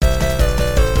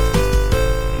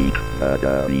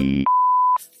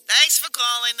Thanks for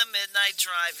calling the Midnight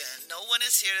Drive-In. No one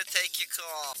is here to take your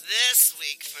call. This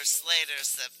week for Slater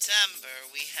September,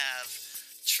 we have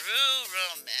true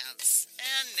romance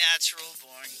and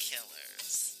natural-born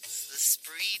killers. It's the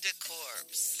Spree de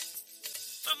Corpse.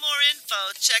 For more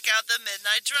info, check out the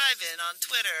Midnight Drive-In on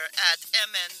Twitter at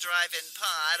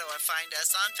MNDriveInPod or find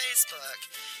us on Facebook.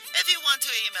 If you want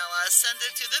to email us, send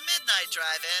it to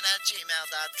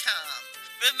themidnightdrivein@gmail.com.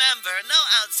 Remember, no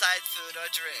outside food or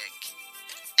drink.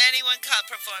 Anyone caught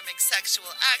performing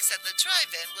sexual acts at the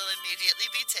drive-in will immediately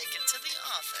be taken to the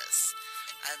office.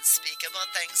 Unspeakable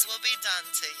things will be done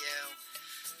to you.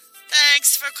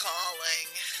 Thanks for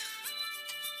calling.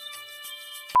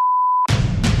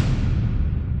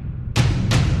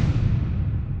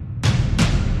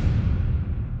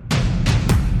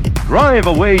 Drive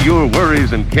away your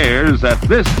worries and cares at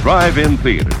this drive-in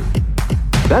theater.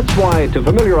 That's why, to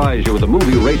familiarize you with the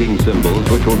movie rating symbols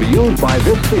which will be used by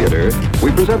this theater,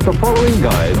 we present the following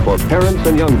guide for parents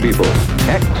and young people.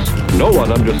 X, no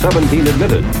one under 17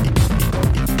 admitted. We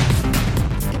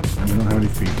don't have any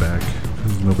feedback,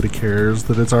 because nobody cares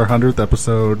that it's our 100th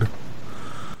episode.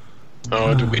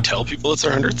 Oh, did we tell people it's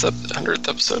our 100th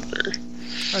episode? Or?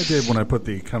 I did when I put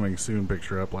the coming soon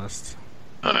picture up last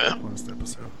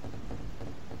episode.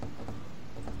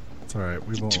 It's alright,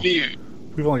 we've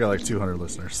only got like 200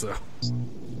 listeners, so.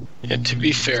 Yeah, to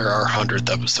be fair, our 100th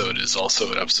episode is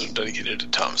also an episode dedicated to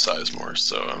Tom Sizemore,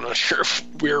 so I'm not sure if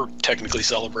we're technically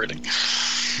celebrating.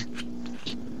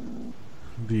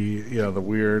 The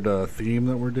weird theme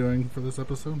that we're doing for this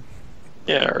episode?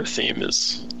 Yeah, our theme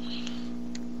is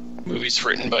movies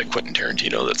written by Quentin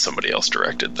Tarantino that somebody else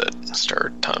directed that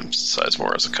starred Tom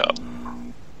Sizemore as a cop.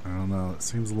 I don't know, it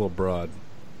seems a little broad.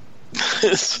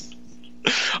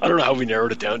 I don't know how we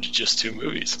narrowed it down to just 2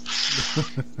 movies.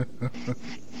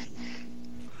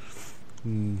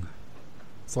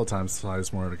 Saw Tom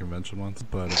Sizemore at a convention once,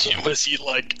 but... was he,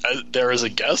 there as a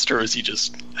guest, or was he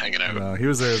just hanging out? No, he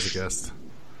was there as a guest.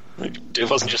 It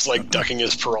wasn't just, ducking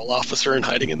his parole officer and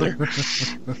hiding in there?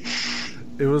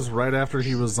 It was right after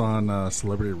he was on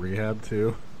Celebrity Rehab,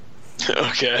 too.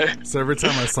 Okay. So every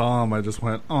time I saw him, I just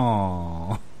went,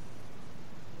 aww.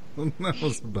 That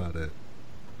was about it.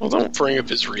 Well, don't bring up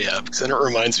his rehab, because then it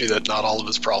reminds me that not all of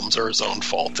his problems are his own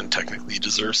fault, and technically he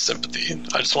deserves sympathy.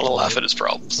 I just want to laugh at his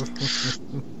problems.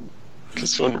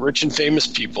 Because when rich and famous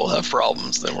people have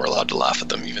problems, then we're allowed to laugh at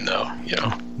them, even though,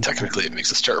 technically it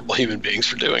makes us terrible human beings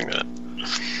for doing that.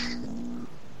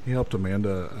 He helped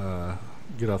Amanda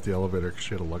get off the elevator because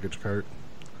she had a luggage cart,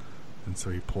 and so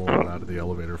he pulled her out of the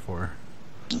elevator for her.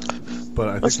 But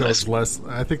I think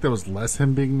that was less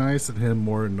him being nice and him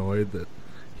more annoyed that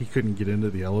he couldn't get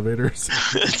into the elevator, so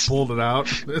he pulled it out,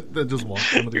 then just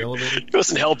walked into the elevator. He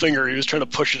wasn't helping her, he was trying to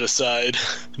push it aside.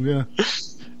 Yeah.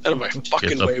 Out of my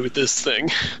fucking way with this thing.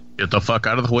 Get the fuck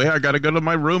out of the way, I gotta go to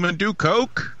my room and do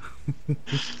coke.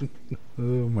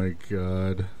 Oh my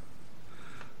god.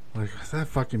 That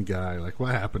fucking guy,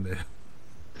 what happened to him?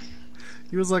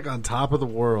 He was on top of the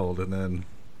world and then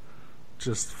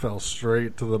just fell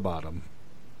straight to the bottom.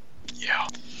 Yeah.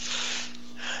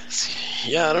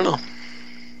 Yeah, I don't know.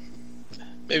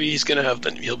 Maybe he's gonna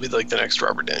he'll be the next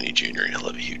Robert Downey Jr. and he'll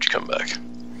have a huge comeback.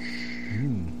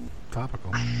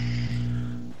 Topical.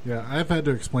 Yeah, I've had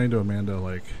to explain to Amanda,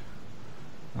 I'm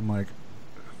I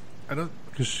don't,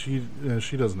 because she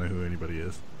doesn't know who anybody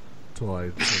is until I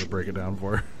sort of break it down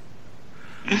for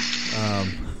her.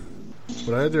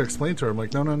 But I had to explain to her, I'm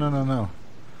no.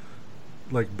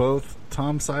 Both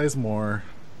Tom Sizemore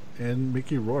and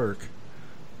Mickey Rourke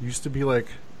used to be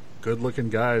good-looking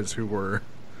guys who were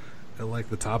at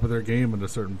the top of their game at a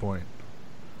certain point.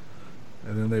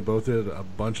 And then they both did a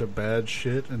bunch of bad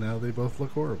shit, and now they both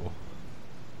look horrible.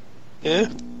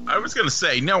 Yeah. I was going to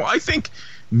say, no, I think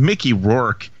Mickey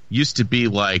Rourke used to be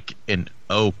an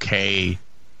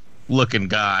okay-looking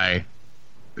guy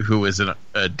who is a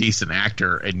decent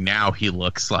actor, and now he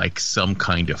looks like some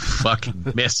kind of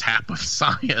fucking mishap of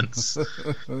science.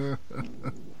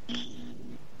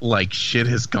 Shit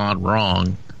has gone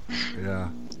wrong.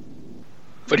 Yeah.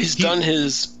 But he's done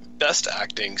his best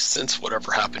acting since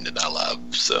whatever happened in that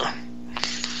lab, so...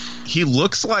 He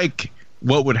looks like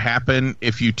what would happen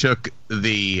if you took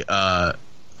the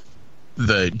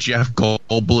Jeff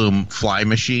Goldblum fly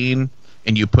machine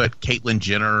and you put Caitlyn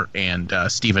Jenner and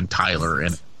Steven Tyler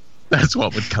in it. That's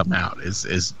what would come out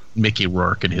is Mickey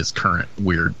Rourke in his current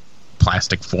weird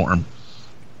plastic form.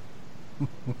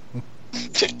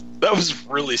 That was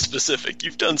really specific.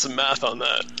 You've done some math on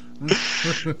that.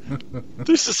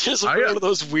 This is just one of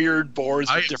those weird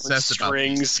boards with different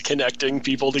strings connecting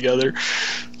people together.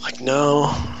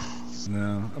 No.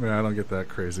 No, I mean, I don't get that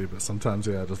crazy, but sometimes,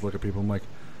 I just look at people and I'm like,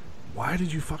 why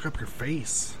did you fuck up your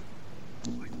face?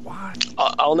 Like, why?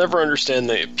 I'll never understand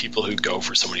the people who go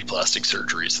for so many plastic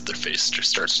surgeries that their face just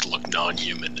starts to look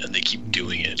non-human, and they keep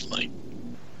doing it. Like,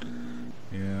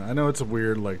 yeah, I know it's a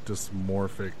weird, like,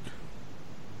 dysmorphic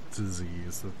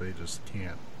disease that they just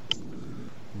can't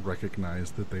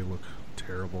recognize that they look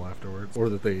terrible afterwards, or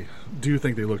that they do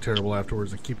think they look terrible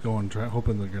afterwards and keep going,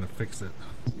 hoping they're going to fix it.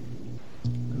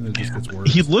 And it just gets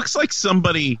worse. He looks like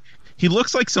somebody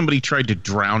tried to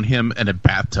drown him in a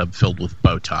bathtub filled with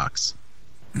Botox.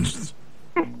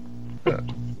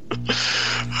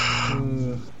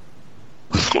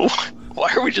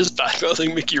 Why are we just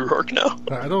badmouthing Mickey Rourke now?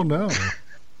 I don't know.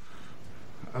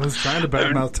 I was trying to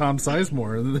badmouth Tom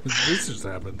Sizemore, and then this just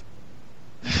happened.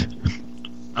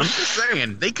 I'm just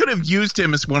saying, they could have used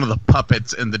him as one of the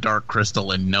puppets in the Dark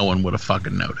Crystal, and no one would have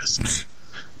fucking noticed.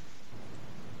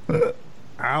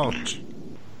 Ouch.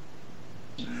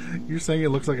 You're saying it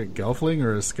looks like a Gelfling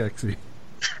or a Skeksis?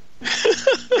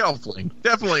 Gelfling.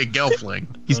 Definitely a Gelfling.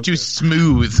 He's too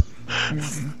smooth.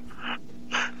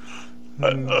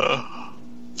 I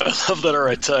love that our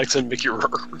attacks on Mickey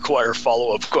Rourke require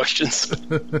follow-up questions.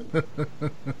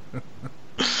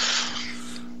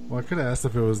 Well, I could have asked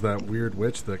if it was that weird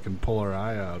witch that can pull her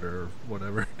eye out or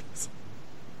whatever it is.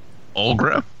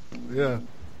 Olgra? Yeah.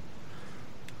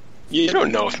 You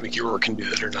don't know if Mickey Rourke can do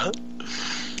that or not.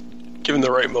 Given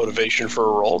the right motivation for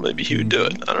a role, maybe he would do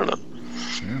it. I don't know.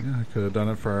 Yeah, I could have done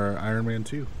it for Iron Man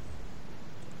 2.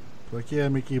 Like, yeah,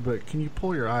 Mickey, but can you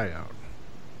pull your eye out?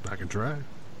 I can try.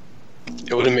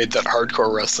 It would have made that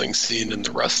hardcore wrestling scene in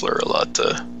The Wrestler a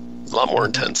lot more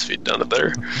intense if he'd done it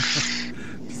better.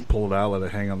 Just pull it out, let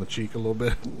it hang on the cheek a little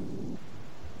bit.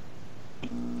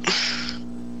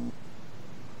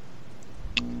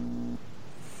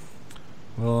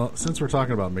 Well, since we're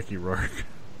talking about Mickey Rourke,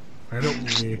 why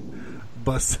don't we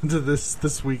bust into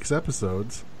this week's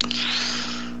episodes?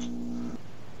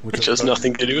 Which has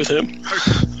nothing to do with him.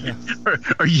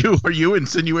 Are you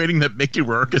insinuating that Mickey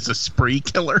Rourke is a spree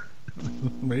killer?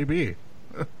 Maybe.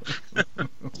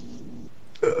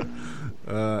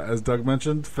 As Doug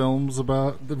mentioned, films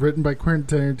written by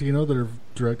Quentin Tarantino that are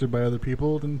directed by other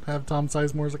people and have Tom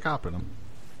Sizemore as a cop in them.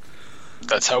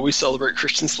 That's how we celebrate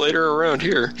Christian Slater around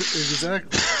here.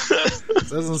 Exactly. It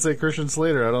doesn't say Christian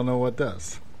Slater. I don't know what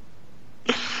does.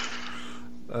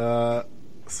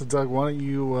 So, Doug, why don't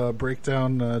you break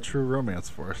down True Romance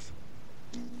for us?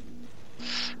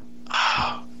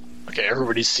 Okay,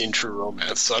 everybody's seen True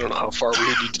Romance, so I don't know how far we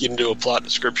need to get into a plot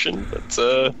description,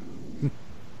 but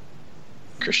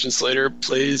Christian Slater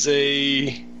plays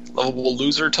a lovable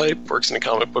loser type, works in a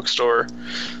comic book store,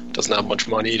 doesn't have much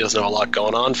money, doesn't have a lot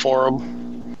going on for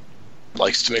him,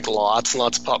 likes to make lots and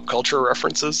lots of pop culture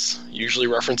references, usually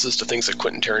references to things that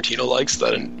Quentin Tarantino likes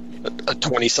that a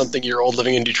 20-something-year-old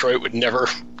living in Detroit would never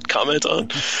comment on.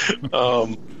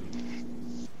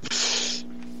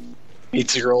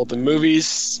 Meets a girl at the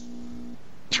movies.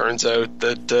 Turns out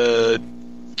that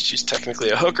she's technically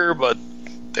a hooker, but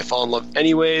they fall in love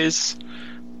anyways.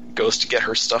 Goes to get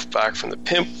her stuff back from the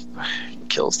pimp.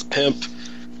 Kills the pimp.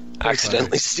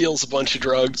 Accidentally steals a bunch of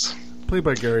drugs. Played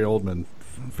by Gary Oldman.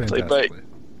 Fantastically.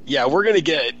 Yeah, we're going to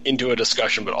get into a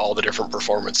discussion about all the different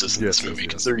performances in this movie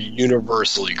because they're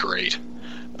universally great.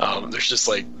 There's just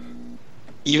like,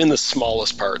 even the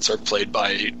smallest parts are played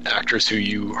by actors who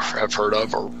you have heard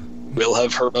of or will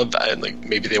have heard of, and like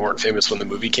maybe they weren't famous when the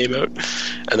movie came out,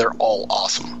 and they're all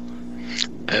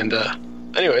awesome. And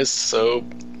anyways, so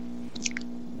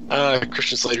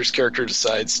Christian Slater's character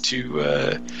decides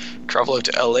to travel out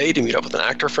to LA to meet up with an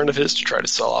actor friend of his to try to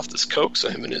sell off this coke so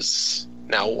him and his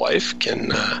now wife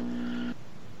can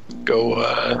go.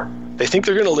 They think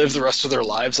they're going to live the rest of their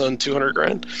lives on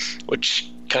 $200,000, which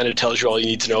kind of tells you all you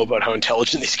need to know about how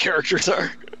intelligent these characters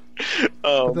are.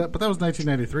 But that was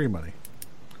 1993 money.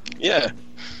 Yeah,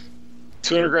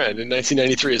 $200,000 in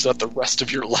 1993 is not the rest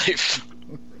of your life.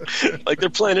 Like they're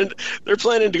planning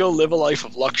to go live a life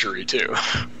of luxury too.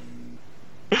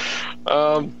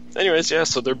 Anyways, yeah,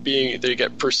 so they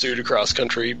get pursued across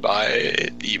country by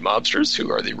the mobsters,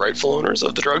 who are the rightful owners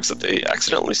of the drugs that they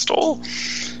accidentally stole.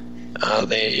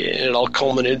 It all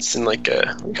culminates in like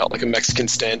a Mexican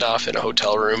standoff in a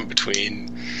hotel room between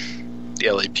the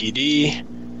LAPD,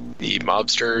 the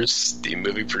mobsters, the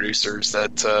movie producers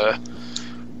that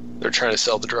they're trying to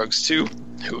sell the drugs to,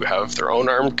 who have their own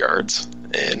armed guards,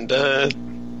 and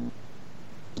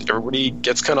everybody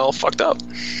gets kind of all fucked up.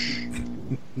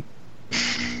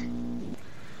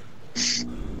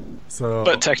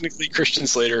 But technically, Christian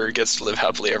Slater gets to live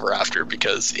happily ever after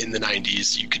because in the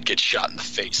 90s, you could get shot in the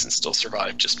face and still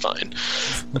survive just fine.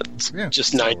 That's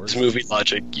just 90s movie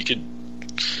logic. You could,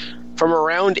 from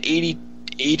around 80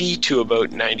 to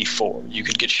about 94, you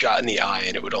could get shot in the eye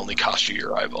and it would only cost you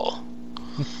your eyeball.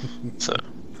 So,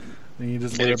 and you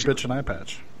just wear a bitch an eye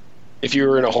patch. If you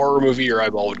were in a horror movie, your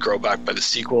eyeball would grow back by the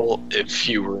sequel. If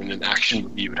you were in an action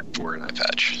movie, you would have to wear an eye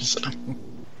patch.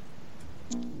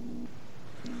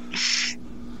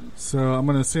 So I'm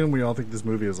going to assume we all think this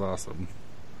movie is awesome.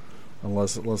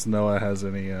 Unless Noah has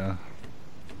any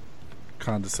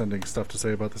condescending stuff to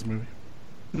say about this movie.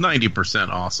 90%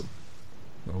 awesome.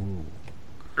 Oh.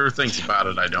 There are things about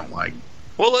it I don't like.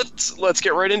 Well, let's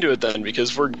get right into it then,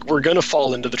 because we're going to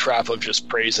fall into the trap of just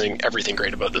praising everything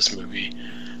great about this movie.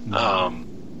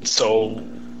 So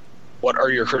what are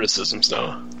your criticisms,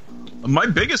 Noah? My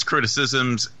biggest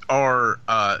criticisms are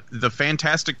the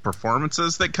fantastic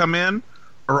performances that come in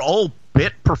are all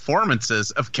bit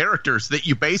performances of characters that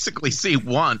you basically see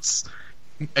once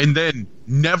and then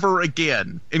never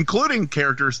again, including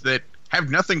characters that have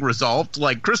nothing resolved,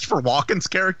 like Christopher Walken's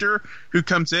character, who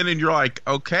comes in and you're like,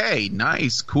 okay,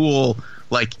 nice, cool,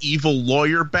 like evil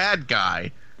lawyer bad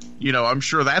guy. You know, I'm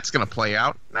sure that's going to play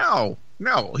out.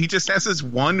 No, he just has this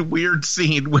one weird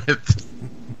scene with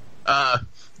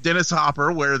Dennis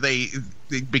Hopper where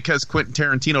because Quentin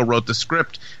Tarantino wrote the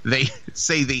script, they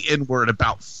say the N-word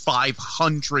about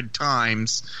 500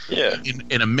 times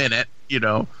in a minute, you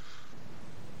know.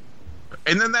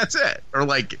 And then that's it. Or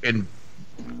like, and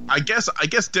I guess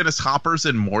Dennis Hopper's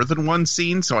in more than one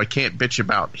scene, so I can't bitch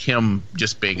about him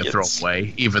just being a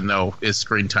throwaway, even though his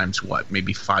screen time's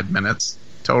maybe 5 minutes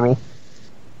total?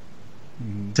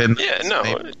 10 minutes,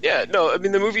 no. I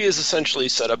mean, the movie is essentially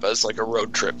set up as like a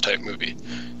road trip type movie.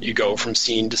 You go from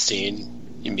scene to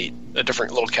scene, you meet a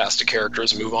different little cast of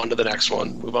characters, move on to the next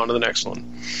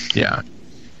one. Yeah.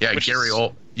 You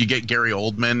get Gary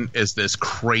Oldman as this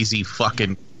crazy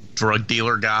fucking drug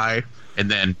dealer guy, and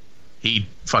then he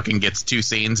fucking gets 2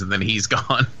 scenes, and then he's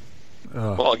gone.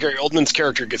 Well, Gary Oldman's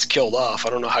character gets killed off. I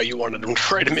don't know how you wanted him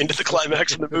to write him into the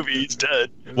climax of the movie. He's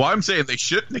dead. Well, I'm saying they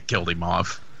shouldn't have killed him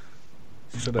off.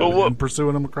 Should have been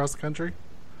pursuing him across the country?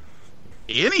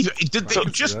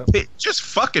 Just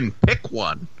fucking pick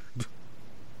one.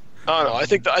 I don't know.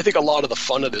 I think a lot of the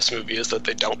fun of this movie is that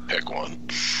they don't pick one.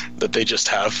 That they just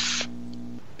have...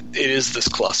 It is this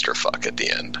clusterfuck at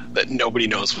the end that nobody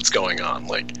knows what's going on.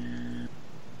 Like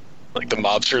the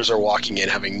mobsters are walking in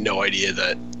having no idea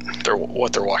that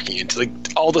what they're walking into. Like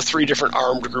all the 3 different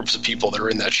armed groups of people that are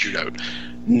in that shootout,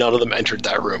 none of them entered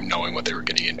that room knowing what they were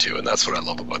getting into, and that's what I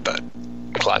love about that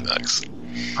climax.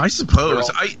 I suppose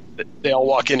they all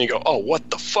walk in and go, "Oh, what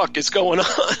the fuck is going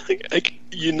on?" Like,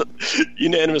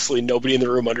 unanimously, nobody in the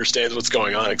room understands what's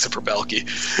going on except for Balky.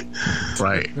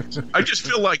 Right. I just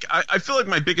feel like I feel like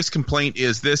my biggest complaint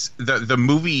is the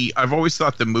movie. I've always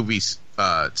thought the movie's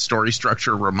story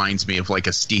structure reminds me of like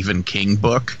a Stephen King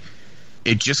book.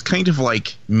 It just kind of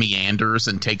like meanders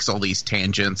and takes all these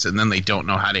tangents, and then they don't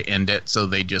know how to end it, so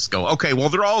they just go, "Okay, well,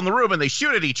 they're all in the room and they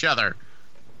shoot at each other."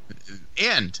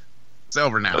 End. It's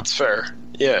over now. That's fair.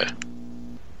 Yeah.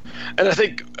 And I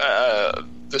think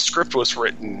the script was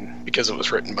written because it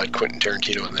was written by Quentin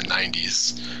Tarantino in the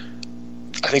 90s.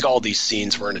 I think all these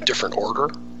scenes were in a different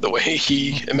order, the way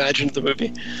he imagined the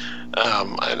movie.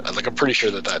 I'm pretty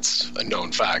sure that's a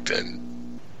known fact.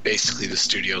 And basically the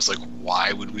studio's like,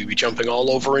 why would we be jumping all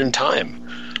over in time?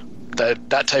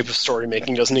 That type of story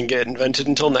making doesn't get invented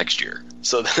until next year.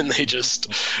 So then they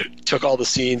just took all the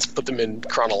scenes, put them in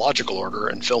chronological order,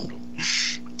 and filmed them.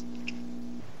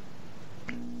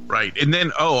 Right, and then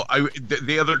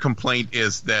the other complaint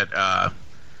is that I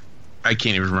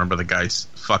can't even remember the guy's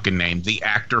fucking name. The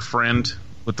actor friend.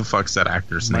 What the fuck's that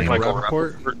actor's name? Michael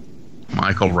Rappaport.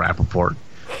 Michael Rappaport.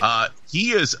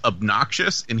 He is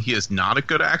obnoxious, and he is not a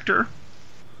good actor.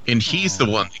 And he's the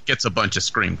one that gets a bunch of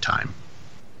screen time.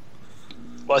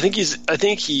 Well, I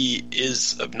think he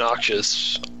is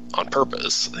obnoxious on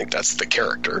purpose. I think that's the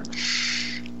character.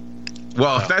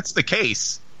 Well, if that's the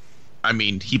case, I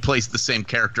mean, he plays the same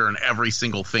character in every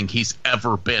single thing he's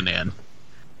ever been in.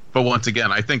 But once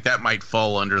again, I think that might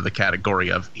fall under the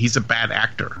category of he's a bad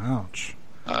actor. Ouch.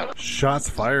 Shots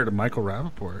fired at Michael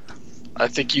Rappaport. I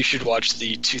think you should watch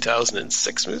the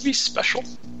 2006 movie Special,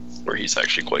 where he's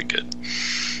actually quite good.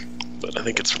 But I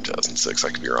think it's from 2006.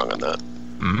 I could be wrong on that.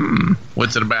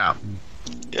 What's it about?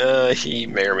 He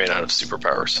may or may not have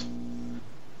superpowers.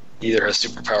 He either has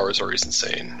superpowers or he's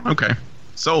insane. Okay.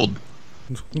 Sold.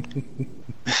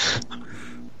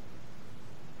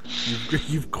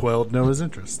 You've quelled Noah's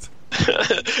interest.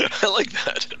 I like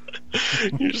that.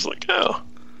 You're just like, oh,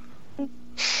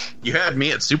 You had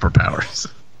me at superpowers.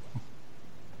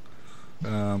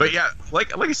 But yeah,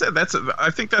 like I said, I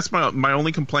think that's my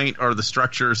only complaint are the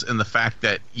structures and the fact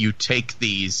that you take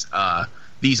these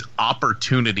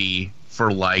opportunity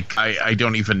for like I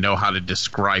don't even know how to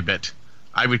describe it.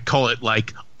 I would call it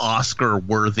like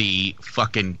Oscar-worthy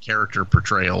fucking character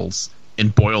portrayals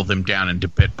and boil them down into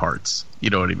bit parts. You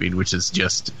know what I mean? Which is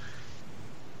just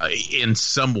in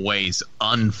some ways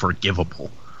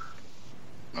unforgivable.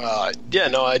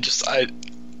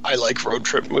 I like road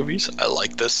trip movies. I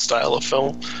like this style of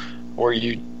film where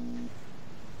you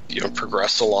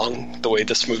progress along the way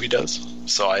this movie does.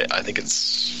 So I think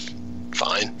it's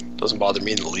fine. Doesn't bother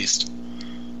me in the least.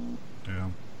 Yeah.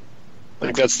 I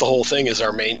think that's the whole thing is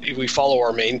we follow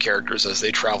our main characters as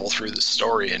they travel through the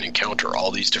story and encounter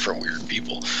all these different weird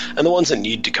people. And the ones that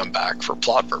need to come back for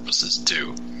plot purposes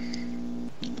do.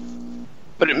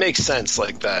 But it makes sense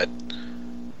like that.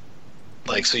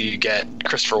 Like, so you get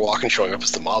Christopher Walken showing up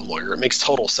as the mob lawyer. It makes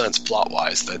total sense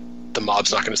plot-wise that the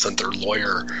mob's not going to send their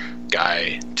lawyer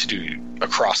guy to do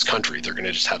across country. They're going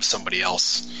to just have somebody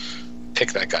else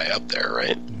pick that guy up there,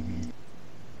 right?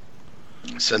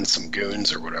 Mm-hmm. Send some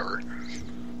goons or whatever.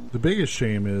 The biggest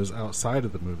shame is outside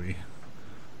of the movie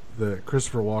that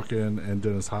Christopher Walken and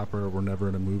Dennis Hopper were never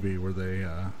in a movie where they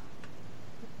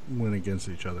went against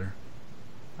each other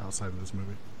outside of this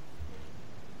movie.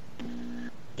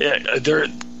 Yeah, they're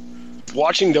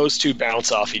watching those two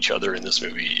bounce off each other in this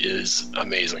movie is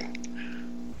amazing.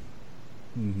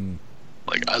 Mm-hmm.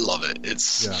 Like, I love it.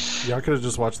 It's I could have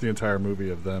just watched the entire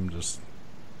movie of them just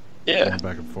going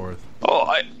back and forth. Oh,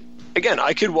 I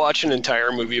could watch an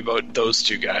entire movie about those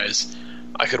two guys.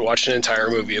 I could watch an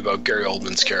entire movie about Gary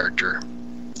Oldman's character.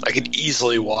 I could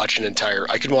easily watch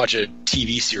I could watch a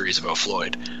TV series about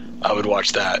Floyd. I would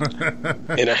watch that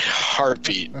in a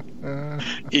heartbeat.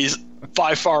 He's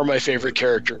by far my favorite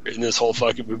character in this whole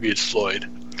fucking movie is Floyd.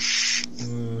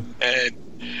 And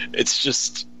it's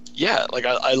just, like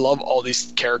I love all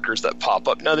these characters that pop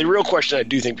up. Now, the real question I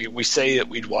do think we say that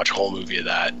we'd watch a whole movie of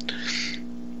that.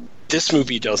 This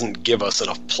movie doesn't give us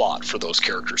enough plot for those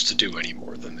characters to do any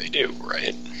more than they do,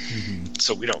 right? Mm-hmm.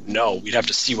 So we don't know. We'd have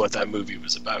to see what that movie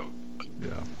was about.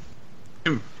 Yeah.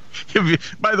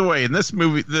 By the way, in this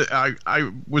movie,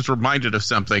 I was reminded of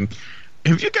something.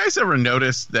 Have you guys ever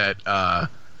noticed that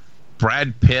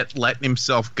Brad Pitt letting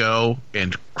himself go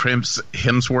and Chris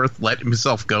Hemsworth letting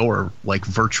himself go are like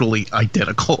virtually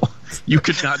identical? You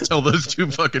could not tell those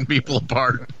two fucking people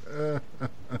apart.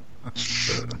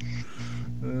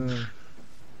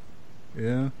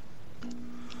 Yeah.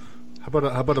 How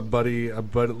about a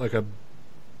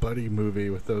buddy movie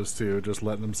with those two just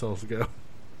letting themselves go?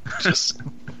 Just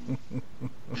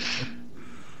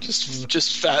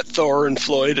Fat Thor and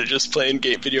Floyd are just playing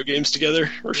video games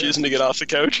together, refusing to get off the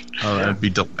couch. Oh, that'd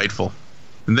be delightful.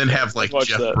 And then have like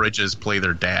Jeff Bridges play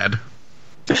their dad.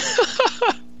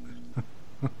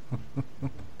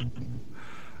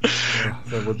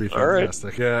 That would be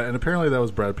fantastic. Right. Yeah, and apparently that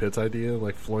was Brad Pitt's idea.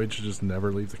 Like, Floyd should just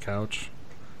never leave the couch.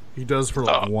 He does for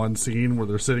like one scene where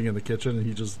they're sitting in the kitchen,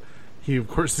 and he of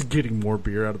course is getting more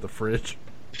beer out of the fridge.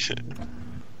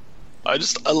 I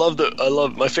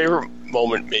love my favorite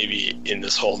moment maybe in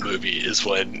this whole movie is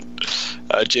when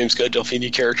James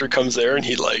Gandolfini character comes there and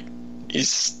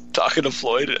he's talking to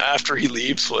Floyd, and after he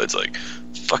leaves, Floyd's like,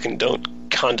 "Fucking don't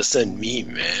condescend me,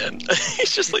 man."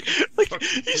 He's just like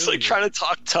he's like trying to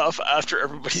talk tough after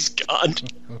everybody's gone.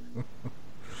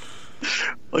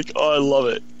 Like, oh, I love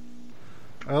it.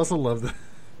 I also love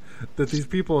that these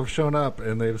people have shown up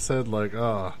and they've said like,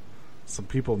 some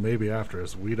people may be after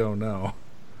us, we don't know.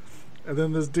 And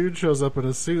then this dude shows up in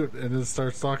a suit and then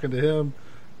starts talking to him,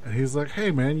 and he's like,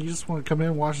 "Hey man, you just want to come in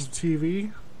and watch some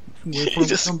TV? Wait for him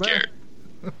to come back."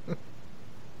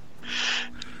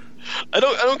 I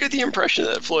don't get the impression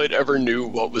that Floyd ever knew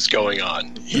what was going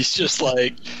on. He's just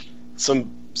like,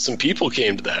 some people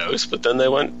came to the house, but then they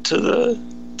went to the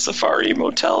Safari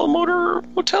Motel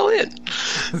Inn.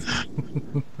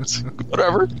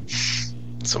 Whatever.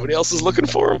 Somebody else is looking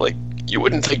for him. Like, you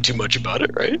wouldn't think too much about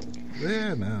it, right?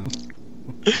 Yeah, no.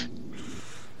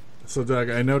 So, Doug,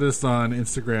 I noticed on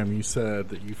Instagram you said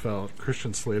that you felt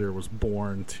Christian Slater was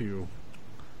born to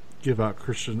give out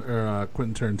Quentin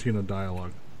Tarantino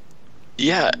dialogue.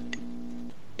 Yeah,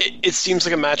 it seems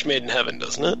like a match made in heaven,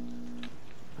 doesn't it?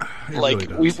 It like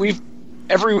really does. we've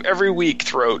every week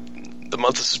throughout the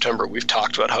month of September, we've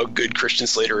talked about how good Christian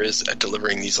Slater is at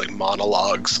delivering these like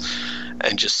monologues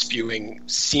and just spewing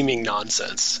seeming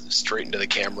nonsense straight into the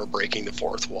camera, breaking the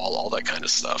fourth wall, all that kind of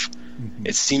stuff. Mm-hmm.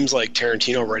 It seems like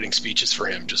Tarantino writing speeches for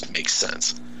him just makes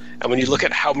sense. And when you look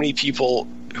at how many people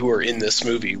who are in this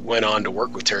movie went on to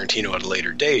work with Tarantino at a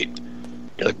later date,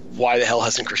 You're like, why the hell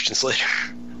hasn't Christian Slater?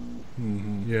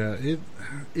 Mm-hmm. Yeah, it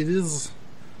is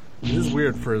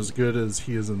weird for as good as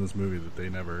he is in this movie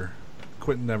that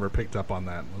Quentin never picked up on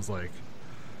that and was like,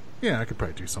 yeah, I could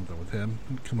probably do something with him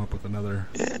and come up with another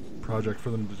project for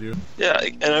them to do. Yeah,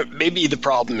 and maybe the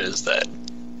problem is that,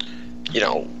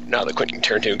 now that Quentin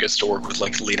Tarantino gets to work with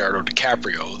like Leonardo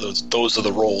DiCaprio, those are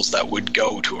the roles that would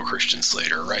go to a Christian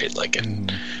Slater, right? Like,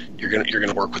 and you're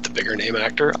gonna work with the bigger name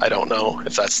actor. I don't know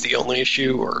if that's the only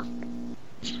issue, or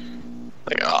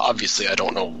like obviously I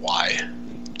don't know why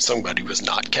somebody was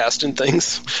not cast in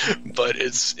things, but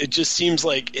it just seems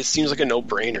like a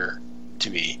no-brainer to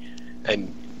me,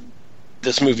 and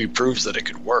this movie proves that it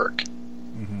could work.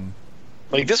 Mm-hmm.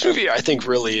 Like, this movie, I think,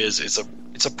 really is it's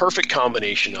a perfect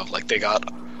combination of, like, they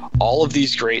got all of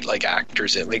these great, like,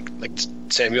 actors in, like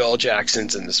Samuel L.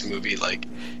 Jackson's in this movie, like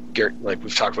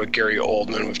we've talked about Gary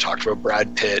Oldman, we've talked about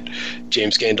Brad Pitt,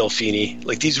 James Gandolfini,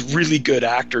 like these really good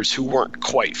actors who weren't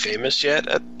quite famous yet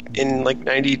in like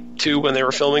 92 when they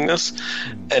were filming this.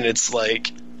 And it's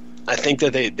like, I think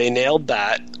that they nailed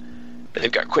that. They've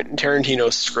got Quentin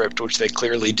Tarantino's script, which they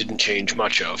clearly didn't change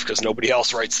much of because nobody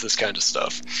else writes this kind of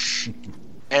stuff.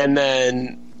 And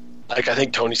then, like, I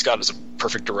think Tony Scott is a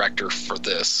perfect director for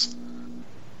this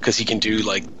because he can do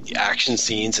like the action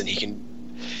scenes, and he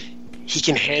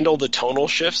can handle the tonal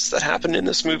shifts that happen in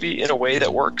this movie in a way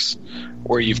that works,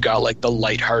 where you've got like the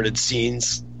lighthearted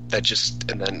scenes that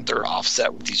and then they're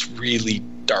offset with these really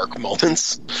dark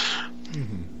moments.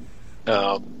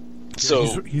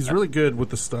 So he's really good with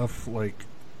the stuff like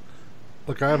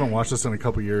I haven't watched this in a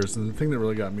couple years, and the thing that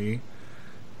really got me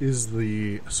is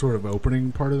the sort of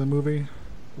opening part of the movie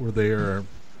where they are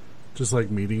just like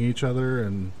meeting each other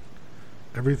and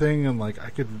everything, and like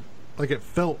it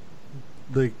felt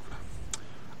like,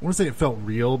 I want to say it felt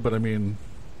real, but I mean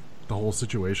the whole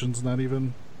situation's not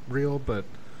even real, but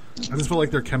I just felt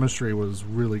like their chemistry was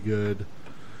really good.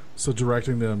 So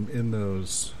directing them in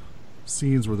those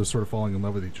scenes where they're sort of falling in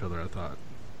love with each other, I thought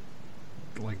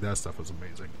like that stuff was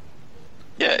amazing.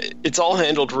 Yeah, it's all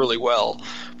handled really well,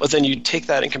 but then you take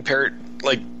that and compare it,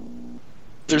 like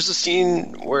there's a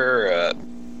scene where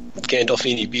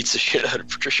Gandolfini beats the shit out of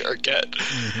Patricia Arquette,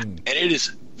 and it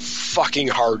is fucking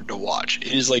hard to watch.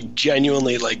 It is like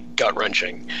genuinely like gut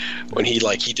wrenching when he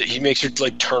makes her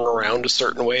like turn around a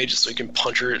certain way just so he can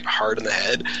punch her hard in the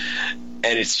head,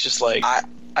 and it's just like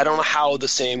I don't know how the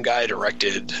same guy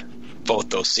directed both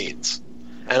those scenes,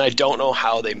 and I don't know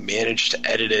how they managed to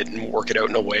edit it and work it out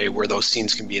in a way where those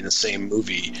scenes can be in the same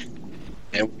movie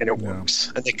and it works.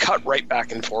 And they cut right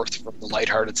back and forth from the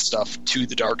lighthearted stuff to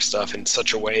the dark stuff in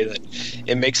such a way that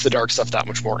it makes the dark stuff that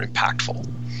much more impactful.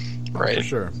 Right. For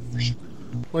sure.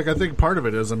 Like, I think part of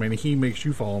it is, I mean, he makes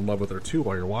you fall in love with her too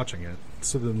while you're watching it.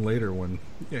 So then later when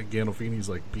Gandolfini's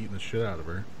like beating the shit out of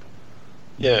her,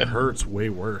 it hurts way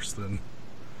worse than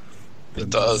it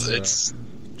does. It's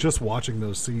just watching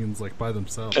those scenes like by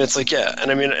themselves. And it's like, and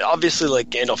I mean, obviously, like,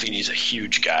 Gandolfini's a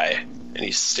huge guy, and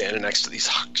he's standing next to these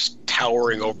just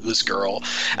towering over this girl.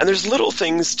 And there's little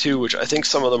things too, which I think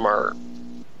some of them are,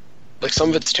 like, some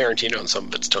of it's Tarantino and some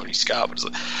of it's Tony Scott. But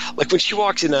it's like when she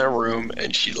walks in that room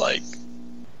and she like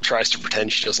tries to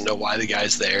pretend she doesn't know why the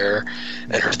guy's there,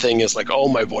 and her thing is like, oh,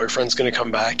 my boyfriend's gonna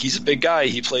come back, he's a big guy,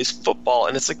 he plays football,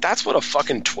 and it's like, that's what a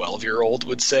fucking 12-year-old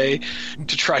would say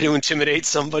to try to intimidate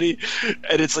somebody.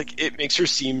 And it's like, it makes her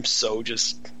seem so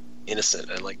just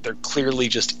innocent, and like they're clearly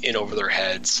just in over their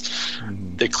heads.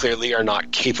 They clearly are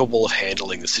not capable of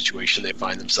handling the situation they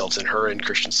find themselves in, her and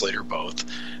Christian Slater both.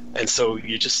 And so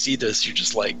you just see this, you're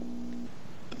just like,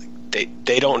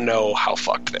 they don't know how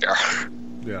fucked they are.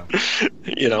 Yeah.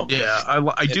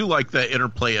 I do like the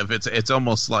interplay of it's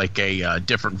almost like a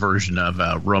different version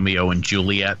of Romeo and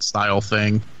Juliet style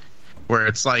thing, where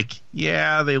it's like,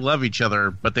 they love each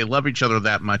other, but they love each other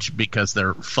that much because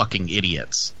they're fucking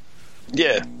idiots.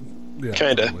 Yeah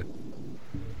kind of. Totally.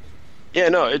 Yeah,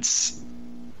 no, it's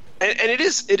and it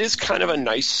is kind of a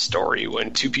nice story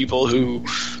when two people who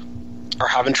are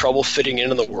having trouble fitting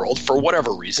into the world for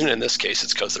whatever reason, in this case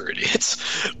it's because they're idiots,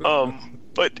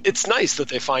 but it's nice that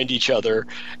they find each other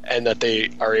and that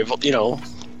they are able,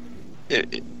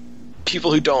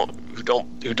 people who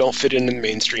don't fit in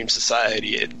mainstream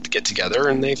society get together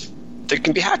and they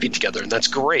can be happy together, and that's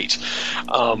great.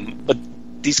 But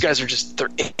these guys are they're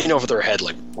in over their head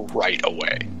like right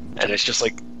away, and it's just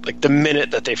like the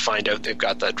minute that they find out they've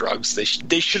got that drugs, they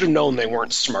should have known they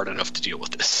weren't smart enough to deal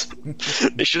with this.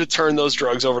 They should have turned those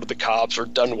drugs over to the cops or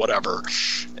done whatever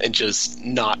and just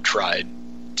not tried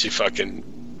to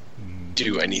fucking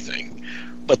do anything.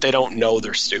 But they don't know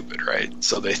they're stupid, right?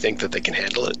 So they think that they can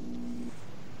handle it.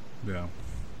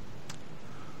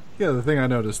 Yeah, the thing I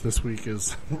noticed this week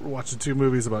is we're watching 2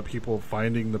 movies about people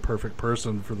finding the perfect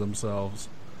person for themselves,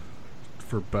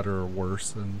 for better or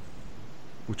worse, in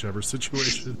whichever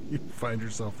situation you find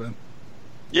yourself in.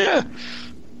 Yeah.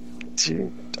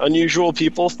 Unusual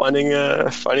people finding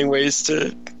ways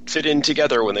to fit in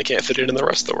together when they can't fit in the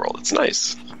rest of the world. It's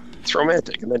nice. It's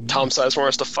romantic. And then Tom Sizemore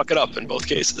has to fuck it up in both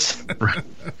cases. Right.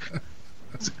 I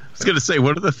was going to say,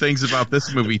 one of the things about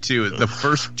this movie, too, is the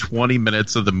first 20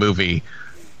 minutes of the movie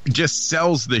just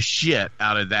sells the shit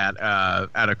out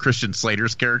of Christian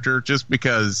Slater's character, just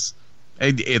because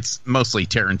it's mostly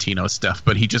Tarantino stuff,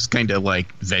 but he just kind of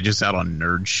like veges out on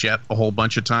nerd shit a whole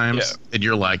bunch of times, and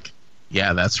you're like,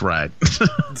 yeah, that's right.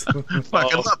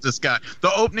 Fuck, I love this guy.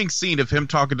 The opening scene of him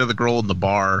talking to the girl in the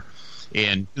bar,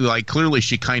 and like clearly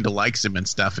she kind of likes him and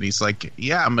stuff, and he's like,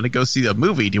 yeah, I'm gonna go see a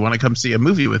movie. Do you want to come see a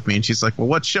movie with me? And she's like, well,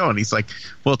 what show? And he's like,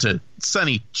 well, to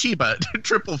Sonny Chiba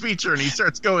triple feature, and he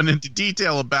starts going into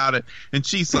detail about it, and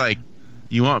she's like,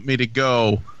 you want me to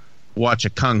go watch a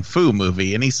kung fu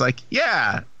movie? And he's like,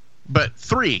 yeah, but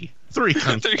three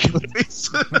kung fu movies.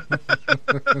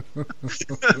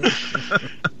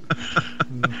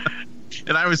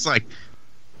 And I was like,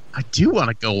 I do want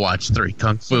to go watch 3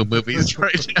 kung fu movies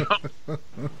right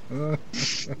now.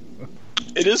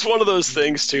 It is one of those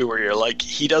things too where you're like,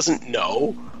 he doesn't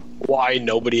know why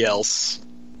nobody else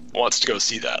wants to go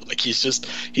see that. Like he's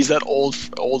that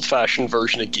old fashioned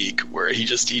version of geek where he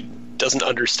doesn't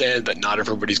understand that not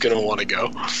everybody's going to want to go.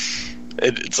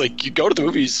 It's like you go to the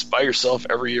movies by yourself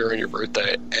every year on your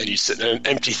birthday and you sit in an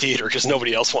empty theater because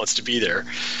nobody else wants to be there.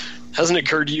 Hasn't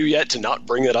occurred to you yet to not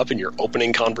bring that up in your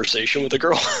opening conversation with a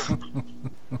girl?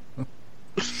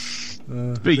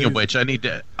 Speaking of which, I need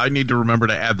to remember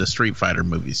to add the Street Fighter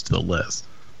movies to the list.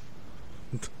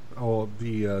 Oh,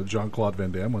 the Jean-Claude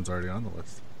Van Damme one's already on the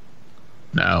list.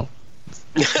 No.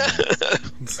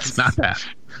 It's not that.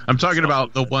 I'm talking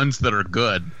about the ones that are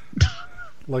good.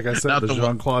 Like I said, the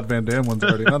Jean-Claude Van Damme one's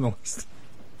already on the list.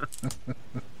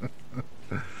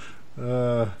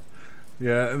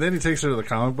 Yeah, and then he takes her to the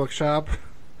comic book shop,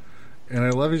 and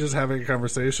I love you just having a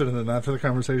conversation, and then after the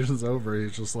conversation's over,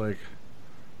 he's just like,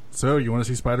 so, you want to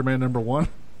see Spider-Man #1?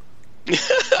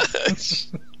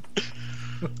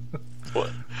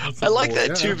 I like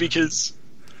that, too, because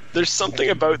there's something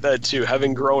about that, too,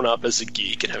 having grown up as a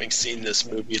geek and having seen this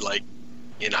movie, like,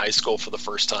 in high school for the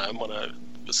first time when I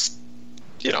was,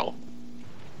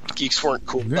 geeks weren't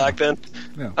cool back then.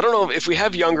 Yeah. I don't know, if we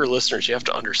have younger listeners, you have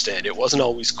to understand it wasn't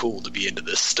always cool to be into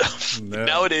this stuff. No.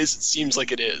 Nowadays, it seems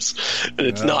like it is, and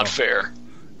it's not fair.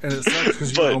 And it sucks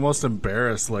because you're almost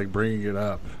embarrassed, like, bringing it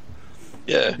up.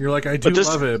 Yeah. You're like, I do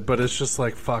love it, but it's just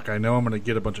like, fuck, I know I'm going to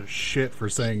get a bunch of shit for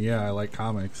saying, yeah, I like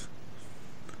comics.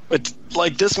 But,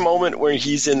 like, this moment where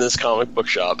he's in this comic book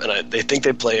shop, and they think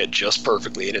they play it just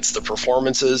perfectly, and it's the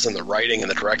performances and the writing and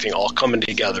the directing all coming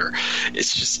together.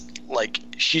 It's just, like,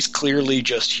 she's clearly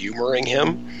just humoring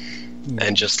him,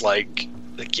 and just like,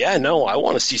 yeah, no, I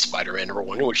want to see Spider-Man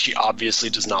 #1, which she obviously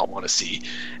does not want to see.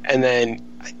 And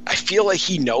then I feel like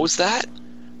he knows that,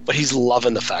 but he's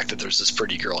loving the fact that there's this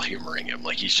pretty girl humoring him.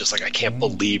 Like, he's just like, I can't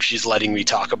believe she's letting me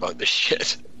talk about this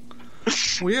shit.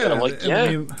 Well, yeah, and I'm like, yeah.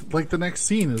 I mean, like, the next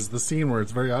scene is the scene where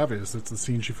it's very obvious it's the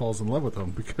scene she falls in love with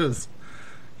him, because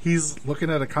he's looking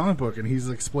at a comic book and he's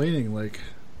explaining, like,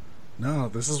 no,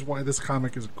 this is why this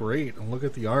comic is great, and look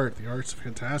at the art. The art's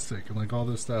fantastic, and like all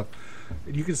this stuff.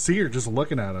 And you can see her just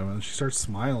looking at him, and she starts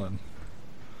smiling.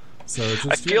 So it's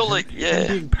just, I feel like him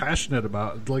being passionate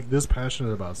about, like, this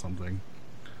passionate about something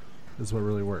is what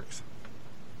really works.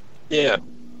 Yeah,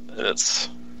 and it's,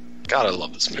 God, I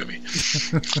love this movie.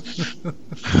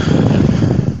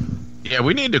 Yeah,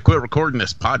 we need to quit recording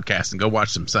this podcast and go watch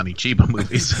some Sonny Chiba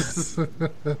movies.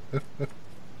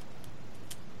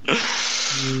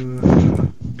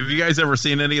 Have you guys ever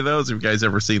seen any of those? Have you guys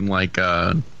ever seen, like,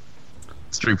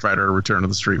 Street Fighter, Return of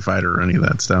the Street Fighter, or any of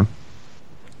that stuff?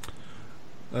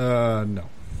 No.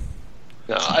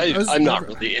 No, I'm not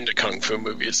really into kung fu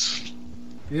movies.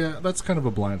 Yeah, that's kind of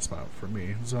a blind spot for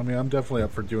me. So, I mean, I'm definitely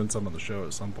up for doing some on the show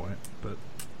at some point, but,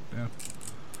 yeah.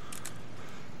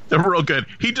 They're real good.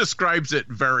 He describes it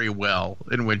very well,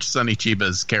 in which Sonny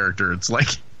Chiba's character, it's like,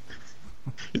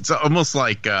 it's almost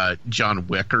like John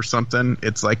Wick or something.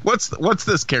 It's like, what's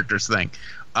this character's thing?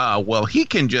 Well, he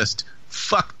can just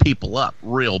fuck people up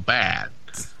real bad,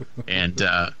 and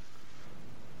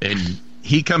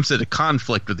he comes into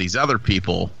conflict with these other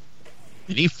people,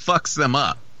 and he fucks them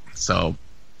up. So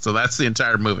that's the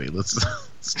entire movie. Let's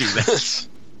do that.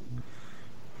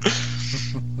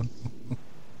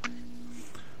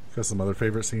 Got some other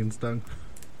favorite scenes, Doug?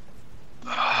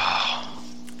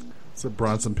 It's a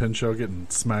Bronson Pinchot getting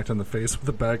smacked in the face with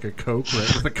a bag of Coke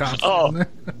right with the cops in there.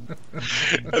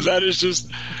 That is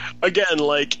just, again,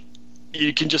 like,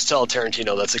 you can just tell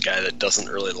Tarantino that's a guy that doesn't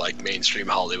really like mainstream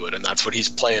Hollywood, and that's what he's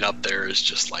playing up there, is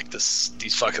just like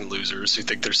these fucking losers who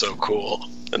think they're so cool,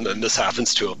 and then this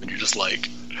happens to them, and you're just like,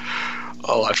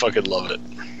 oh, I fucking love it.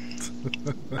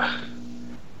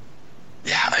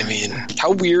 Yeah, I mean,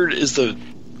 how weird is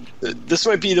this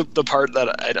might be the part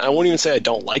that I won't even say I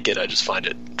don't like it, I just find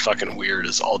it fucking weird,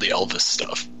 is all the Elvis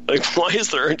stuff. Like, why is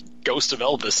there a ghost of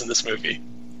Elvis in this movie?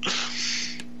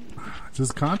 It's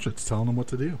his conscience telling him what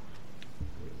to do.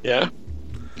 Yeah.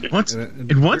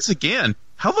 Once again,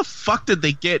 how the fuck did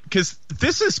they get... Because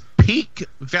this is peak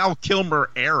Val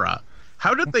Kilmer era.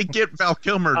 How did they get Val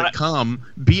Kilmer to come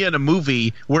be in a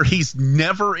movie where he's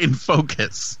never in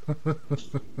focus?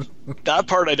 That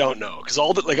part I don't know, because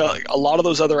all a lot of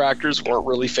those other actors weren't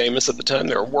really famous at the time.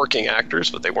 They were working actors,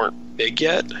 but they weren't big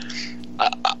yet.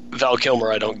 Val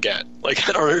Kilmer, I don't get. Like,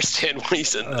 I don't understand why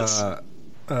he's in this.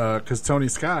 Because Tony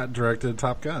Scott directed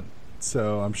Top Gun,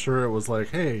 so I'm sure it was like,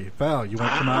 "Hey, Val, you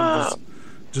want to come out and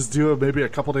just do maybe a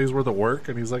couple days worth of work?"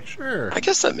 And he's like, "Sure." I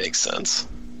guess that makes sense.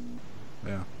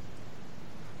 Yeah.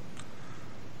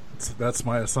 That's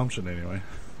my assumption anyway.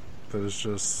 That it's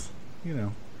just,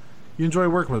 you enjoy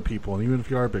working with people, and even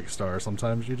if you are a big star,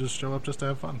 sometimes you just show up just to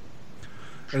have fun.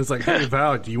 And it's like, "Hey,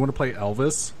 Val, do you want to play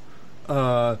Elvis?"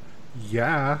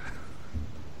 Yeah.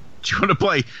 Do you want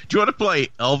to play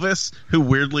Elvis, who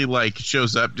weirdly like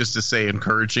shows up just to say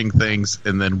encouraging things,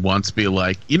 and then once be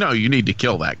like, you need to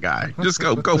kill that guy. Just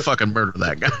go fucking murder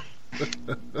that guy.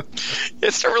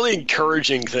 It's not really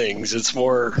encouraging things. It's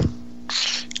more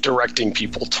directing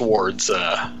people towards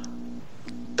a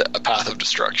path of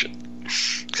destruction,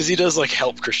 because he does like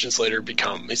help Christian Slater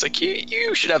become, he's like,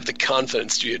 you should have the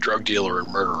confidence to be a drug dealer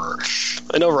and murderer.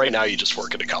 I know right now you just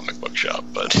work at a comic book shop,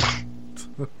 but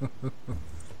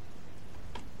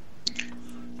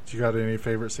you got any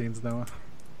favorite scenes, Noah?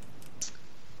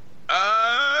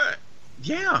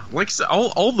 Yeah, like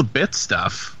all the bit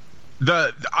stuff.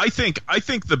 I think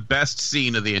the best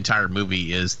scene of the entire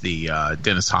movie is the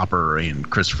Dennis Hopper and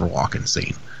Christopher Walken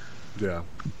scene. Yeah,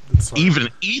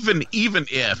 even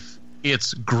if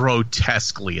it's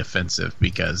grotesquely offensive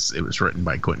because it was written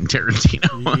by Quentin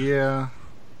Tarantino. Yeah,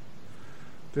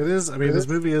 it is. I mean, this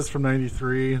movie is from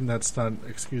 '93, and that's not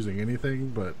excusing anything,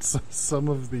 but some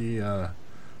of the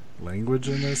language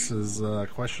in this is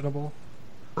questionable,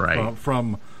 right?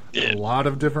 From a lot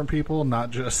of different people,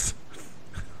 not just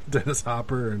Dennis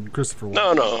Hopper and Christopher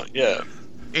Walken. No, yeah.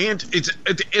 And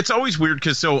it's always weird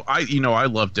because I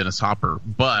love Dennis Hopper,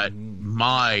 but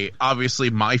my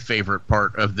favorite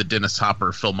part of the Dennis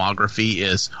Hopper filmography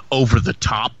is over the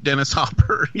top Dennis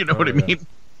Hopper. You know what I mean?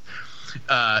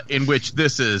 In which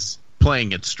this is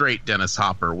playing it straight Dennis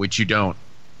Hopper, which you don't.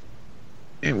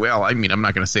 Well, I mean, I'm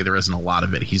not going to say there isn't a lot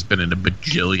of it. He's been in a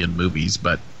bajillion movies,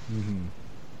 but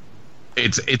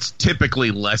it's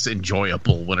typically less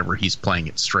enjoyable whenever he's playing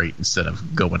it straight instead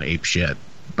of going ape shit.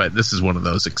 But this is one of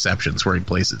those exceptions where he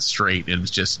plays it straight, and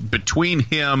it's just between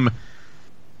him.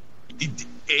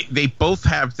 They both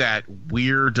have that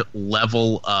weird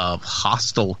level of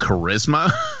hostile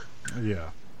charisma. Yeah,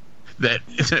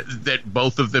 that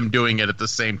both of them doing it at the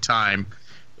same time.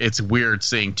 It's weird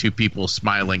seeing two people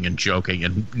smiling and joking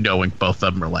and knowing both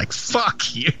of them are like,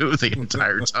 fuck you the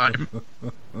entire time.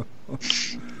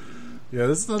 Yeah,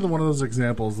 this is another one of those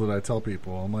examples that I tell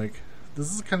people. I'm like, this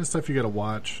is the kind of stuff you got to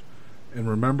watch and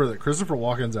remember that Christopher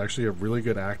Walken's actually a really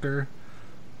good actor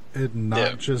and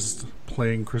not just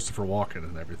playing Christopher Walken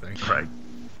and everything. Right.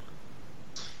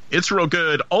 It's real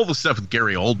good. All the stuff with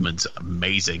Gary Oldman's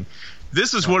amazing.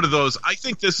 This is one of those. I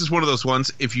think this is one of those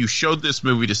ones. If you showed this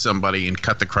movie to somebody and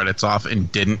cut the credits off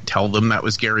and didn't tell them that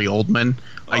was Gary Oldman,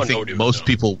 I think most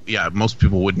people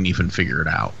wouldn't even figure it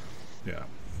out. Yeah.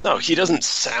 No, he doesn't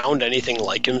sound anything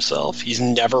like himself. He's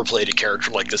never played a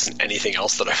character like this in anything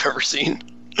else that I've ever seen.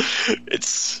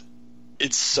 It's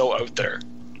so out there.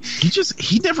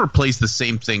 He never plays the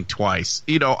same thing twice.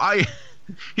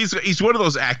 He's one of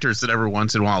those actors that every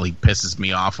once in a while he pisses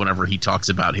me off whenever he talks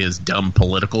about his dumb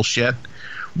political shit.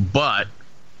 But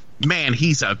man,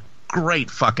 he's a great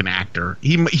fucking actor.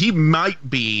 He might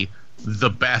be the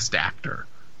best actor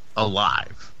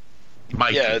alive.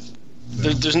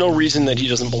 There's no reason that he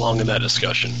doesn't belong in that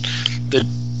discussion.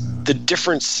 The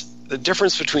difference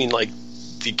between like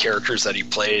the characters that he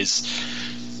plays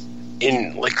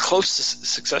in like close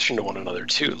succession to one another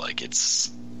too, like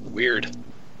it's weird.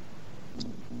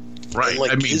 Right. And,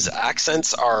 like, his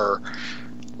accents are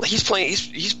like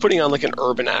he's putting on like an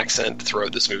urban accent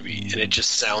throughout this movie, and it just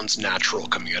sounds natural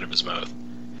coming out of his mouth.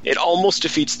 it almost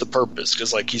defeats the purpose,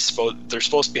 because like they're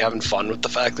supposed to be having fun with the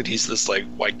fact that he's this like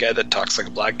white guy that talks like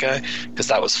a black guy, because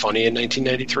that was funny in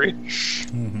 1993.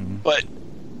 Mm-hmm. But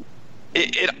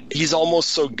he's almost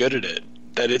so good at it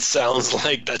that it sounds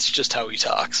like that's just how he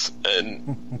talks,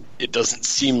 and it doesn't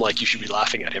seem like you should be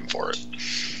laughing at him for it.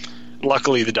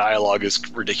 Luckily, the dialogue is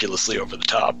ridiculously over the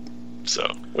top, so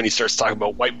when he starts talking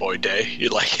about White Boy Day,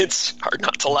 it's hard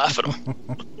not to laugh at him.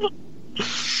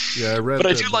 Yeah, I read. But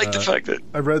I do like the fact that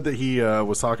I read that he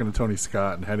was talking to Tony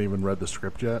Scott and hadn't even read the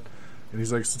script yet, and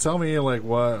he's like, "So tell me,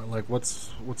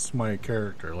 what's my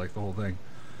character, like the whole thing?"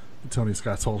 And Tony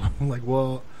Scott told him, like,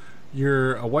 "Well,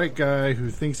 you're a white guy who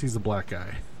thinks he's a black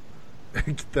guy."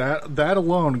 that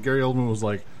alone, Gary Oldman was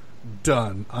like,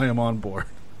 "Done. I am on board."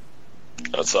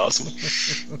 That's awesome.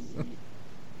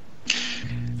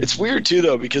 It's weird too,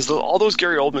 though, because all those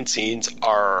Gary Oldman scenes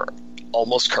are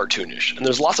almost cartoonish, and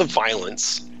there's lots of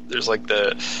violence. There's like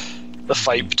the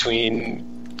fight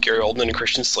between Gary Oldman and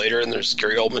Christian Slater, and there's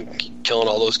Gary Oldman killing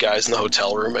all those guys in the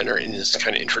hotel room and in his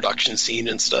kind of introduction scene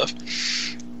and stuff.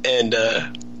 And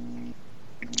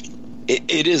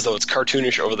it is, though, it's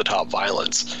cartoonish, over the top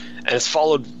violence, and it's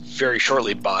followed very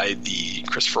shortly by the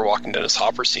Christopher Walken Dennis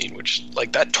Hopper scene, which,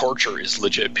 like, that torture is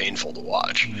legit painful to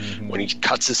watch. Mm-hmm. When he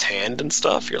cuts his hand and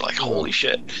stuff, you're like, holy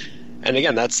shit. And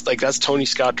again, that's Tony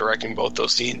Scott directing both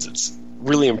those scenes. It's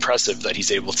really impressive that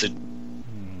he's able to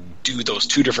do those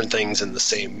two different things in the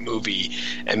same movie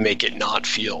and make it not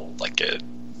feel like a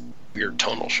weird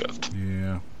tonal shift.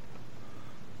 Yeah.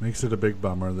 Makes it a big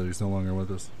bummer that he's no longer with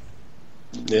us.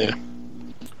 Yeah.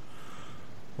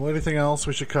 Well, anything else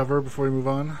we should cover before we move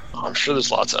on? I'm sure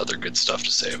there's lots of other good stuff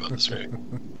to say about this movie.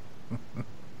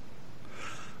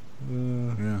 Yeah, I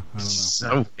don't know.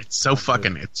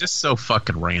 It's just so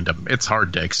fucking random. It's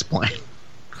hard to explain.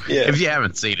 Yeah. If you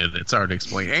haven't seen it, it's hard to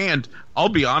explain. And I'll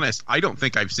be honest, I don't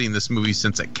think I've seen this movie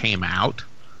since it came out.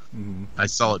 Mm-hmm. I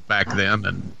saw it back then,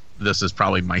 and this is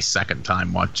probably my second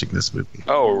time watching this movie.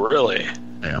 Oh, really?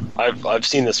 Yeah. I've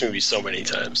seen this movie so many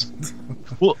times.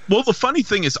 Well, the funny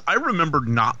thing is, I remember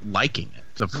not liking it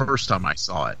the first time I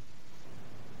saw it.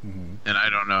 Mm-hmm. And I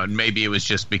don't know, and maybe it was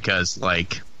just because,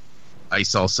 like, I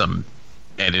saw some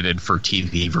edited for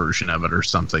TV version of it or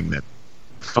something that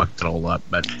fucked it all up.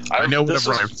 But I know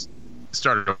whenever I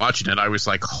started watching it, I was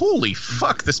like, holy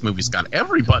fuck, this movie's got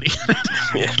everybody in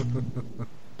it.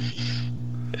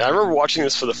 Yeah, I remember watching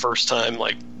this for the first time,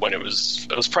 like, when it was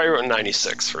probably around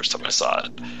 96, first time I saw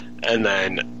it. And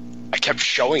then I kept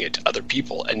showing it to other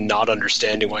people and not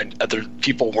understanding why other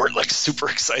people weren't, like, super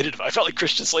excited. I felt like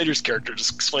Christian Slater's character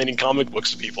just explaining comic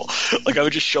books to people. Like, I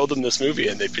would just show them this movie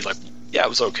and they'd be like, yeah, it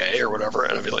was okay or whatever.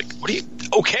 And I'd be like, what are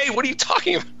you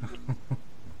talking about?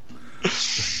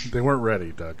 They weren't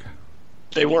ready, Doug.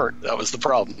 They weren't. That was the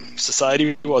problem.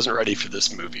 Society wasn't ready for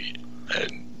this movie.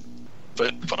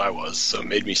 But I was, so it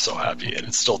made me so happy, and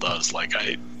it still does. I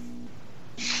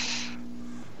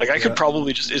could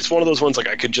probably it's one of those ones, like,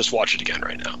 I could just watch it again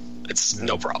right now. It's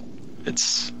no problem.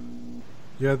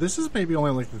 Yeah, this is maybe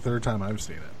only like the third time I've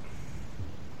seen it.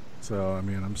 So, I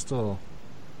mean, I'm still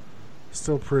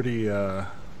pretty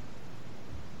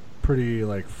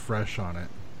like fresh on it.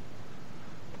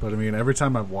 But I mean, every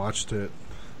time I've watched it,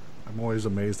 I'm always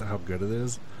amazed at how good it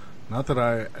is. Not that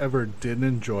I ever didn't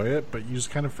enjoy it, but you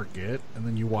just kind of forget, and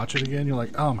then you watch it again, you're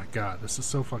like, oh my god, this is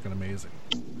so fucking amazing.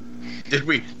 Did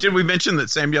we mention that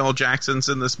Samuel L. Jackson's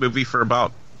in this movie for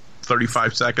about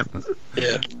 35 seconds?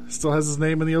 Yeah. Still has his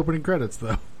name in the opening credits,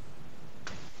 though.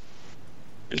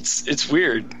 It's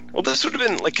weird. Well, this would have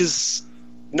been, like, because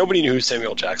nobody knew who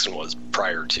Samuel L. Jackson was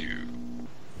prior to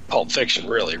Pulp Fiction,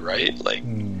 really, right? Like,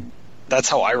 that's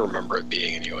how I remember it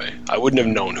being, anyway. I wouldn't have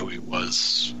known who he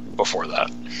was before that.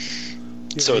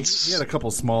 Yeah, so he had a couple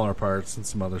smaller parts and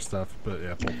some other stuff, but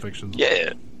yeah, Pulp Fiction.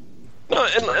 Yeah. No,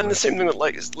 and the same thing with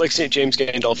like St. James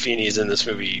Gandolfini is in this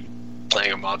movie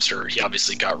playing a mobster. He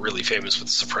obviously got really famous with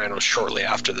The Sopranos shortly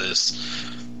after this,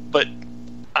 but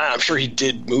I'm sure he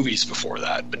did movies before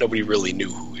that, but nobody really knew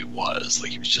who he was.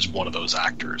 Like, he was just one of those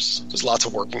actors. There's lots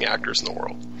of working actors in the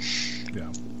world.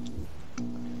 Yeah.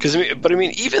 But I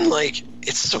mean, even, like,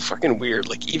 it's so fucking weird.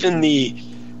 Like, even the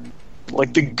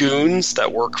goons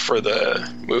that work for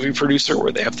the movie producer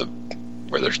where they're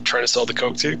trying to sell the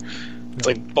coke to, it's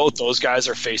like both those guys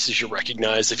are faces you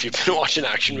recognize if you've been watching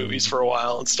action movies for a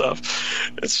while and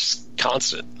stuff. It's just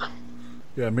constant.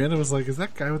 Yeah, Amanda was like, is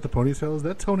that guy with the ponytail, is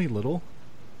that Tony Little?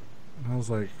 And I was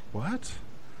like, what?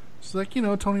 She's like,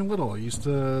 Tony Little. He used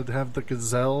to have the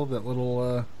Gazelle, that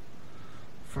little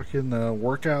fucking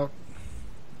workout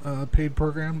paid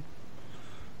program.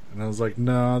 And I was like,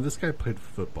 no, this guy played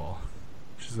football.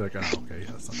 She's like, oh, okay,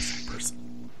 yeah, that's not the same person.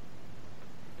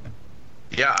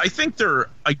 Yeah, I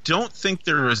don't think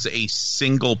there is a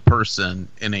single person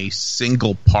in a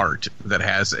single part that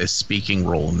has a speaking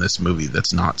role in this movie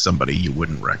that's not somebody you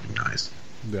wouldn't recognize.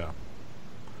 Yeah.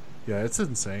 Yeah, it's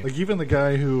insane. Like, even the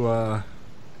guy who,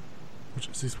 which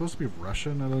is he supposed to be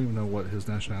Russian? I don't even know what his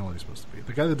nationality is supposed to be.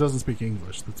 The guy that doesn't speak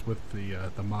English, that's with the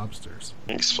mobsters.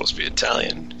 He's supposed to be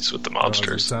Italian. He's with the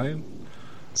mobsters. Italian?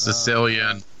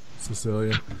 Sicilian.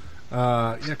 Sicilian.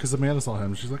 Yeah, because Amanda saw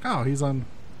him. She's like, oh, he's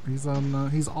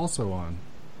also on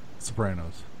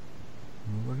Sopranos.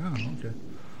 And I was like, oh, okay.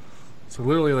 So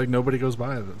literally, like, nobody goes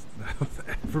by.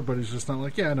 Everybody's just not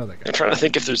like, yeah, I know that guy. I'm trying to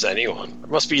think if there's anyone. There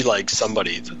must be, like,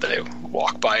 somebody that they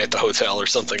walk by at the hotel or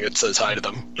something that says hi to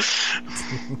them.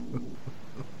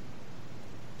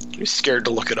 I'm scared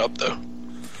to look it up, though.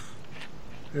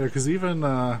 Yeah, because even,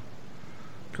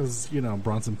 because,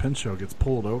 Bronson Pinchot gets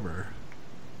pulled over.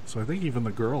 So I think even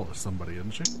the girl is somebody,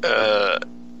 isn't she?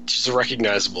 She's a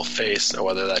recognizable face. Now,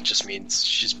 whether that just means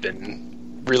she's been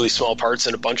really small parts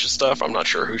in a bunch of stuff, I'm not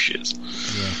sure who she is.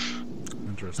 Yeah,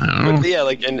 interesting. But yeah,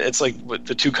 like, and it's like with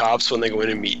the two cops when they go in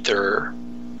and meet their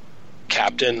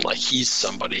captain, like, he's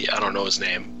somebody. I don't know his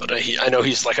name, but I know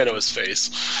he's like, I know his face.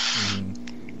 Mm-hmm.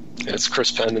 And it's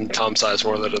Chris Penn and Tom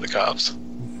Sizemore that are the cops.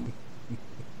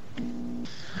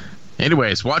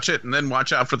 Anyways, watch it and then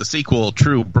watch out for the sequel,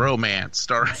 True Bromance,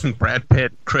 starring Brad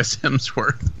Pitt, Chris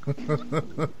Hemsworth.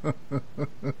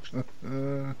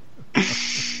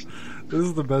 This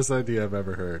is the best idea I've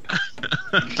ever heard.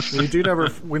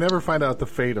 We never find out the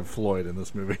fate of Floyd in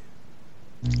this movie.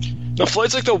 No,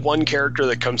 Floyd's like the one character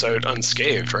that comes out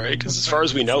unscathed, right? Because as far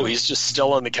as we know, he's just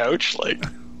still on the couch. Like,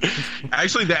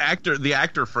 actually, the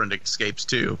actor friend escapes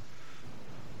too.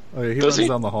 Oh yeah, he runs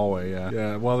down the hallway.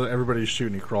 Yeah. While everybody's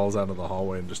shooting, he crawls out of the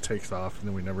hallway and just takes off, and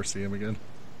then we never see him again.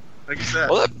 Like I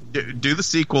said, do the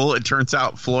sequel. It turns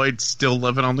out Floyd's still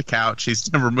living on the couch.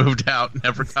 He's never moved out,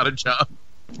 never got a job.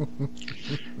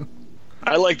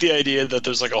 I like the idea that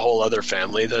there's like a whole other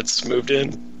family that's moved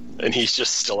in, and he's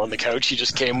just still on the couch. He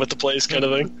just came with the place, kind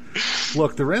of thing.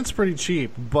 Look, the rent's pretty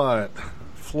cheap, but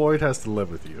Floyd has to live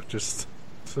with you, just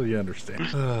so you understand.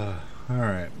 All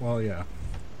right. Well, yeah.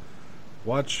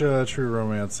 Watch True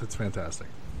Romance. It's fantastic.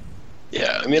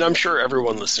 Yeah, I mean, I'm sure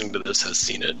everyone listening to this has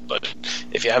seen it, but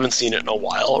if you haven't seen it in a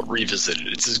while, revisit it.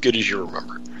 It's as good as you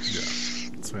remember. Yeah,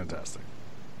 it's fantastic.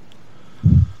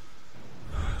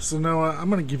 So, Noah, I'm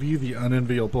going to give you the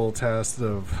unenviable task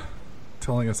of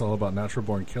telling us all about Natural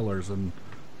Born Killers, and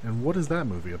what is that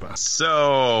movie about?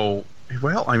 So,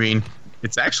 well, I mean,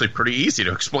 it's actually pretty easy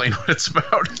to explain what it's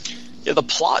about. Yeah, the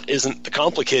plot isn't the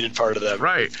complicated part of that.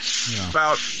 Right.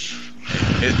 Yeah.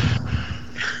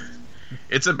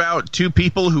 It's about two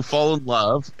people who fall in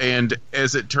love, and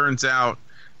as it turns out,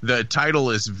 the title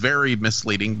is very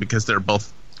misleading because they're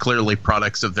both clearly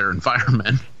products of their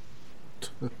environment.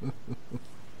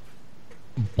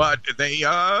 But they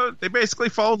basically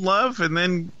fall in love and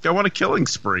then go on a killing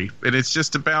spree, and it's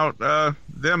just about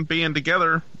them being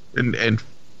together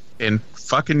and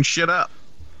fucking shit up.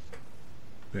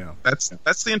 Yeah,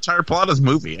 that's the entire plot of the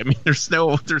movie. I mean, there's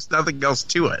nothing else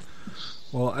to it.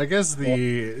 Well, I guess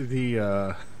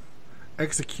the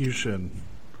execution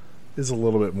is a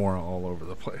little bit more all over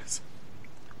the place.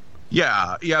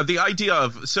 Yeah. The idea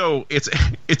of it's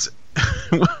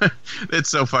it's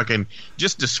so fucking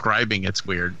just describing it's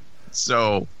weird.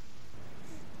 So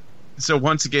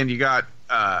once again, you got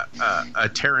a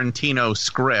Tarantino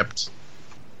script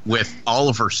with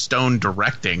Oliver Stone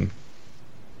directing,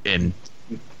 and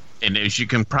as you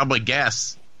can probably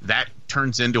guess, that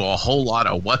turns into a whole lot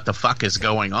of what the fuck is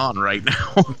going on right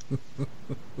now.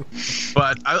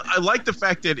 But I like the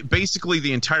fact that basically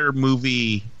the entire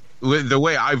movie, the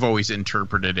way I've always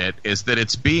interpreted it, is that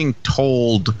it's being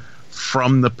told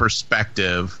from the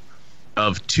perspective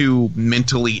of two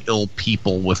mentally ill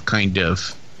people with kind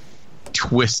of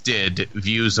twisted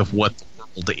views of what the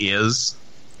world is.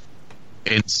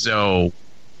 And so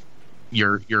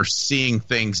you're seeing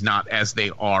things not as they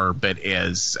are, but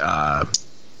as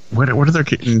what are their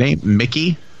name?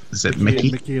 Mickey? Is it Mickey?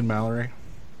 Mickey and Mallory.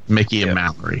 Mickey and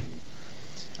Mallory.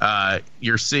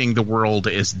 You're seeing the world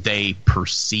as they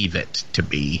perceive it to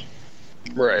be.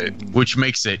 Right. Which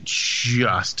makes it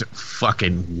just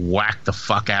fucking whack the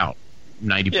fuck out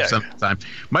 90% of the time.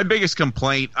 My biggest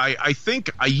complaint, I think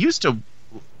I used to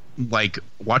like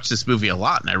watch this movie a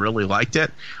lot and I really liked it.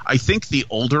 I think the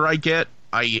older I get,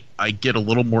 I get a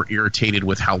little more irritated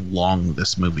with how long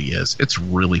this movie is. It's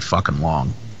really fucking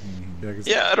long.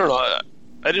 Yeah, I don't know.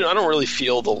 I don't really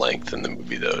feel the length in the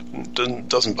movie though. It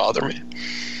doesn't bother me.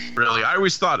 Really, I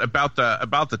always thought about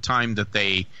the time that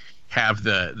they have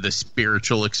the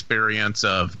spiritual experience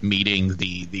of meeting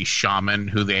the shaman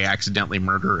who they accidentally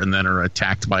murder and then are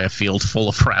attacked by a field full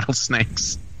of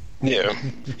rattlesnakes. Yeah.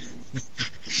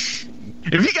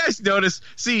 If you guys notice,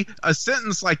 see, a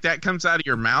sentence like that comes out of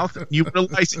your mouth, you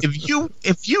realize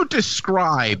if you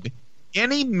describe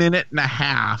any minute and a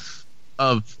half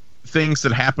of things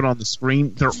that happen on the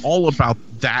screen, they're all about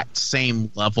that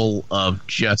same level of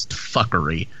just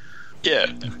fuckery. Yeah.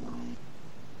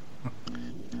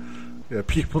 Yeah,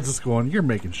 people just going, you're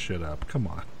making shit up. Come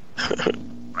on.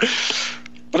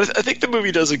 But I think the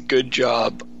movie does a good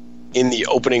job in the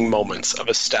opening moments of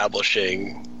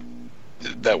establishing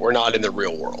that we're not in the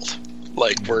real world.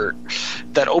 Like,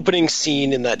 that opening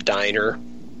scene in that diner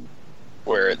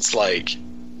where it's like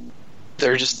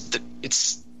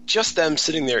it's just them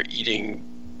sitting there eating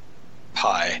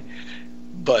pie,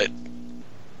 but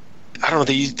I don't know,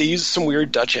 they use some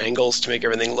weird Dutch angles to make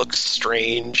everything look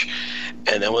strange,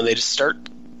 and then when they just start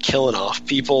killing off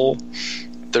people,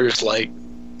 there's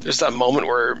that moment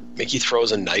where Mickey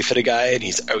throws a knife at a guy and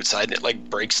he's outside and it like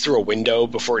breaks through a window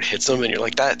before it hits him, and you're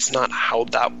like, that's not how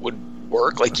that would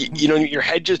work. Like, you know, your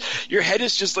head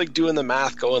is just like doing the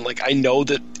math, going like, I know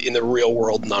that in the real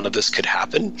world none of this could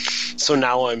happen, so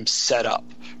now I'm set up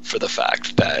for the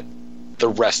fact that the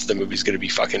rest of the movie is going to be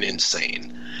fucking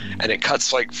insane. And it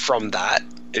cuts like from that,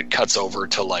 it cuts over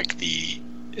to like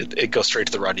it goes straight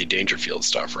to the Rodney Dangerfield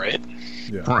stuff, right?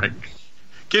 Yeah. Right.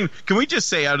 Can we just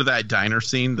say, out of that diner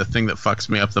scene, the thing that fucks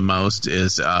me up the most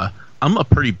is I'm a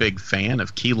pretty big fan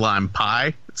of key lime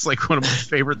pie. It's like one of my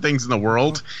favorite things in the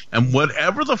world. And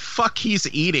whatever the fuck he's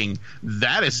eating,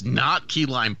 that is not key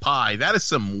lime pie. That is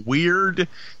some weird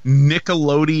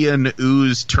Nickelodeon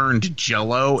ooze turned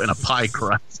Jell-O in a pie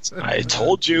crust. I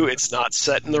told you it's not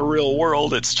set in the real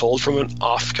world. It's told from an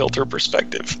off-kilter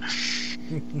perspective.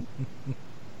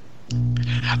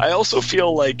 I also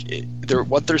feel like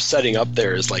what they're setting up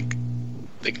there is like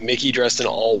Mickey dressed in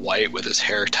all white with his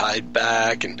hair tied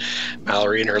back, and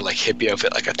Mallory in her like hippie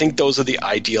outfit. Like, I think those are the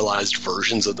idealized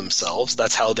versions of themselves.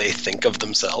 That's how they think of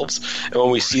themselves. And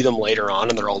when we see them later on,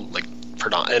 and they're all like,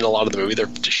 in a lot of the movie, they're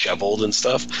disheveled and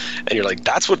stuff, and you're like,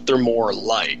 that's what they're more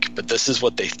like. But this is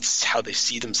how they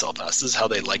see themselves as. This is how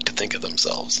they like to think of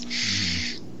themselves,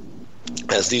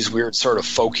 as these weird sort of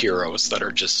folk heroes that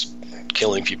are just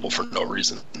killing people for no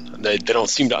reason. They don't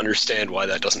seem to understand why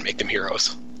that doesn't make them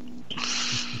heroes.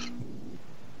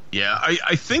 Yeah,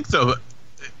 I think, though,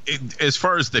 as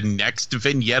far as the next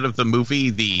vignette of the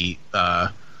movie,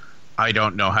 I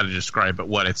don't know how to describe it.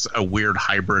 It's a weird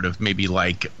hybrid of maybe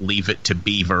like Leave It to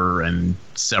Beaver and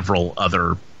several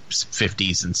other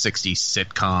 50s and 60s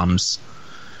sitcoms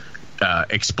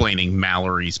explaining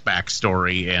Mallory's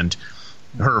backstory, and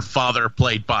her father,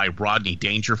 played by Rodney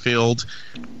Dangerfield,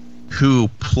 who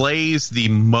plays the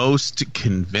most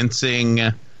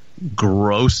convincing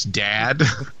gross dad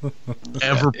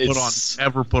ever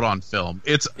put on film.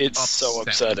 It's so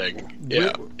upsetting.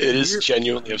 Yeah, it is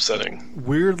genuinely upsetting.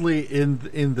 Weirdly,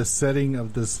 in the setting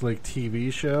of this like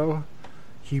TV show,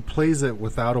 he plays it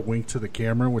without a wink to the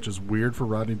camera, which is weird for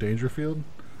Rodney Dangerfield,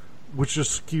 which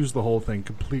just skews the whole thing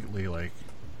completely like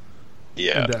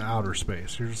into outer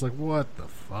space. You're just like, what the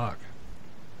fuck?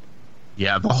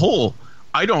 Yeah,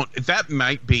 that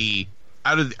might be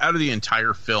out of the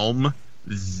entire film,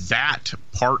 that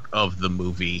part of the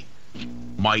movie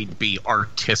might be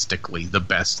artistically the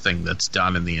best thing that's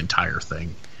done in the entire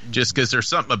thing. Just because there's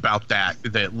something about that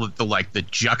the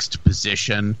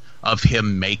juxtaposition of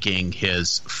him making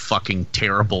his fucking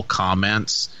terrible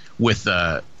comments with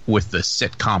the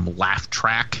sitcom laugh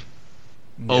track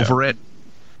over it.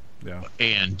 Yeah.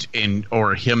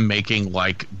 Or him making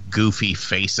like goofy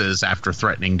faces after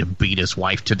threatening to beat his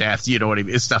wife to death. You know what I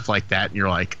mean? It's stuff like that, and you're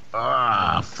like,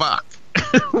 fuck.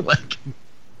 Like,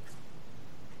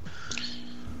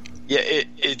 yeah,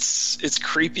 it's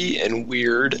creepy and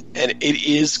weird, and it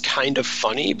is kind of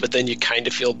funny, but then you kind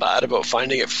of feel bad about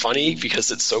finding it funny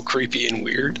because it's so creepy and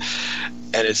weird,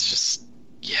 and it's just,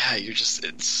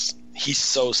 he's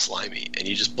so slimy, and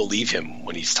you just believe him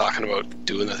when he's talking about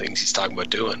doing the things he's talking about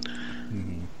doing.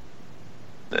 Mm-hmm.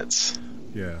 It's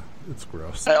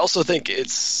gross. I also think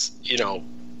it's,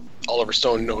 Oliver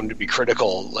Stone known to be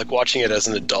critical. Like, watching it as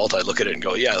an adult, I look at it and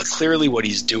go, yeah, clearly what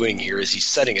he's doing here is he's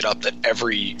setting it up that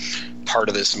every part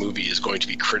of this movie is going to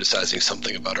be criticizing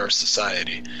something about our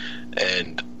society.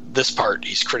 And this part,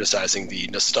 he's criticizing the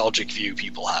nostalgic view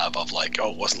people have of like,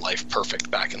 oh, wasn't life perfect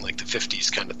back in like the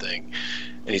 50s kind of thing.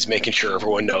 And he's making sure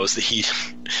everyone knows that he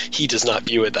does not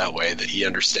view it that way, that he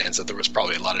understands that there was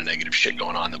probably a lot of negative shit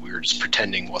going on that we were just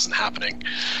pretending wasn't happening.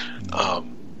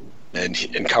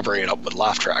 And covering it up with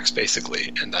laugh tracks,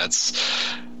 basically. And that's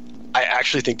I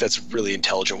actually think that's a really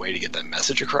intelligent way to get that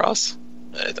message across.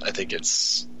 I think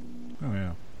it's... Oh,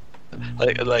 yeah.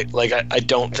 I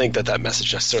don't think that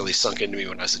message necessarily sunk into me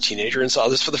when I was a teenager and saw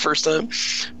this for the first time.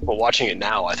 But watching it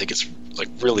now, I think it's like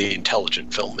really intelligent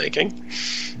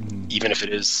filmmaking, even if it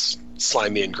is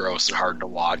slimy and gross and hard to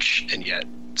watch, and yet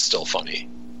still funny.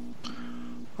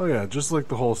 Oh yeah, just like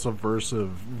the whole subversive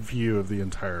view of the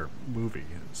entire movie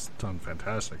is done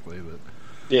fantastically.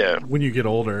 That when you get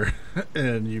older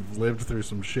and you've lived through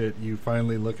some shit, you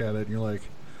finally look at it and you're like,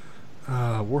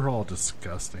 we're all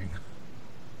disgusting.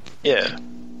 Yeah.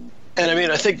 And I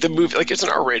mean, I think the movie, like, it's an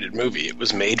R-rated movie. It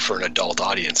was made for an adult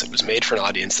audience. It was made for an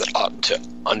audience that ought to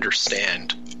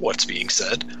understand what's being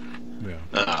said.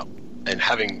 Yeah. And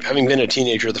having been a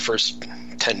teenager the first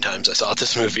 10 times I saw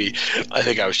this movie, I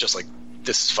think I was just like,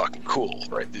 this is fucking cool,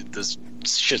 right? This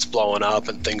shit's blowing up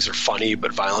and things are funny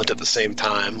but violent at the same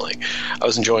time. Like, I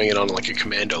was enjoying it on like a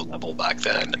Commando level back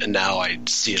then, and now I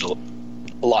see it a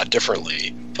lot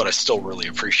differently, but I still really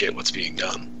appreciate what's being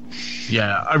done.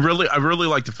 Yeah, I really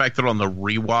like the fact that on the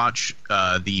rewatch,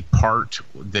 the part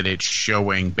that it's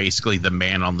showing basically the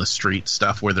man on the street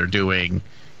stuff where they're doing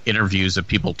interviews of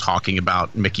people talking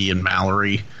about Mickey and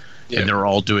Mallory, and they're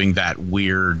all doing that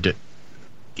weird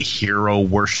hero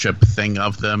worship thing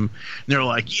of them. And they're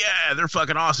like, yeah, they're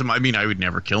fucking awesome. I mean, I would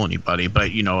never kill anybody,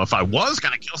 but you know, if I was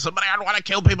gonna kill somebody, I'd want to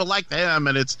kill people like them.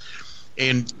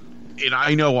 And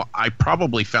I know I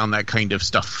probably found that kind of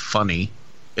stuff funny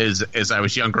as I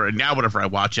was younger, and now whenever I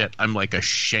watch it, I'm like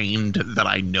ashamed that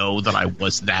I know that I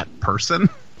was that person.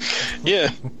 Yeah.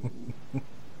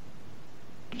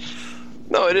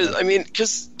 No, it is. I mean,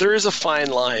 because there is a fine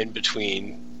line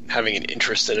between having an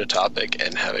interest in a topic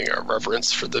and having a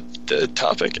reverence for the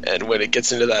topic, and when it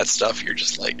gets into that stuff, you're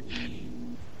just like,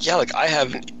 yeah, like I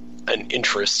have an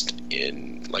interest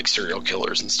in like serial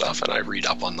killers and stuff, and I read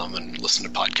up on them and listen to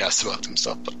podcasts about them and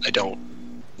stuff, but I don't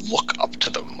look up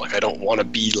to them. Like, I don't want to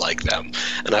be like them,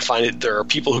 and I find there are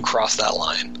people who cross that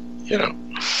line, you know.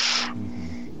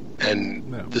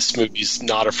 And this movie's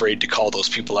not afraid to call those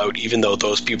people out, even though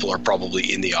those people are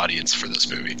probably in the audience for this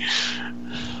movie.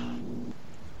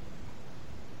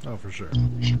 Oh, for sure.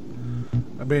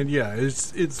 I mean, yeah,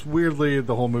 it's weirdly,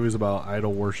 the whole movie's about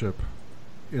idol worship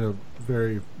in a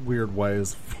very weird way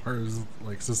as far as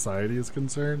like society is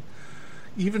concerned.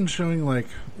 Even showing like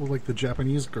the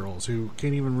Japanese girls who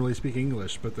can't even really speak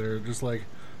English, but they're just like,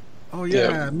 oh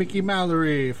yeah, Mickey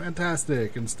Mallory,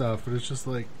 fantastic and stuff. But it's just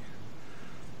like,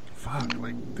 fuck,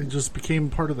 like they just became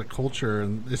part of the culture,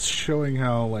 and it's showing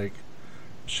how like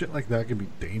shit like that can be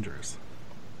dangerous.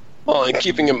 Well, and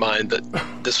keeping in mind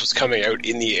that this was coming out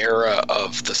in the era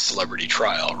of the celebrity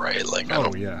trial, right? Like, I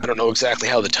don't know exactly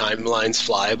how the timelines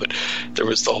fly, but there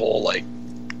was the whole like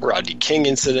Rodney King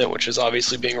incident, which is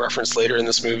obviously being referenced later in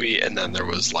this movie, and then there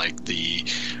was like the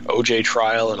OJ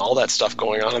trial and all that stuff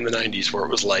going on in the 90s, where it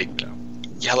was like,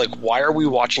 like, why are we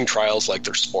watching trials like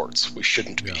they're sports? We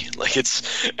shouldn't be. Like,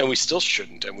 and we still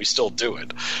shouldn't, and we still do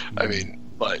it. I mean,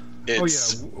 but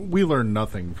it's... we learn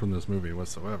nothing from this movie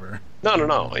whatsoever.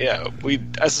 No. Yeah,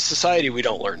 as a society, we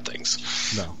don't learn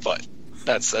things. No. But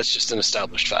that's just an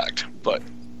established fact. But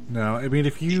no, I mean,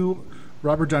 if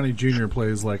Robert Downey Jr.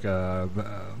 plays like I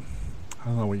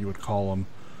don't know what you would call him,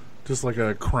 just like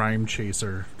a crime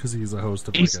chaser, because he's a host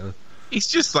of he's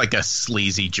just like a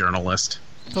sleazy journalist.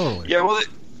 Totally. Yeah, well,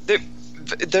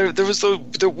 there was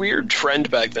the weird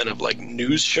trend back then of like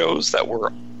news shows that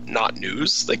were not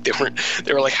news. Like they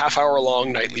were like half-hour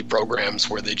long nightly programs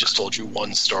where they just told you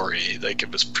one story. Like,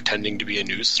 it was pretending to be a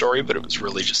news story, but it was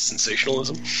really just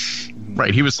sensationalism.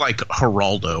 Right, he was like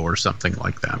Geraldo or something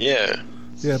like that. Yeah.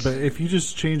 Yeah, but if you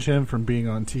just change him from being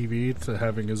on TV to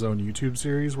having his own YouTube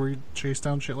series where he chase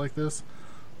down shit like this,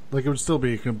 like, it would still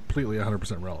be completely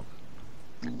 100% relevant.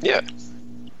 Yeah.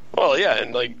 Well, yeah,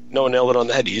 and like, no one nailed it on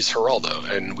the head. He's Geraldo,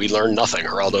 and we learned nothing.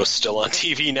 Geraldo's still on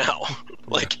TV now.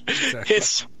 Like, yeah,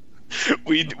 exactly.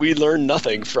 we learned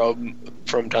nothing from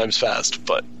times past.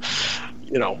 But,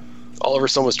 you know, Oliver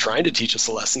Stone was trying to teach us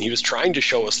a lesson. He was trying to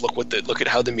show us, look at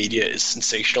how the media is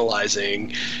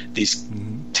sensationalizing these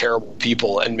terrible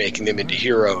people and making them into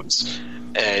heroes.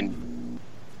 And,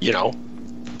 you know,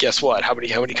 guess what? How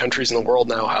many countries in the world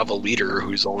now have a leader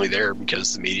who's only there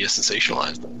because the media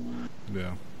sensationalized them?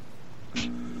 Yeah.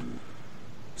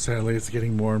 Sadly, it's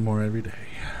getting more and more every day.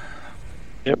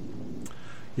 Yep.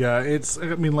 Yeah, I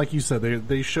mean, like you said,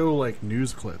 they show like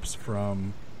news clips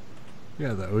from the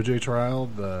OJ trial,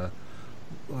 the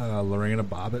Lorena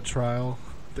Bobbitt trial.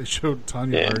 They showed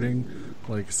Tonya Harding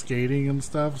like skating and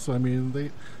stuff. So I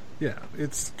mean,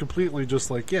 it's completely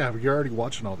just like, you're already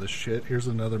watching all this shit. Here's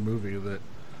another movie that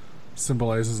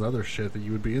symbolizes other shit that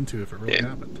you would be into if it really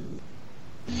happened.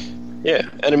 Yeah,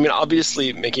 and I mean,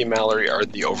 obviously, Mickey and Mallory are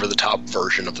the over-the-top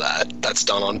version of that. That's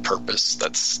done on purpose.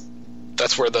 That's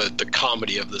where the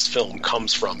comedy of this film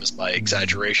comes from, is by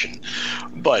exaggeration.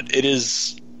 But it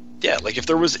is, like if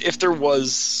there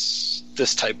was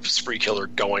this type of spree killer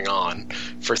going on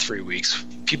for 3 weeks,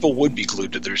 people would be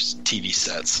glued to their TV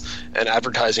sets, and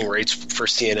advertising rates for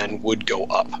CNN would go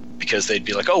up because they'd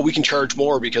be like, oh, we can charge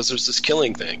more because there's this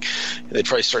killing thing. And they'd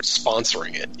probably start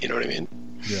sponsoring it. You know what I mean?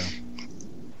 Yeah.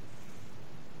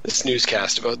 This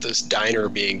newscast about this diner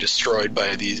being destroyed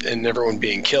by these and everyone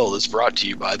being killed is brought to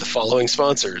you by the following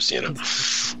sponsors, you know.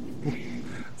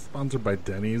 Sponsored by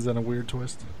Denny's in a weird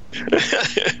twist.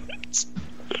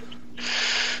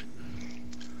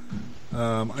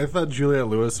 I thought Juliette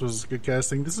Lewis was good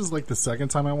casting. This is like the second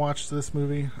time I watched this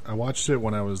movie. I watched it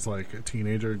when I was like a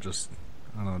teenager, just,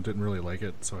 I don't know, didn't really like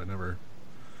it, so I never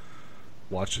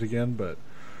watched it again, but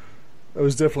I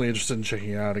was definitely interested in checking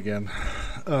it out again.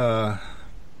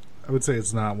 I would say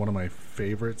it's not one of my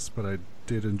favorites, but I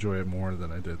did enjoy it more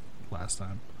than I did last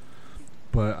time.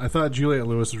 But I thought Juliette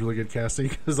Lewis was really good casting,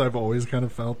 because I've always kind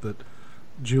of felt that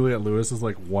Juliette Lewis is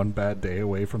like one bad day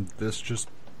away from this just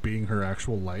being her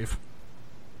actual life.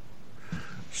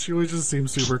 She always just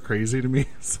seems super crazy to me.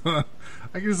 So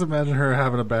I can just imagine her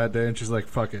having a bad day and she's like,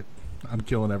 fuck it, I'm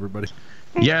killing everybody.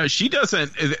 Yeah, she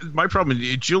doesn't. My problem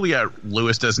is Juliette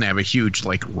Lewis doesn't have a huge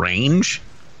like range.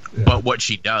 Yeah. But what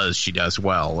she does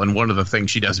well. And one of the things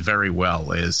she does very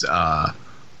well is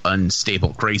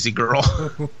unstable crazy girl.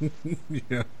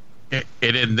 Yeah.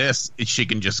 And in this, she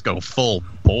can just go full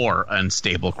bore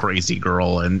unstable crazy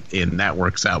girl, and that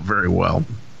works out very well.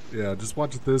 Yeah, just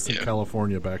watch this in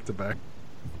California back to back.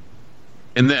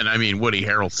 And then, I mean, Woody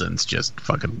Harrelson's just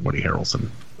fucking Woody Harrelson.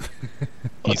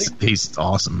 He's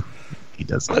awesome. He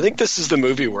does that. I think this is the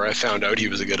movie where I found out he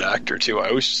was a good actor too. I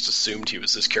always just assumed he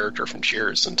was this character from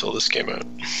Cheers until this came out.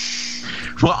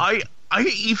 Well, I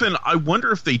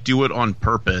wonder if they do it on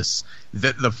purpose,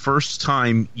 that the first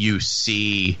time you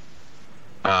see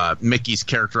Mickey's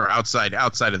character outside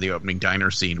of the opening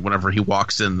diner scene, whenever he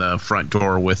walks in the front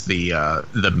door with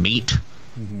the meat,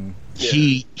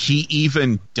 he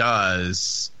even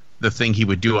does the thing he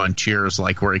would do on Cheers,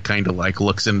 like where he kind of like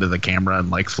looks into the camera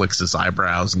and like flicks his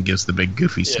eyebrows and gives the big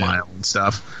goofy smile and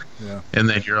stuff. Yeah. And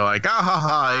then you're like,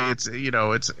 it's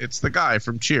it's the guy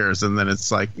from Cheers, and then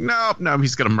it's like, no,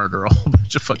 he's gonna murder a whole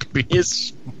bunch of fucking people.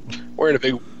 He's wearing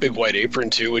a big white apron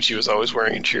too, which he was always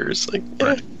wearing in Cheers. Like,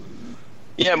 right.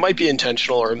 Yeah, it might be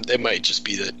intentional, or it might just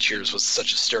be that Cheers was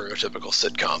such a stereotypical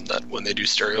sitcom that when they do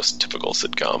stereotypical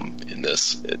sitcom in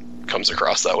this, it comes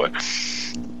across that way.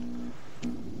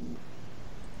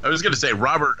 I was going to say,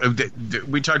 Robert.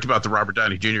 We talked about the Robert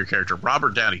Downey Jr. character.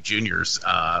 Robert Downey Jr.'s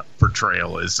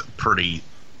portrayal is pretty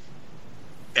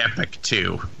epic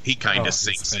too. He kind of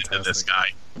sinks into this guy.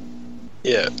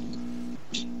 Yeah,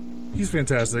 he's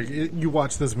fantastic. You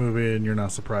watch this movie and you're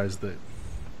not surprised that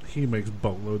he makes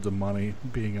boatloads of money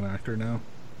being an actor now.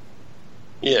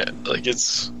 Yeah, like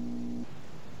it's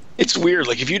weird.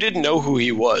 Like if you didn't know who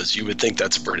he was, you would think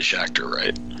that's a British actor,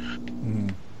 right?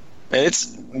 And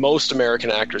most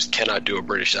American actors cannot do a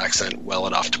British accent well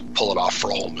enough to pull it off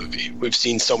for a whole movie. We've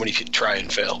seen so many try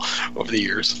and fail over the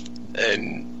years,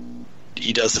 and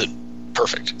he does it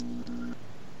perfect.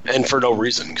 And for no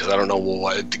reason, because I don't know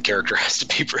why the character has to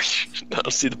be British. I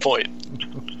don't see the point.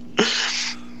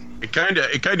 It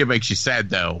kind of makes you sad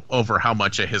though over how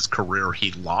much of his career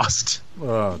he lost.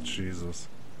 Oh Jesus!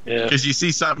 Yeah, because you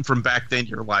see something from back then,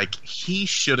 you're like, he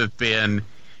should have been.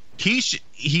 He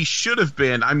should have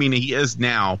been. I mean, he is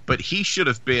now, but he should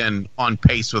have been on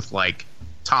pace with like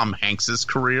Tom Hanks's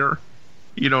career.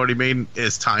 You know what I mean?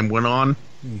 As time went on,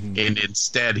 and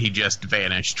instead he just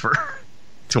vanished for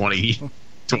 20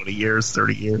 years,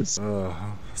 30 years.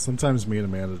 Sometimes me and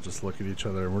Amanda just look at each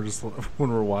other, and we're just when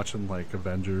we're watching like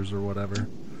Avengers or whatever.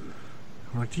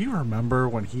 We're like, do you remember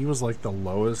when he was like the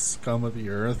lowest scum of the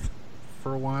earth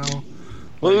for a while?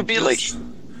 Well, it would be like.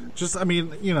 Just, I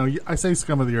mean, you know, I say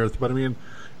scum of the earth, but I mean,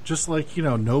 just like, you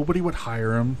know, nobody would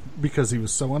hire him because he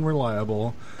was so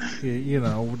unreliable. You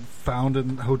know, found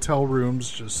in hotel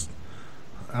rooms, just,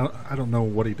 I don't know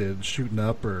what he did, shooting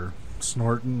up or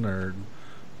snorting or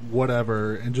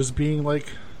whatever, and just being like,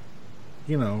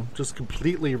 you know, just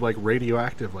completely like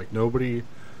radioactive. Like nobody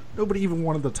even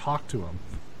wanted to talk to him.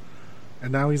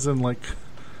 And now he's in like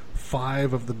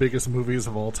 5 of the biggest movies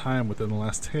of all time within the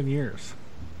last 10 years.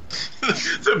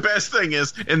 The best thing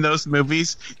is, in those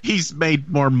movies, he's made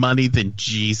more money than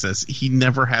Jesus. He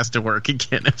never has to work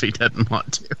again if he doesn't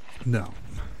want to. No.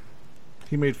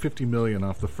 He made $50 million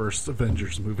off the first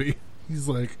Avengers movie. He's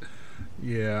like,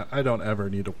 Yeah, I don't ever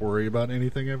need to worry about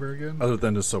anything ever again, other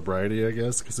than just sobriety, I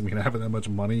guess. Because, I mean, having that much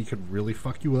money could really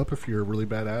fuck you up if you're a really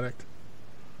bad addict.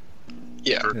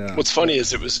 Yeah. What's funny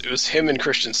is it was him and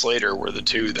Christian Slater were the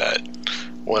two that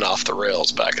went off the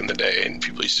rails back in the day, and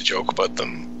people used to joke about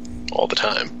them all the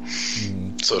time.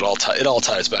 Mm. So it all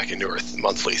ties back into our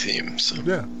monthly theme. So.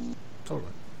 Yeah, totally.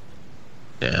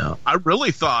 Yeah, I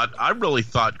really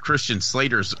thought Christian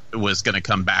Slater was going to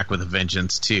come back with a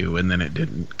vengeance too, and then it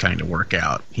didn't kind of work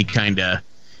out. He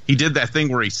did that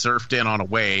thing where he surfed in on a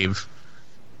wave,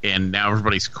 and now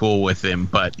everybody's cool with him,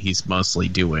 but he's mostly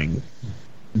doing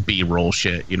B-roll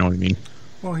shit. You know what I mean?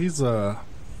 Well, I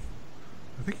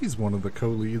think he's one of the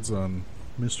co-leads on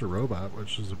Mr. Robot,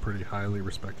 which is a pretty highly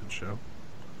respected show.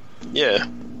 Yeah.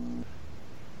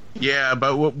 Yeah,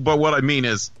 but what I mean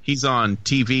is he's on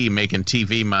TV making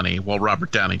TV money while Robert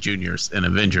Downey Jr.'s in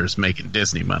Avengers making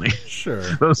Disney money. Sure.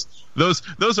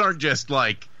 Those aren't just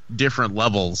like different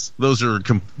levels. Those are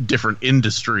different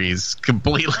industries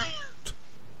completely.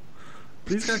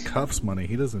 But he's got Cuffs money.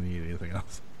 He doesn't need anything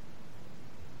else.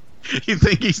 You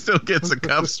think he still gets a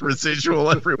Cuffs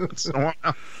residual every once in a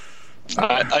while?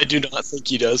 I do not think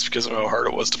he does because of how hard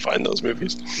it was to find those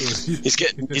movies. He's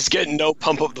getting no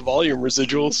pump up the volume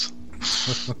residuals.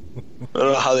 I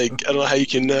don't know how you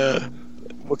can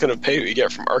what kind of pay you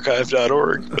get from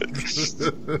archive.org.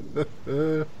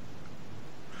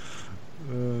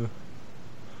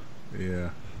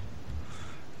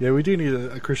 Yeah, we do need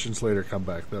a Christian Slater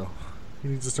comeback though. He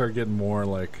needs to start getting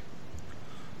more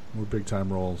big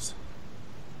time roles.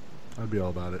 I'd be all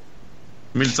about it.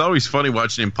 I mean, it's always funny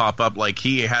watching him pop up. Like,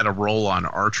 he had a role on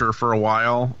Archer for a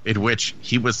while, in which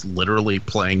he was literally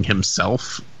playing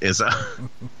himself. It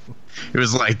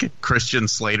was like Christian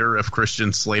Slater if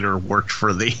Christian Slater worked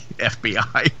for the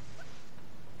FBI.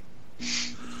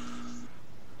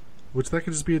 Which that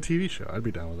could just be a TV show. I'd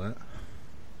be down with that.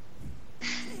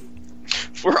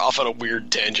 We're off on a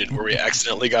weird tangent where we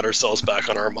accidentally got ourselves back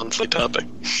on our monthly topic.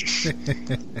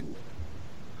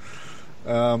 I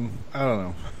don't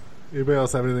know. Anybody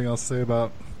else have anything else to say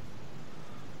about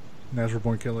Natural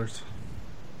Born Killers?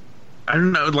 I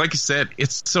don't know. Like I said,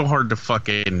 it's so hard to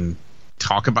fucking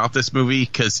talk about this movie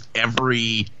because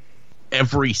every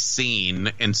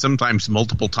scene, and sometimes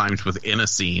multiple times within a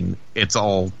scene, it's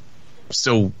all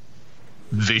so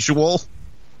visual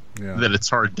that it's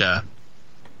hard to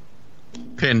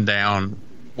pin down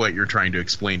what you're trying to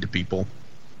explain to people.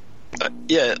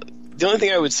 Yeah. The only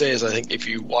thing I would say is I think if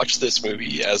you watch this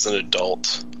movie as an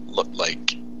adult,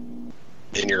 like,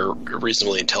 and you're a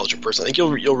reasonably intelligent person, I think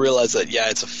you'll realize that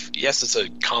it's a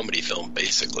comedy film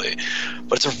basically,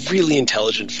 but it's a really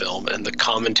intelligent film, and the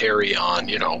commentary on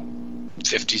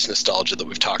 50s nostalgia that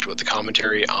we've talked about, the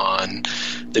commentary on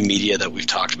the media that we've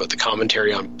talked about, the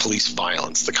commentary on police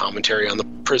violence, the commentary on the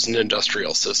prison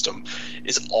industrial system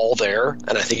is all there,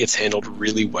 and I think it's handled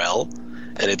really well,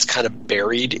 and it's kind of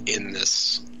buried in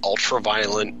this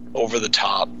ultra-violent,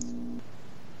 over-the-top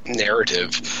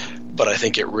narrative, but I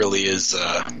think it really is.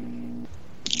 I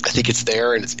think it's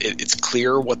there, and it's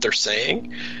clear what they're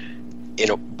saying,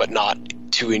 but not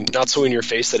so in your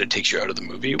face that it takes you out of the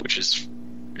movie, which is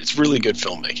it's really good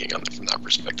filmmaking from that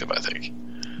perspective, I think.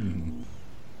 Mm-hmm.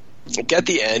 Like at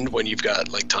the end, when you've got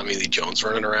like Tommy Lee Jones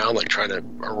running around, like trying to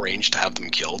arrange to have them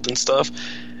killed and stuff,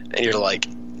 and you're like,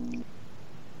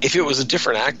 if it was a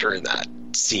different actor in that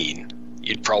scene,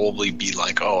 you'd probably be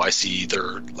like, oh, I see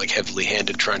they're like heavily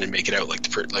handed trying to make it out like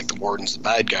the warden's the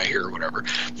bad guy here or whatever.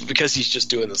 But because he's just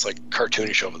doing this like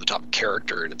cartoonish over the top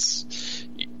character, and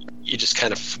you just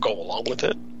kind of go along with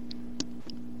it.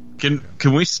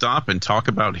 Can we stop and talk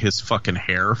about his fucking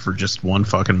hair for just one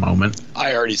fucking moment?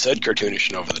 I already said cartoonish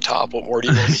and over the top. What more do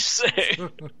you want me to say?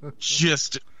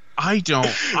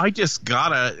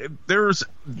 There's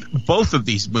both of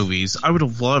these movies. I would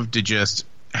have loved to just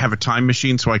have a time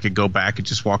machine so I could go back and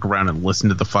just walk around and listen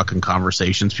to the fucking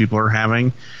conversations people are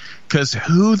having. Because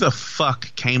who the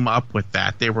fuck came up with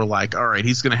that? They were like, all right,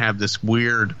 he's going to have this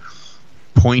weird,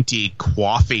 pointy,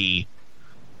 coiffy.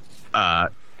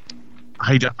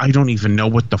 I don't even know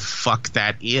what the fuck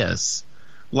that is.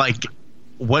 Like,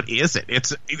 what is it?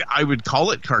 I would call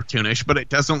it cartoonish, but it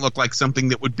doesn't look like something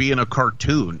that would be in a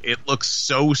cartoon. It looks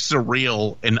so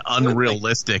surreal and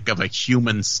unrealistic of a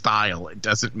human style. It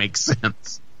doesn't make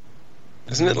sense.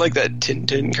 Isn't it like that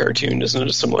Tintin cartoon? Isn't it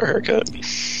a similar haircut?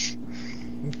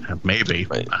 Maybe.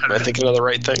 Am I thinking of the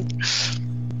right thing?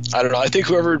 I don't know. I think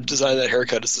whoever designed that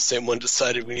haircut is the same one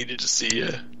decided we needed to see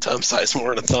Tom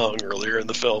Sizemore in a thong earlier in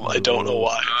the film. I don't know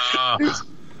why.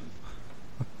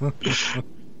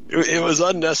 It was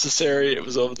unnecessary. It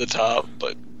was over the top.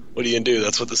 But what are you gonna do?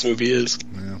 That's what this movie is.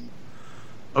 Yeah.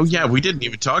 Oh, yeah, we didn't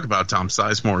even talk about Tom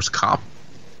Sizemore's cop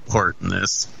part in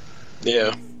this.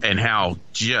 Yeah. And how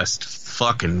just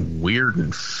fucking weird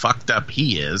and fucked up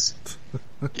he is.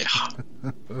 Yeah.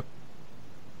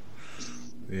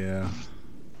 Yeah.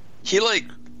 He, like...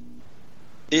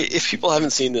 If people haven't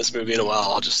seen this movie in a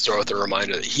while, I'll just throw out the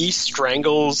reminder that he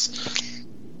strangles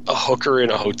a hooker in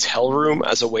a hotel room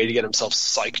as a way to get himself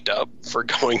psyched up for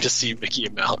going to see Mickey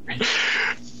and Mallory.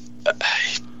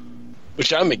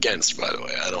 Which I'm against, by the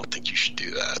way. I don't think you should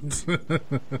do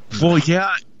that. Well,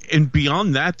 yeah, and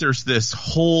beyond that, there's this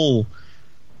whole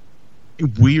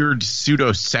weird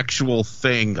pseudo-sexual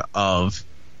thing of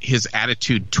his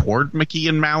attitude toward Mickey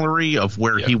and Mallory, of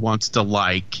where he wants to,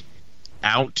 like,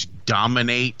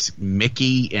 out-dominate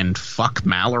Mickey and fuck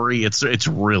Mallory. It's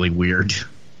really weird.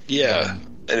 Yeah,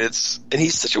 and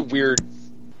he's such a weird...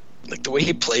 Like, the way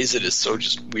he plays it is so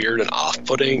just weird and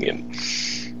off-putting, and...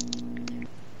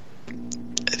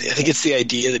 I think it's the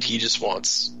idea that he just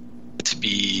wants to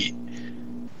be...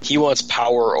 He wants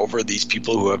power over these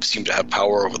people who seem to have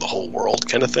power over the whole world,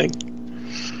 kind of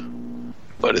thing.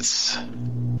 But it's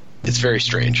very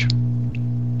strange.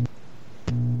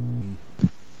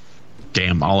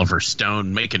 Damn Oliver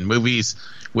Stone making movies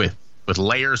with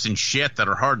layers and shit that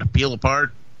are hard to peel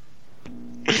apart.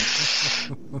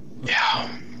 Yeah.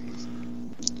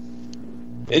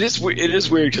 It is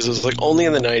weird because it's like only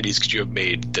in the 90s could you have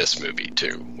made this movie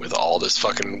too, with all this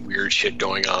fucking weird shit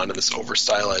going on and this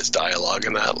over-stylized dialogue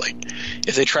and that. Like,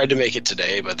 if they tried to make it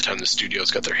today, by the time the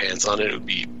studios got their hands on it, it would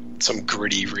be some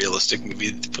gritty, realistic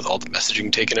movie with all the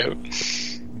messaging taken out.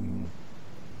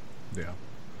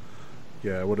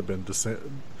 Yeah, it would have been I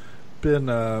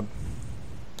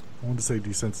want to say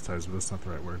desensitized, but that's not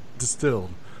the right word. Distilled.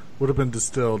 Would have been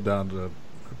distilled down to a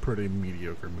pretty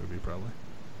mediocre movie, probably.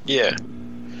 Yeah.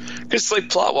 Because, like,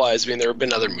 plot-wise, I mean, there have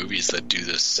been other movies that do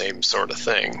this same sort of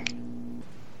thing.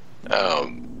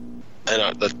 And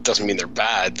that doesn't mean they're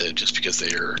bad, just because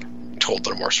they are told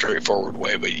in a more straightforward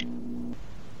way, but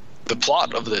the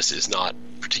plot of this is not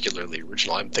particularly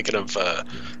original. I'm thinking of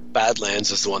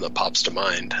Badlands as the one that pops to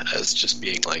mind as just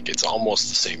being like, it's almost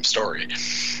the same story,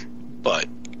 but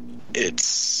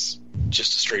it's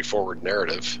just a straightforward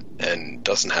narrative and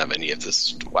doesn't have any of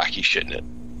this wacky shit in it.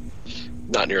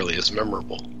 Not nearly as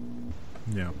memorable.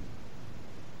 Yeah.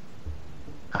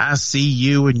 I see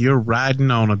you and you're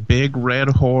riding on a big red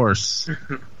horse.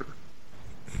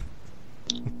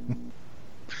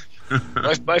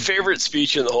 My favorite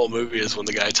speech in the whole movie is when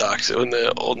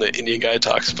the old Indian guy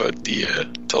talks about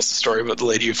tells the story about the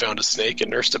lady who found a snake and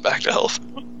nursed it back to health.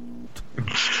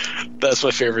 That's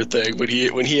my favorite thing.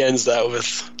 When he ends that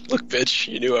with, "Look, bitch,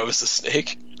 you knew I was a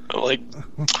snake." I'm like,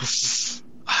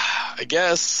 I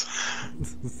guess.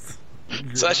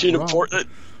 It's actually an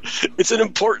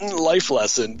important life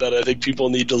lesson that I think people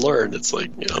need to learn. It's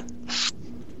like,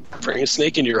 bring a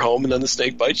snake into your home and then the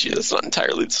snake bites you. That's not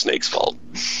entirely the snake's fault.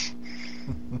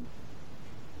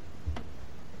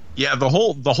 Yeah, the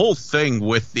whole thing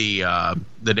with the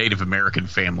Native American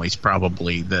family is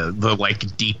probably the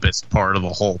like deepest part of the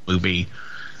whole movie.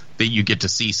 That you get to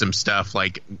see some stuff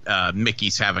like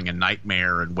Mickey's having a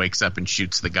nightmare and wakes up and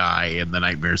shoots the guy, and the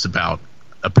nightmare's about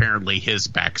apparently his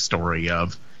backstory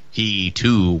of he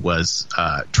too was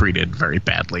treated very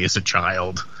badly as a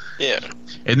child. Yeah.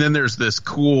 And then there's this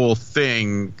cool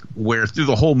thing where through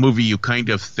the whole movie you kind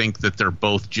of think that they're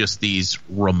both just these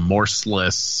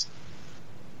remorseless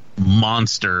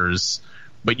monsters,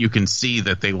 but you can see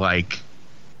that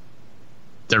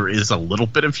there is a little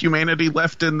bit of humanity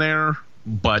left in there,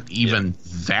 but even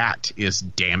that is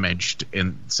damaged,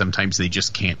 and sometimes they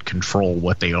just can't control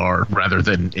what they are rather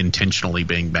than intentionally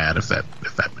being bad, if that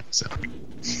makes sense.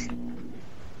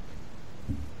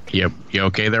 You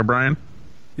okay there, Brian?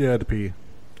 Yeah, I had to pee.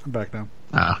 I'm back now.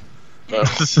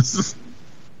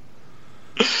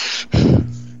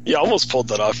 You almost pulled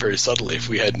that off very subtly if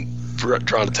we hadn't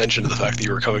drawn attention to the fact that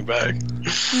you were coming back.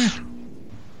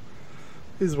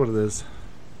 Is what it is.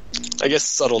 I guess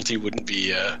subtlety wouldn't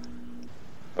be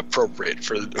appropriate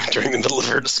for during the middle of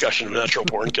our discussion of natural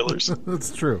born killers.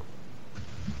 That's true.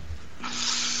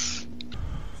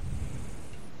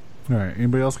 All right.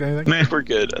 Anybody else got anything? We're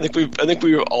good. I think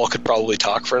we all could probably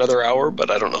talk for another hour, but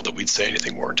I don't know that we'd say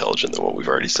anything more intelligent than what we've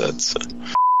already said. So.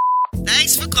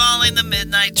 Thanks for calling the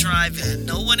Midnight Drive-In.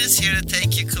 No one is here to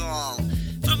take your call.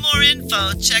 For more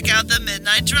info, check out the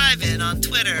Midnight Drive-In on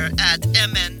Twitter at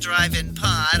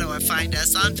MNDriveInPod or find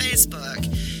us on Facebook.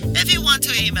 If you want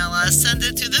to email us, send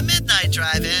it to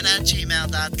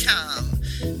themidnightdrivein@gmail.com.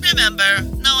 Remember,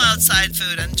 no outside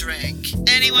food and drink.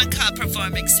 Anyone caught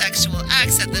performing sexual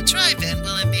acts at the drive-in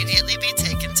will immediately be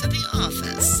taken to the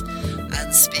office.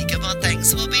 Unspeakable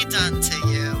things will be done to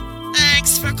you.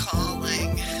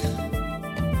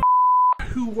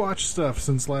 watched stuff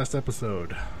since last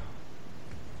episode?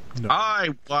 No. I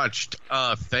watched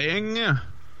a thing.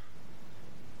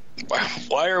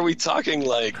 Why are we talking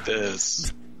like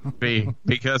this?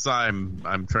 Because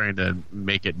I'm trying to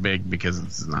make it big because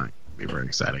it's not going to be very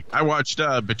exciting. I watched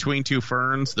Between Two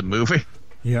Ferns, the movie.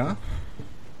 Yeah?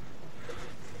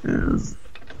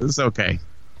 It's okay.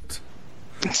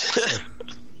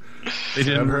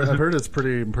 I've heard it's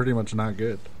pretty much not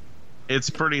good. It's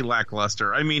pretty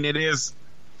lackluster. I mean, it is.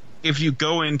 If you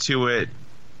go into it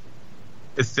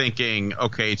thinking,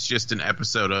 okay, it's just an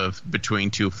episode of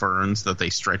Between Two Ferns that they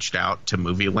stretched out to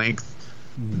movie length,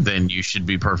 then you should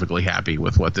be perfectly happy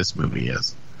with what this movie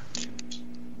is.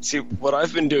 See, what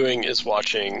I've been doing is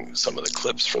watching some of the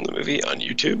clips from the movie on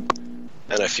YouTube,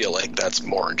 and I feel like that's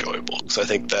more enjoyable, because I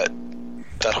think that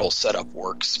whole setup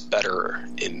works better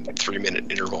in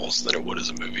 3-minute intervals than it would as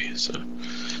a movie. So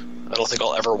I don't think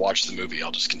I'll ever watch the movie.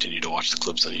 I'll just continue to watch the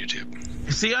clips on YouTube.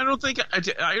 See, I don't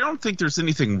think there's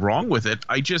anything wrong with it.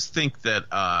 I just think that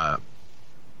I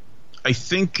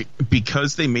think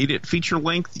because they made it feature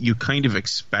length, you kind of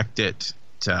expect it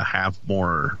to have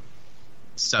more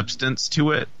substance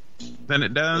to it than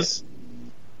it does. Yeah.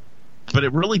 But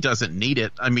it really doesn't need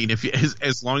it. I mean, if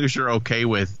as long as you're okay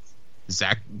with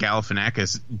Zach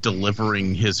Galifianakis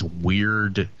delivering his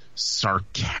weird,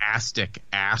 sarcastic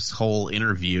asshole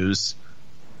interviews,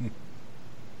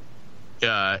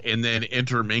 and then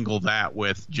intermingle that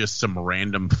with just some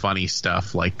random funny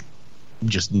stuff like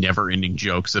just never-ending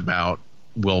jokes about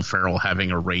Will Ferrell having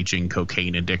a raging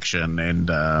cocaine addiction and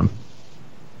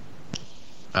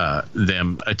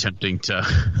them attempting to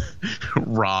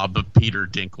rob Peter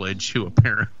Dinklage, who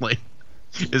apparently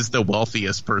is the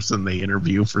wealthiest person they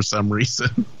interview for some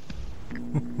reason.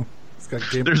 He's got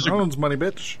Game of Thrones money,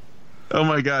 bitch. Oh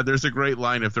my god, there's a great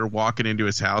line if they're walking into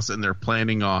his house and they're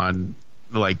planning on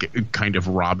like kind of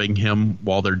robbing him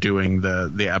while they're doing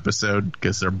the episode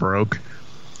because they're broke.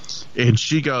 And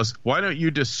she goes, "Why don't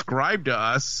you describe to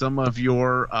us some of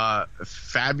your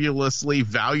fabulously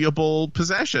valuable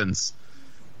possessions?"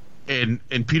 And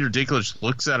Peter Dinklage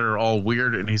looks at her all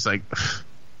weird, and he's like,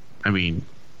 "I mean,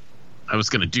 I was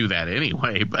going to do that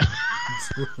anyway, but."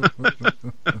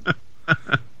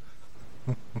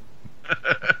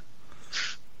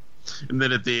 And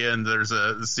then at the end, there's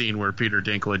a scene where Peter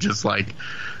Dinklage is like,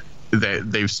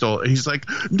 they've stolen. He's like,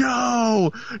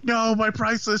 no, my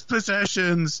priceless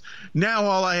possessions. Now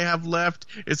all I have left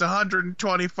is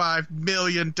 $125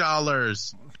 million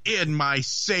in my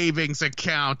savings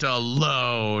account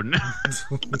alone.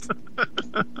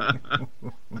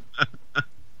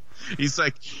 He's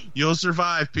like, you'll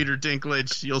survive, Peter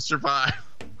Dinklage. You'll survive.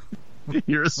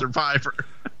 You're a survivor.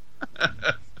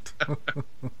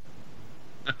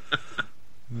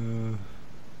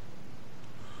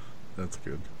 That's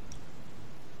good.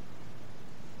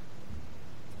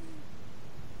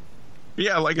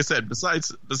 Yeah, like I said,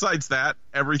 besides that,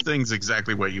 everything's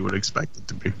exactly what you would expect it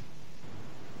to be.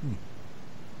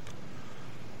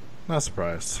 Not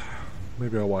surprised.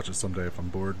 Maybe I'll watch it someday if I'm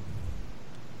bored.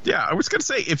 Yeah, I was going to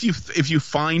say, if you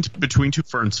find Between Two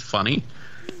Ferns funny,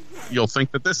 you'll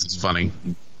think that this is funny.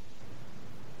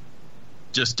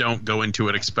 Just don't go into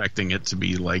it expecting it to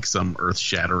be like some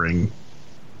earth-shattering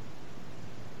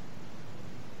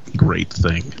great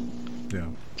thing. Yeah.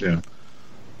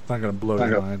 It's not going to blow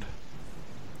your mind.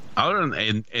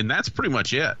 And that's pretty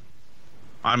much it.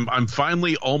 I'm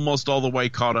finally almost all the way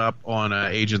caught up on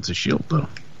Agents of S.H.I.E.L.D. though.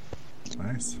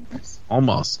 Nice.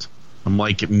 Almost. I'm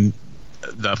like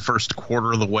the first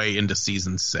quarter of the way into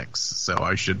season 6, so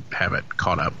I should have it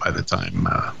caught up by the time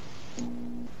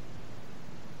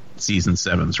season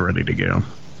 7's ready to go.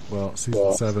 Well, season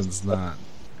 7's not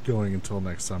going until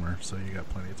next summer, so you got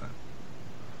plenty of time.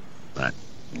 Right.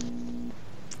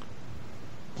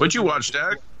 What'd you watch,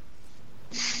 Doug?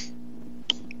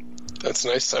 That's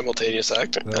nice simultaneous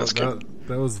acting.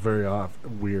 That was very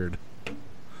weird.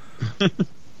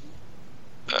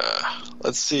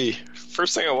 Let's see.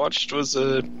 First thing I watched was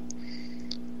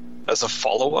as a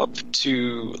follow-up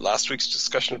to last week's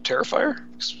discussion of Terrifier.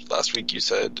 Last week you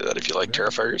said that if you like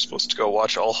Terrifier, you're supposed to go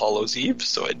watch All Hallows Eve,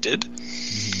 so I did.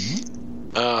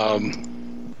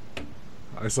 Mm-hmm.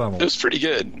 I saw it. It was pretty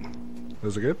good.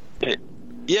 Was it good?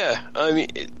 Yeah, I mean,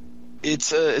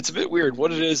 it's a bit weird.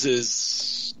 What it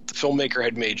is the filmmaker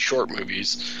had made short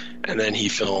movies, and then he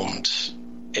filmed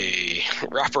a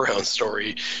wraparound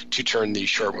story to turn these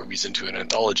short movies into an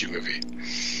anthology movie.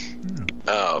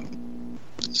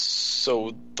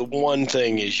 So the one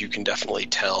thing is you can definitely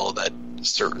tell that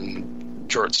certain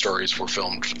short stories were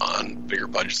filmed on bigger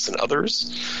budgets than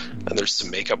others, and there's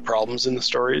some makeup problems in the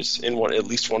stories, at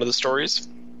least one of the stories.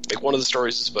 Like, one of the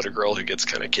stories is about a girl who gets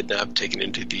kind of kidnapped, taken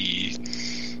into the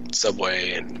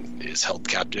subway, and is held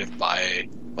captive by a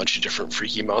bunch of different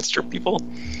freaky monster people.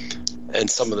 And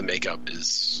some of the makeup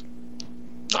is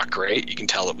not great. You can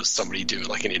tell it was somebody doing,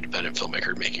 like, an independent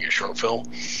filmmaker making a short film.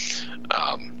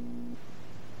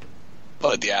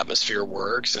 But the atmosphere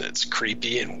works, and it's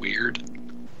creepy and weird.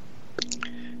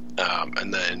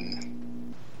 And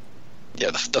then,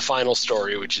 the final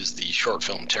story, which is the short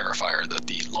film Terrifier that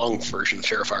the long version of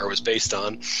Terrifier was based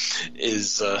on,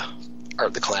 is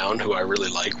Art the Clown, who I really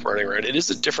like, running around. It is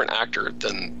a different actor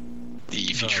than the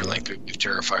feature-length movie of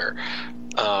Terrifier.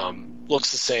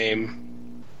 Looks the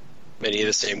same, many of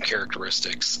the same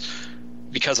characteristics.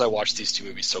 Because I watched these two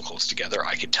movies so close together,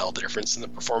 I could tell the difference in the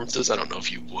performances. I don't know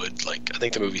if you would. Like, I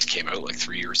think the movies came out like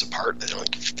 3 years apart. I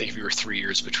don't think if you were 3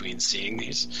 years between seeing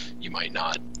these, you might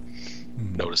not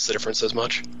notice the difference as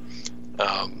much.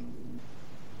 I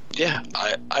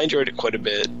enjoyed it quite a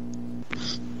bit.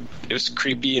 It was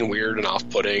creepy and weird and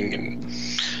off-putting. And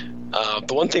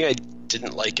the one thing I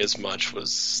didn't like as much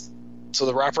was, so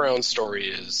the wraparound story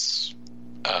is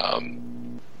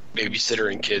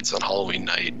babysitter and kids on Halloween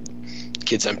night.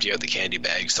 Kids empty out the candy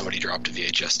bag. Somebody dropped a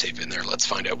VHS tape in there. Let's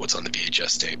find out what's on the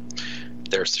VHS tape.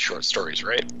 There's the short stories,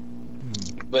 right?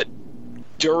 But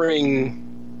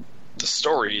during the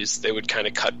stories, they would kind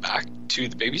of cut back to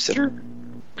the babysitter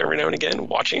every now and again,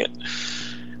 watching it.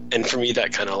 And for me,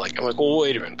 that kind of I'm like, well,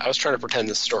 wait a minute. I was trying to pretend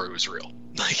this story was real.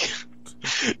 Like,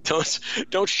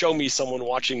 don't show me someone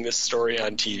watching this story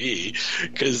on TV,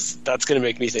 because that's going to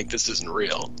make me think this isn't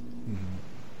real.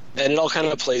 And it all kind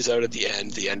of plays out at the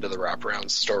end. The end of the wraparound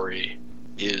story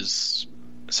is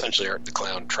essentially Art the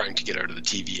Clown trying to get out of the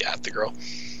TV at the girl.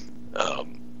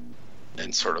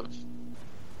 And sort of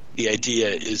the idea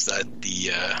is that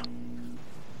the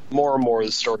more and more of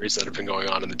the stories that have been going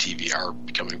on in the TV are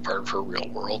becoming part of her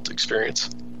real-world experience.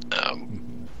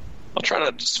 I'll try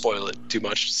not to spoil it too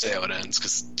much to say how it ends,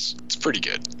 because it's pretty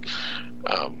good.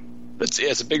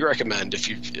 It's a big recommend. If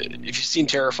you've seen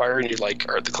Terrifier and you like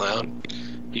Art the Clown,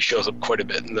 he shows up quite a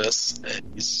bit in this, and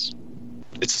it's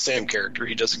the same character.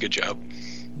 He does a good job.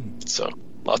 So,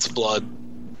 lots of blood.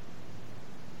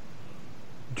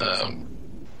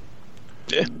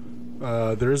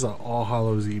 There's an All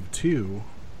Hallows Eve 2,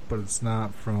 but it's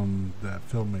not from that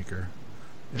filmmaker.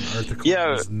 And Art the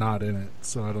Clown is not in it,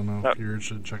 so I don't know if you're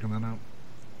interested in checking that out.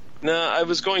 No, I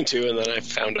was going to, and then I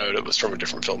found out it was from a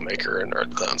different filmmaker, and Art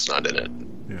the Clown's not in it.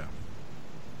 Yeah.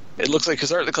 It looks like,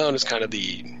 because Art the Clown is kind of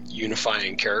the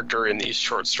unifying character in these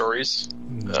short stories.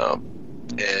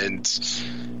 And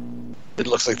it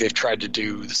looks like they've tried to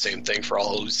do the same thing for All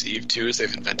Hallows Eve 2, is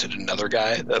they've invented another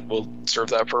guy that will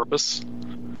serve that purpose.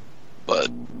 But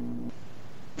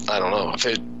I don't know. If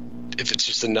it's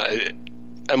just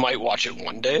I might watch it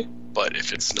one day, but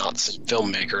if it's not the same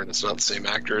filmmaker and it's not the same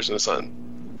actors and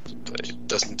it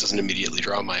doesn't immediately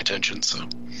draw my attention, so...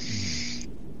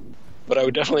 But I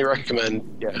would definitely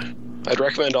recommend, I'd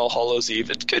recommend All Hallows Eve.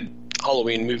 It's a good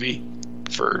Halloween movie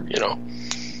for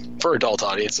adult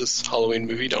audiences. Halloween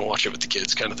movie, don't watch it with the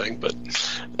kids kind of thing. But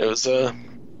it was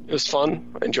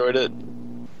fun. I enjoyed it.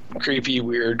 Creepy,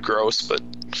 weird, gross, but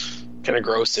kind of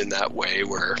gross in that way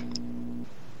where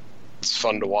it's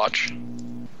fun to watch.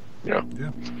 Yeah.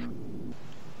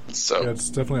 So it's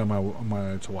definitely on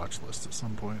my to watch list at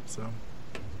some point. So.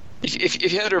 If you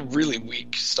had a really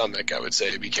weak stomach, I would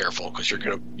say be careful, because you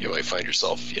might find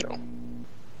yourself,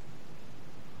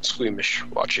 squeamish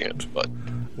watching it. But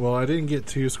I didn't get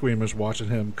too squeamish watching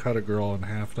him cut a girl in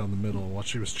half down the middle while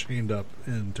she was chained up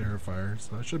in Terrifier,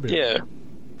 so I should be. Yeah,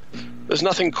 there's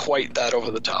nothing quite that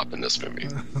over the top in this movie,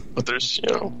 but there's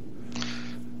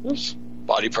there's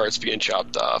body parts being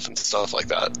chopped off and stuff like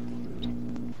that.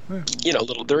 Yeah.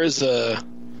 There is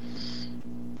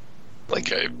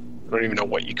I don't even know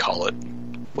what you call it.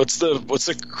 What's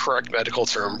the correct medical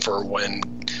term for when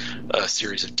a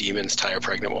series of demons tie a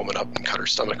pregnant woman up and cut her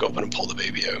stomach open and pull the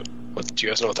baby out? Do you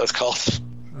guys know what that's called?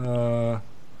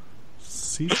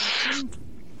 C-section?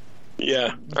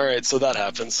 Yeah. All right. So that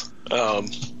happens.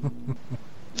 But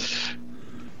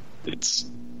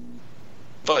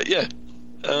yeah.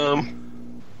 I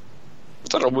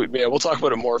don't know. Yeah, we'll talk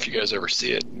about it more if you guys ever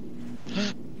see it.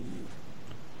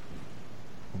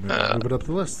 Move it up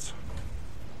the list.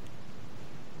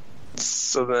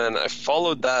 So then I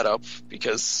followed that up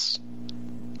because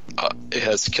it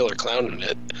has Killer Clown in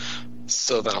it.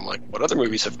 So then I'm like, what other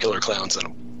movies have killer clowns in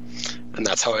them? And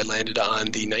that's how I landed on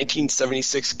the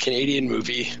 1976 Canadian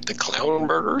movie, The Clown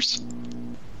Murders.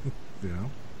 Yeah.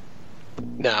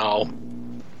 Now,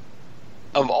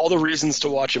 of all the reasons to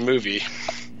watch a movie,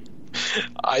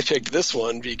 I picked this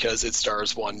one because it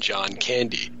stars one John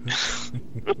Candy.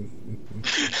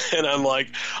 And I'm like,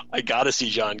 I gotta see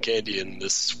John Candy in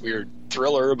this weird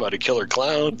thriller about a killer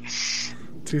clown.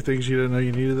 2 things you didn't know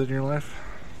you needed in your life?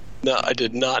 No, I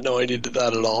did not know I needed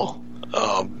that at all.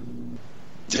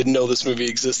 Didn't know this movie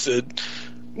existed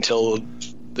until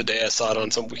the day I saw it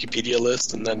on some Wikipedia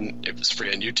list, and then it was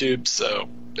free on YouTube, so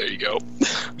there you go.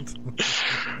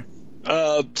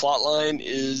 Plotline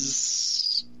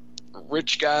is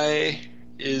rich guy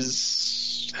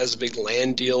has a big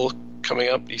land deal coming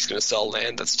up. He's going to sell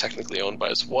land that's technically owned by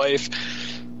his wife.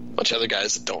 A bunch of other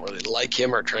guys that don't really like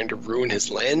him are trying to ruin his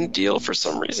land deal for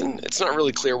some reason. It's not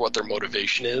really clear what their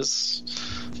motivation is.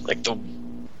 Like the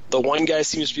one guy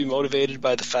seems to be motivated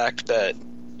by the fact that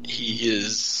he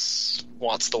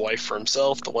wants the wife for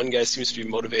himself. The one guy seems to be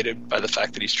motivated by the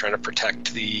fact that he's trying to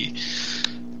protect the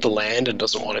land and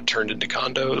doesn't want it turned into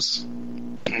condos.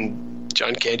 And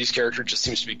John Candy's character just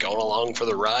seems to be going along for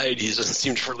the ride. He doesn't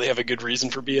seem to really have a good reason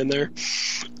for being there.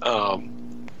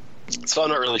 So I'm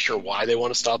not really sure why they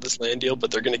want to stop this land deal,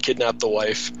 but they're going to kidnap the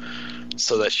wife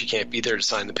so that she can't be there to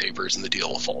sign the papers and the deal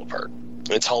will fall apart.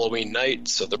 It's Halloween night,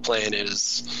 so the plan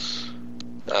is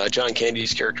John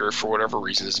Candy's character, for whatever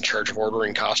reason, is in charge of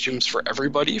ordering costumes for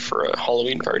everybody for a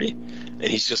Halloween party, and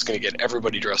he's just going to get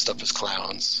everybody dressed up as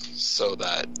clowns so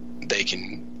that they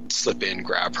can slip in,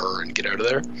 grab her, and get out of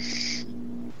there.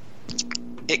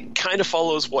 It kind of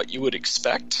follows what you would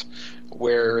expect,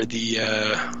 where the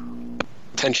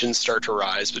tensions start to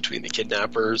rise between the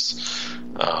kidnappers.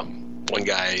 One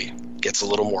guy gets a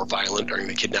little more violent during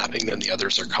the kidnapping than the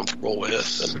others are comfortable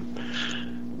with,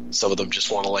 and some of them just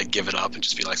want to like give it up and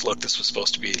just be like, look, this was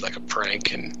supposed to be like a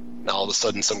prank, and now all of a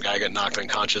sudden some guy got knocked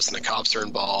unconscious and the cops are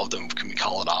involved, and can we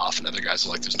call it off? And other guys are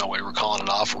like, there's no way we're calling it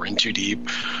off, we're in too deep.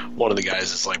 One of the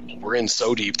guys is like, well, we're in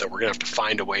so deep that we're gonna have to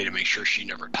find a way to make sure she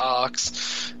never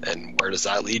talks. And where does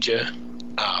that lead you?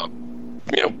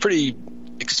 Pretty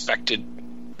expected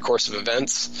course of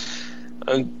events.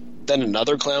 And then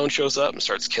another clown shows up and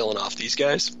starts killing off these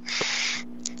guys,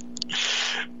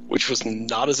 which was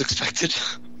not as expected.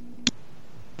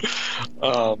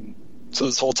 So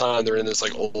this whole time they're in this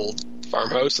like old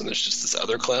farmhouse, and there's just this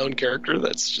other clown character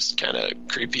that's just kind of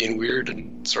creepy and weird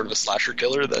and sort of a slasher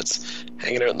killer that's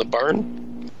hanging out in the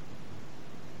barn.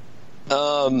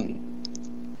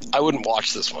 I wouldn't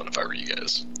watch this one if I were you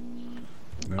guys.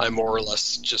 No. I more or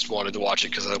less just wanted to watch it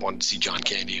because I wanted to see John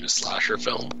Candy in a slasher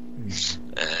film.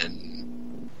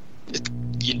 And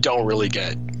you don't really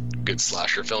get good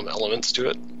slasher film elements to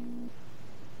it.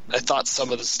 I thought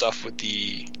some of the stuff with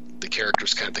the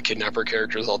characters, kind of the kidnapper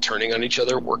characters all turning on each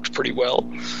other, worked pretty well,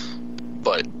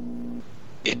 but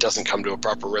it doesn't come to a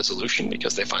proper resolution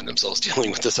because they find themselves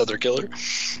dealing with this other killer.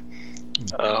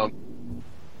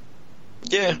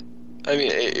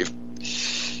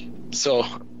 So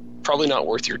probably not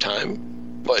worth your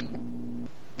time, but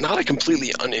not a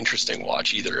completely uninteresting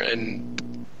watch either.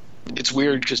 And it's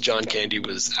weird because John Candy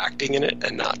was acting in it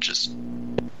and not just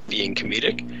being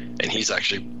comedic, and he's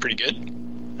actually pretty good.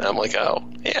 And I'm like, oh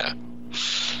yeah.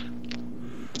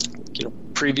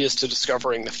 Previous to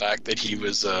discovering the fact that he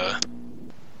was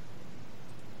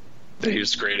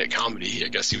great at comedy, I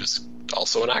guess he was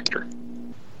also an actor.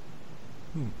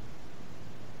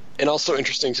 And also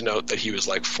interesting to note that he was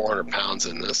like 400 pounds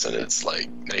in this, and it's like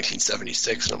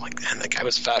 1976, and I'm like, man, that guy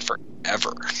was fat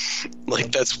forever.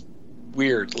 Like, that's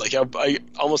weird. Like, I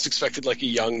almost expected like a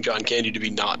young John Candy to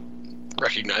be not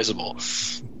recognizable,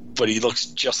 but he looks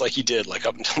just like he did, like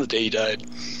up until the day he died.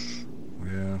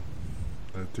 Yeah,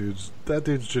 that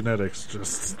dude's genetics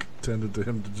just tended to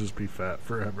him to just be fat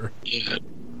forever. Yeah,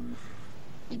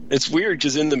 it's weird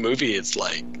because in the movie, it's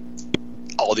like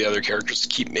all the other characters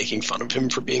keep making fun of him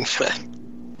for being fat, and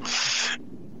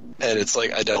it's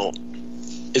like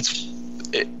it's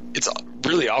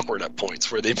really awkward at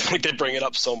points where they bring it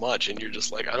up so much, and you're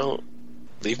just like, I don't,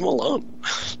 leave him alone.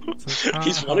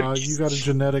 Like, you got a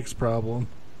genetics problem.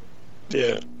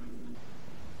 Yeah.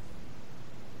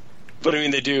 But I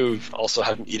mean, they do also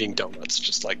have him eating donuts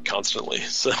just like constantly,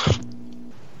 so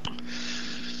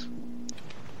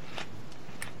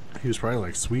he was probably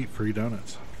like sweet free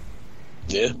donuts.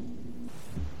 Yeah.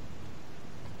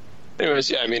 Anyways,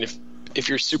 yeah, I mean, if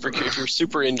you're super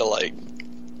into like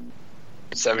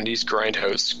 70s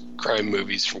grindhouse crime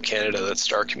movies from Canada that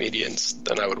star comedians,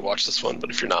 then I would watch this one. But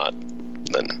if you're not,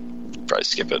 then probably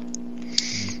skip it.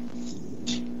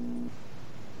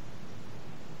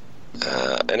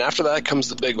 And after that comes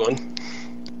the big one.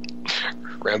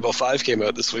 Rambo 5 came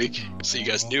out this week, so you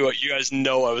guys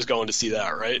know I was going to see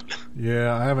that, right?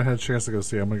 Yeah, I haven't had a chance to go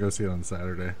see it. I'm going to go see it on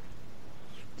Saturday.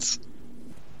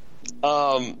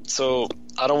 So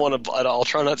I don't want to. I'll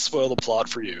try not to spoil the plot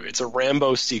for you. It's a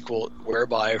Rambo sequel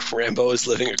whereby Rambo is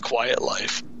living a quiet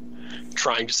life,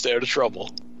 trying to stay out of trouble,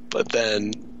 but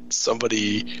then trouble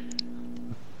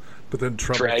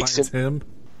finds him.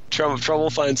 Trouble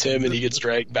finds him, and he gets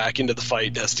dragged back into the fight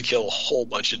and has to kill a whole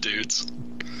bunch of dudes.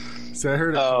 See, I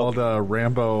heard it's called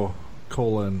Rambo: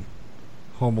 Home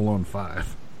Alone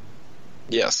 5.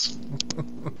 Yes,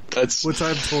 which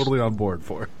I'm totally on board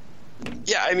for.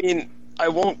 Yeah, I mean, I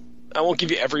won't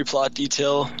give you every plot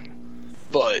detail,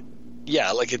 but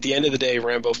yeah, like at the end of the day,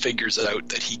 Rambo figures out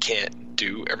that he can't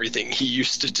do everything he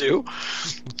used to do,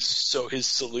 so his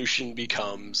solution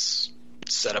becomes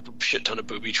set up a shit ton of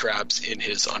booby traps in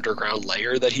his underground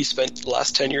lair that he spent the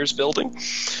last 10 years building.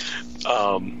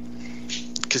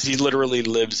 Because he literally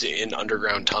lives in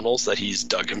underground tunnels that he's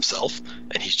dug himself,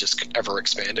 and he's just ever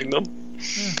expanding them.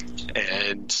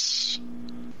 And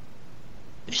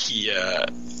he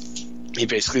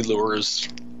basically lures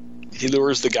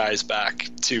the guys back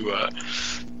to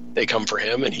they come for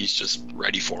him, and he's just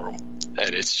ready for them.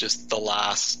 And it's just the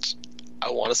last,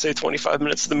 I want to say 25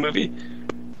 minutes of the movie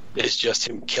is just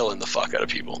him killing the fuck out of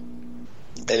people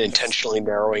and intentionally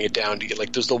narrowing it down to get,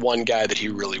 like, there's the one guy that he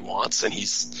really wants and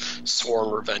he's sworn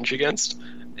revenge against,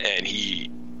 and he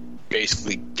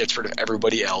basically gets rid of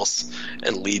everybody else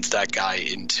and leads that guy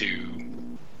into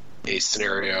a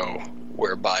scenario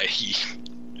whereby he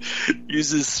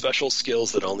uses special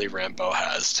skills that only Rambo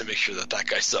has to make sure that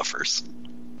guy suffers.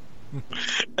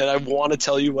 And I want to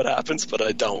tell you what happens, but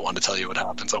I don't want to tell you what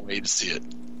happens. I want you to see it.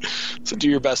 So do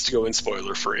your best to go in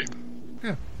spoiler free.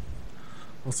 Yeah.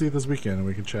 We'll see it this weekend, and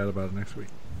we can chat about it next week.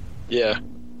 Yeah.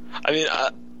 I mean,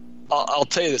 I'll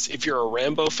tell you this. If you're a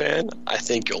Rambo fan, I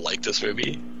think you'll like this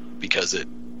movie because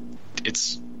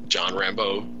it's John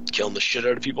Rambo killing the shit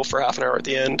out of people for half an hour at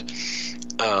the end.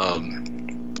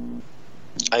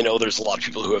 I know there's a lot of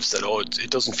people who have said, it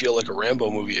doesn't feel like a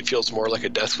Rambo movie. It feels more like a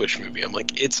Death Wish movie. I'm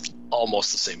like, it's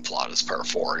almost the same plot as Part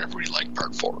 4, and everybody liked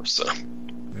Part 4, so...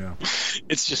 Yeah.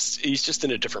 It's just, he's just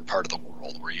in a different part of the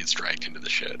world where he gets dragged into the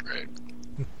shit, right?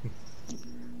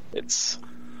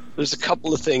 There's a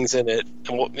couple of things in it,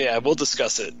 and we'll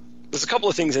discuss it. There's a couple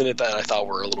of things in it that I thought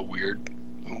were a little weird.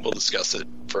 We'll discuss it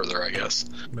further, I guess.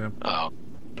 Yeah.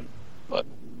 But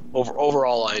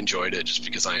overall, I enjoyed it just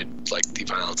because I liked the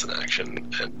violence and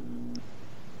action, and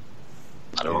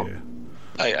I don't know.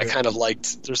 I kind of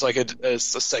liked. There's like a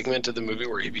segment of the movie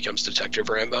where he becomes Detective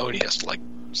Rambo, and he has to like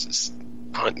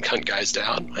hunt guys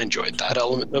down. I enjoyed that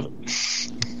element of it.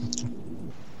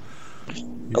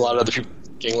 A lot of other people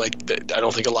being like, I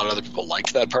don't think a lot of other people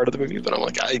liked that part of the movie, but I'm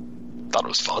like, I thought it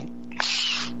was fun.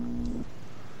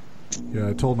 Yeah,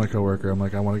 I told my coworker, I'm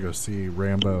like, I want to go see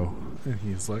Rambo, and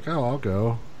he's like, oh, I'll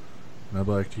go. And I'm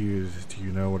like, do you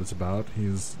know what it's about?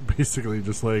 He's basically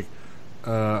just like,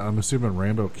 I'm assuming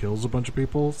Rambo kills a bunch of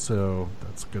people, so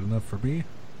that's good enough for me.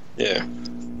 Yeah.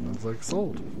 And I was like,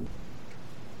 sold.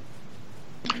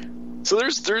 So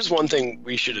there's one thing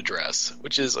we should address,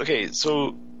 which is, okay,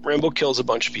 so Rambo kills a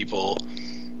bunch of people.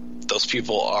 Those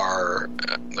people are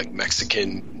like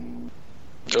Mexican.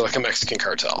 They're like a Mexican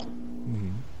cartel.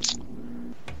 Mm-hmm.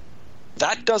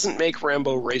 That doesn't make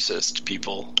Rambo racist,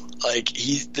 people. Like,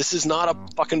 this is not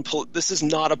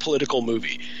a political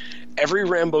movie. Every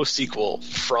Rambo sequel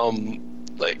from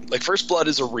like First Blood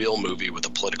is a real movie with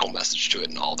a political message to it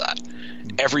and all that.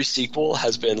 Every sequel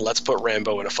has been, let's put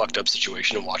Rambo in a fucked up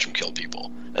situation and watch him kill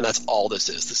people. And that's all this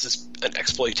is. This is an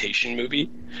exploitation movie.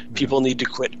 People need to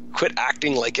quit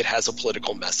acting like it has a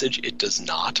political message. It does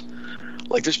not.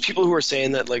 Like, there's people who are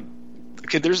saying that, like,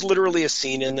 okay, there's literally a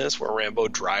scene in this where Rambo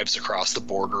drives across the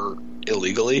border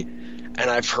illegally. And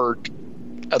I've heard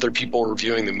other people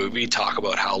reviewing the movie talk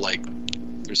about how, like,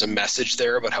 there's a message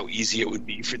there about how easy it would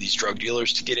be for these drug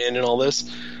dealers to get in and all this.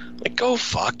 Like, go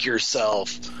fuck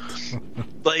yourself.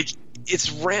 Like, it's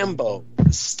Rambo.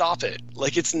 Stop it.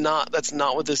 Like, that's not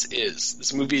what this is.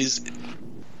 This movie is,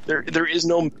 there is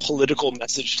no political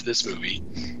message to this movie.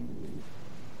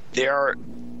 There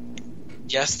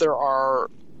are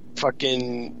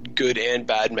fucking good and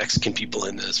bad Mexican people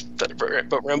in this, but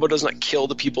Rambo does not kill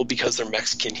the people because they're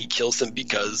Mexican. He kills them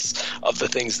because of the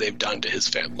things they've done to his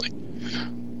family.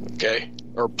 Okay?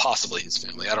 Or possibly his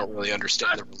family. I don't really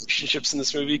understand the relationships in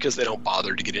this movie because they don't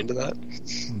bother to get into that.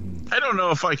 I don't know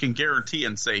if I can guarantee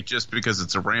and say just because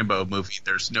it's a Rambo movie,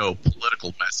 there's no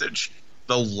political message.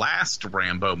 The last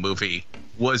Rambo movie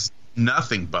was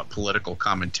nothing but political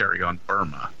commentary on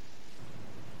Burma.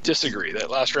 disagree.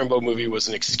 That last Rambo movie was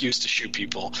an excuse to shoot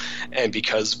people, and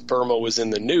because Burma was in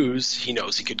the news, he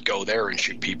knows he could go there and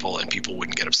shoot people and people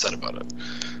wouldn't get upset about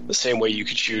it. The same way you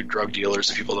could shoot drug dealers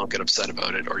and people don't get upset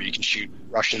about it, or you can shoot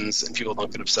Russians and people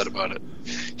don't get upset about it.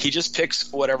 He just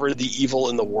picks whatever the evil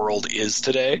in the world is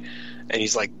today, and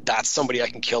he's like, that's somebody I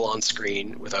can kill on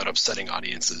screen without upsetting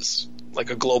audiences. Like,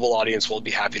 a global audience will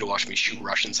be happy to watch me shoot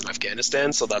Russians in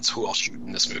Afghanistan, so that's who I'll shoot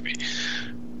in this movie.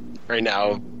 Right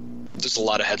now, there's a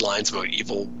lot of headlines about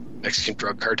evil Mexican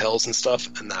drug cartels and stuff,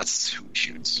 and that's who he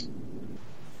shoots.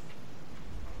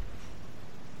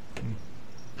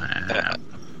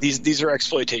 These are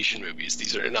exploitation movies.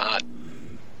 These are not...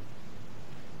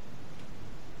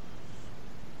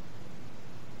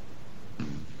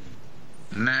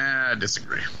 Nah, I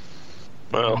disagree.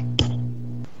 Well,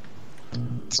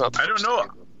 it's not. I don't know.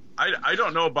 I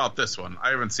don't know about this one.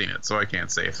 I haven't seen it, so I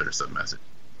can't say if there's a message.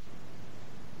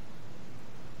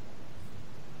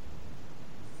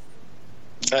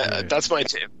 That's my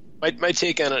take. My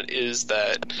take on it is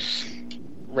that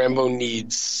Rambo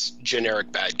needs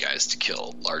generic bad guys to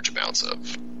kill large amounts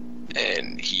of,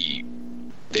 and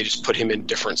they just put him in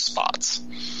different spots.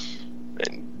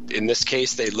 And in this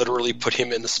case, they literally put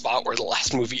him in the spot where the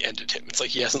last movie ended him. It's like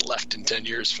he hasn't left in 10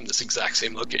 years from this exact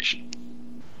same location.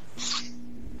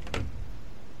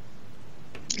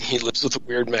 He lives with a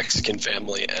weird Mexican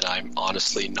family, and I'm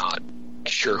honestly not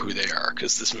sure who they are,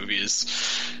 because this movie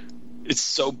it's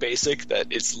so basic that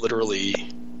it's literally,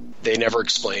 they never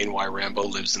explain why Rambo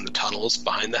lives in the tunnels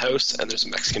behind the house, and there's a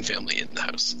Mexican family in the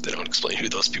house. They don't explain who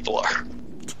those people are.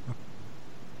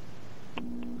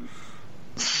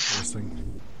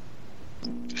 Interesting.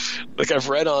 Like,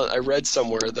 I read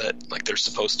somewhere that, like, they're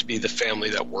supposed to be the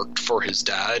family that worked for his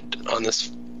dad on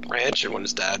this ranch, and when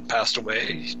his dad passed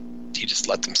away, he just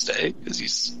let them stay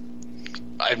because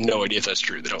I have no idea if that's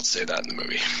true. They don't say that in the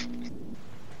movie.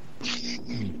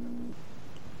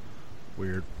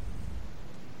 Weird.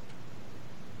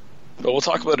 But we'll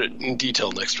talk about it in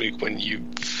detail next week when you've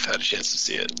had a chance to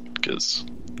see it, because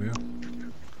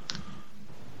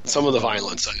some of the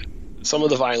violence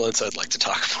I'd like to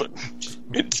talk about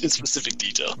in specific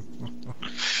detail.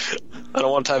 I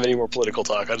don't want to have any more political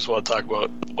talk. I just want to talk about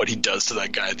what he does to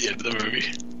that guy at the end of the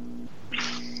movie.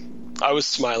 I was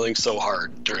smiling so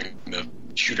hard during the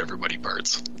shoot everybody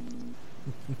parts.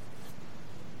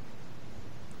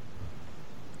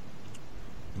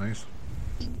 Nice.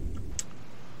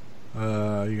 You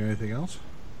got anything else?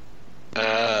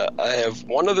 I have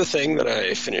one other thing that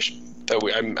I finished.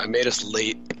 I made us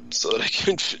late so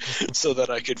that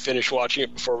I could finish watching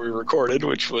it before we recorded,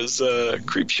 which was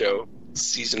Creepshow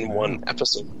season 1,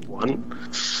 episode 1,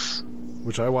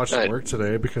 which I watched at work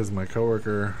today because my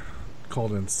coworker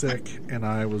called in sick, and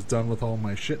I was done with all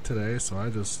my shit today, so I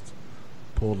just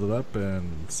pulled it up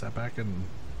and sat back and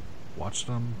watched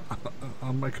them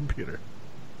on my computer.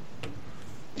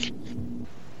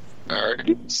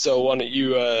 Alright, so why don't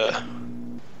you,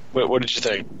 what did you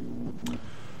think?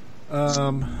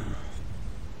 Alright,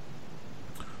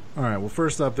 well,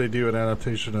 first up, they do an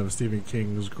adaptation of Stephen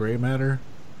King's Gray Matter.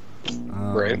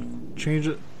 Right. Change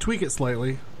it, tweak it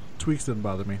slightly. Tweaks didn't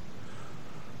bother me.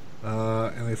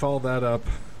 And they followed that up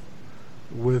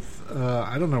with,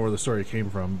 I don't know where the story came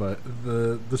from, but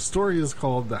the story is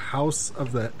called The House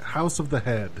of the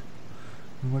Head.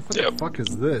 I'm like, what the fuck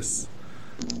is this?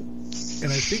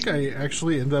 And I think I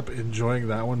actually ended up enjoying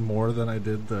that one more than I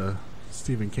did the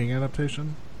Stephen King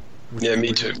adaptation. Yeah,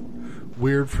 me too.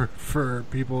 Weird for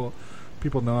people.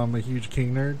 People know I'm a huge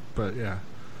King nerd, but yeah.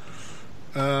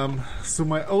 So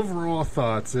my overall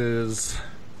thoughts is,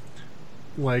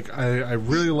 like, I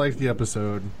really like the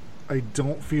episode. I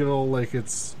don't feel like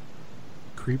it's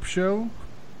Creepshow,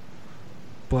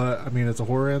 but I mean, it's a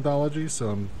horror anthology,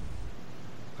 so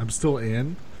I'm still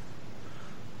in.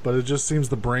 But it just seems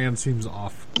the brand seems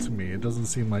off to me. It doesn't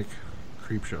seem like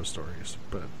Creepshow stories,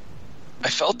 but I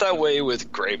felt that way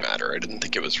with Gray Matter. I didn't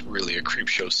think it was really a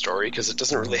Creepshow story because it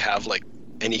doesn't really have like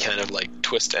any kind of like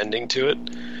twist ending to it.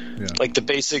 Yeah. Like the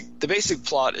basic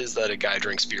plot is that a guy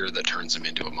drinks beer that turns him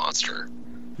into a monster.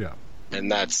 Yeah.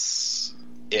 And that's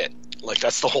it. Like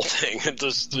that's the whole thing.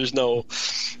 There's no,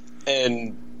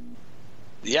 and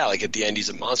yeah, like at the end he's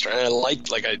a monster. And I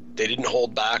liked they didn't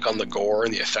hold back on the gore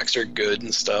and the effects are good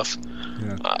and stuff.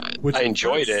 Yeah. I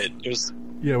enjoyed it. It was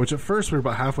which at first we were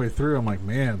about halfway through. I'm like,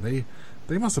 man,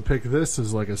 they must have picked this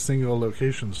as like a single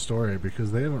location story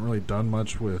because they haven't really done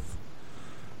much with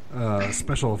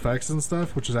special effects and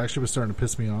stuff, which is actually was starting to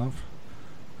piss me off.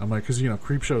 I'm like, because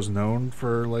Creepshow's known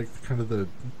for like kind of the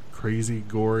crazy,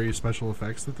 gory special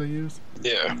effects that they use.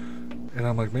 Yeah. And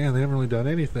I'm like, man, they haven't really done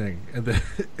anything. And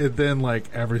then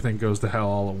like everything goes to hell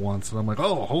all at once, and I'm like,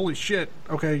 oh, holy shit.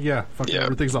 Okay, yeah, fucking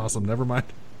everything's awesome. Never mind.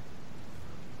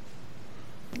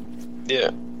 Yeah.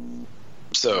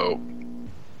 So,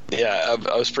 yeah,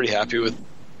 I was pretty happy with.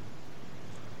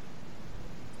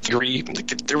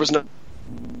 There was no.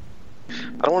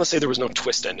 I don't want to say there was no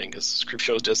twist ending, because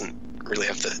Creepshow doesn't really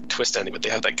have the twist ending, but they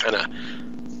have that kind of.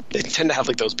 They tend to have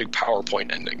like those big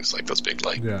PowerPoint endings, like those big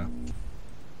like. Yeah.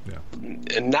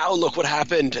 And now look what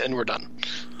happened, and we're done.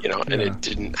 And it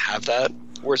didn't have that.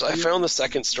 Whereas I found the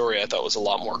second story I thought was a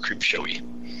lot more Creepshowy.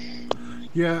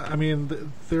 Yeah, I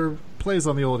mean, there plays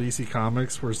on the old EC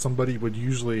Comics where somebody would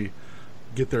usually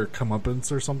get their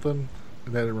comeuppance or something,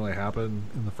 and that didn't really happen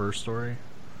in the first story,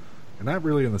 and not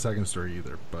really in the second story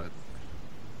either. But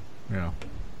yeah.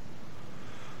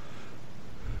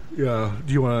 Do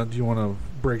you want to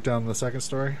break down the second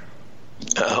story?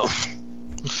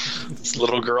 This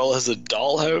little girl has a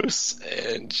dollhouse,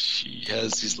 and she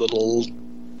has these little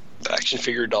action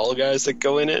figure doll guys that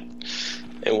go in it.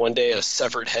 And one day a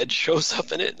severed head shows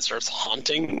up in it and starts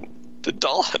haunting the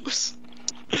dollhouse.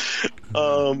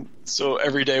 So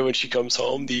every day when she comes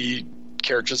home, the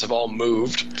characters have all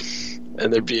moved,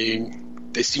 and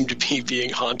they seem to be being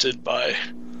haunted by.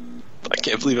 I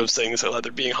can't believe I'm saying this out loud.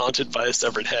 They're being haunted by a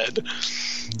severed head,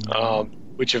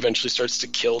 which eventually starts to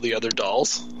kill the other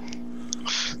dolls.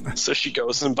 So she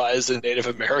goes and buys a Native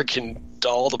American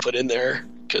doll to put in there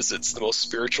because it's the most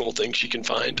spiritual thing she can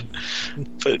find.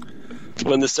 But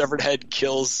when the severed head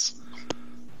kills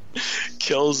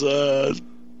the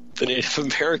Native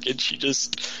American,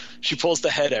 she pulls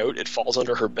the head out. It falls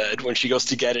under her bed. When she goes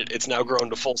to get it, it's now grown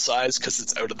to full size because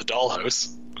it's out of the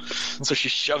dollhouse. So she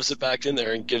shoves it back in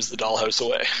there and gives the dollhouse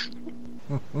away.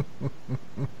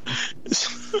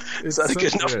 Is that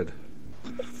good enough?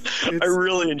 I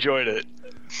really enjoyed it.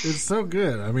 It's so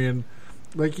good. I mean,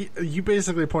 like you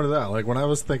basically pointed out, like when I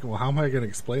was thinking, well, how am I going to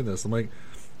explain this? I'm like,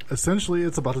 essentially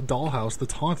it's about a dollhouse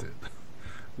that's haunted,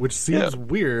 which seems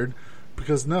weird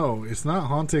because no, it's not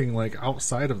haunting like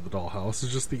outside of the dollhouse.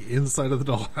 It's just the inside of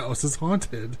the dollhouse is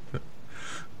haunted,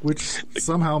 which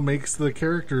somehow makes the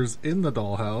characters in the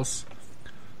dollhouse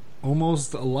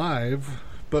almost alive,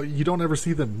 but you don't ever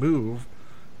see them move.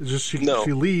 It's just she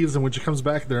leaves, and when she comes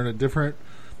back, they're in a different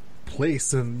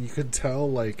place, and you could tell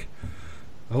like,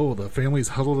 oh, the family's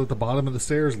huddled at the bottom of the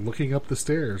stairs looking up the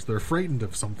stairs. They're frightened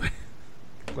of something.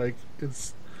 Like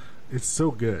it's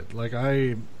so good. Like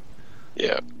I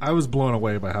was blown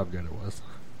away by how good it was.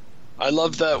 I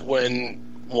love that when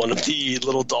one of the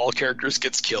little doll characters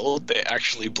gets killed, they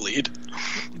actually bleed.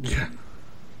 Yeah.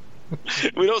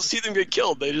 We don't see them get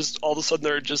killed. They just all of a sudden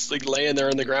they're just like laying there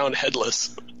on the ground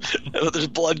headless. And there's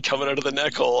blood coming out of the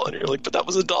neck hole, and you're like, but that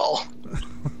was a doll.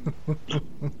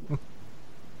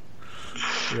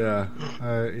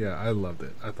 I loved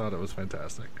it. I thought it was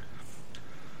fantastic.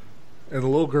 And the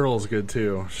little girl's good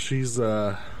too. She's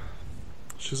from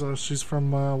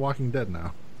Walking Dead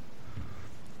now.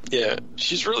 Yeah,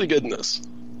 she's really good in this.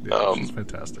 Yeah, she's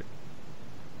fantastic.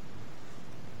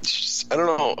 I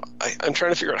don't know. I'm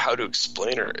trying to figure out how to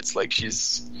explain her. It's like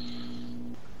she's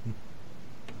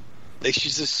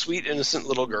a sweet, innocent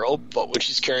little girl, but when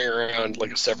she's carrying around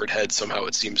like a severed head, somehow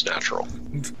it seems natural.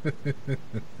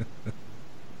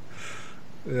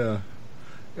 Yeah.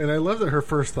 And I love that her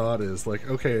first thought is like,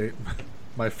 okay,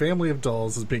 my family of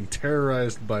dolls is being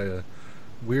terrorized by a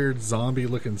weird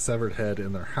zombie-looking severed head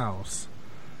in their house.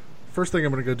 First thing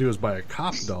I'm going to go do is buy a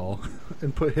cop doll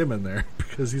and put him in there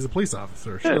because he's a police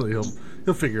officer. Surely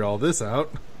he'll figure all this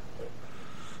out.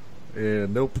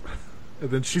 And nope.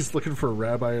 And then she's looking for a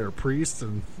rabbi or a priest,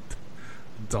 and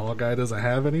the doll guy doesn't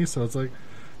have any. So it's like,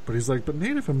 but he's like, but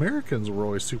Native Americans were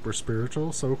always super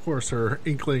spiritual. So of course her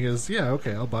inkling is, yeah,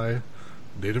 okay, I'll buy a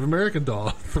Native American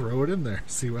doll, throw it in there,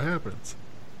 see what happens.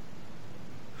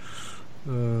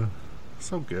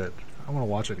 So good. I want to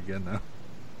watch it again now.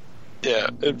 Yeah,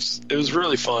 it was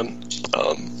really fun.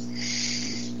 I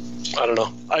don't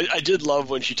know. I did love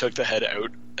when she took the head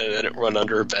out and then it run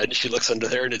under her bed. And she looks under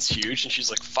there and it's huge, and she's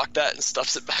like, "Fuck that!" and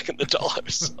stuffs it back in the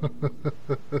dollhouse.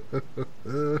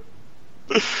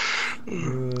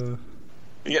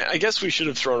 Yeah, I guess we should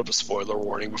have thrown up a spoiler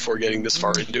warning before getting this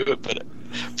far into it, but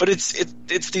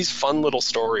it's these fun little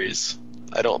stories.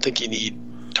 I don't think you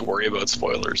need to worry about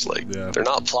spoilers. They're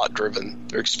not plot driven;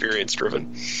 they're experience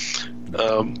driven.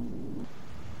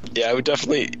 Yeah, I would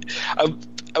definitely.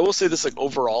 I will say this: like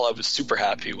overall, I was super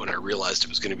happy when I realized it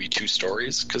was going to be 2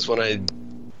 stories. Because when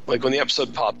the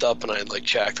episode popped up and I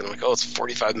checked, and I'm like, oh, it's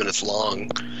 45 minutes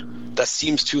long. that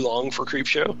seems too long for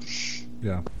Creepshow.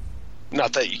 Yeah.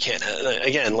 Not that you can't,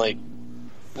 again, like,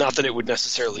 not that it would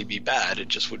necessarily be bad, it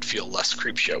just would feel less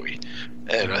Creepshowy.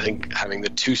 And I think having the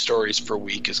 2 stories per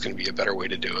week is going to be a better way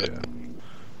to do it.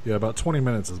 Yeah, about 20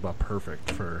 minutes is about perfect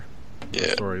for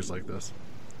stories like this.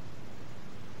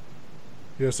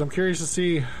 Yeah, so I'm curious to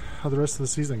see how the rest of the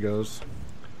season goes.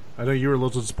 I know you were a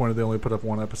little disappointed they only put up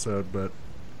 1 episode, but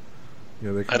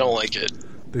I don't like it.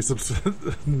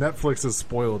 Netflix has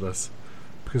spoiled us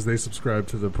because they subscribe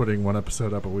to the putting 1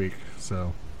 episode up a week.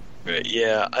 So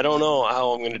yeah, I don't know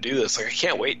how I'm going to do this. Like, I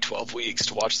can't wait 12 weeks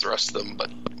to watch the rest of them,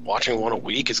 but watching 1 a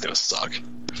week is going to suck.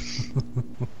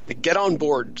 Get on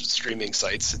board, streaming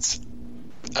sites. It's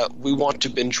we want to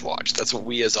binge watch. That's what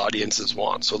we as audiences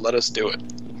want. So let us do it.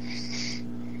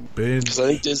 Binge. Because I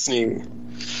think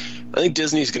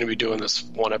Disney's going to be doing this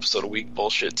 1 episode a week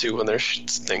bullshit too when their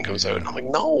thing comes out. And I'm like,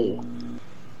 no.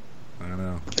 I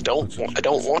know. I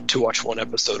don't want to watch 1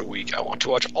 episode a week. I want to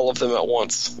watch all of them at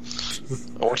once.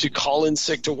 I want to call in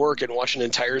sick to work and watch an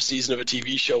entire season of a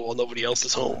TV show while nobody else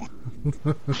is home.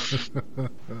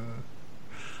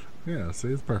 Yeah, see,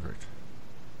 it's perfect.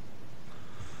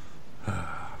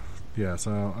 Yeah,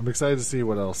 so I'm excited to see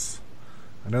what else.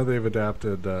 I know they've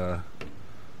adapted at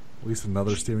least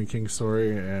another Stephen King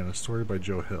story and a story by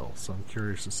Joe Hill, so I'm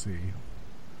curious to see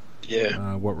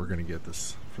what we're going to get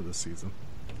for this season.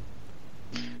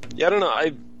 Yeah, I don't know.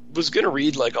 I was going to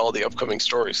read like all the upcoming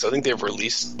stories. So I think they've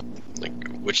released like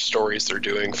which stories they're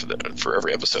doing for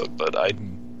every episode, but I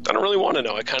don't really want to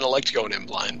know. I kind of liked going in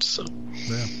blind. So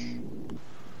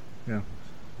yeah,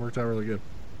 worked out really good.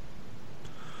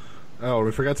 Oh,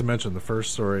 we forgot to mention the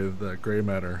first story, the Grey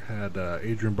Matter, had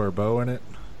Adrienne Barbeau in it.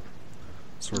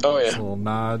 Sort of a little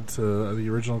nod to the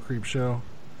original Creepshow.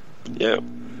 Yeah.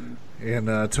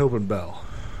 And Tobin Bell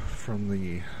from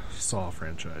the Saw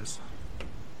franchise.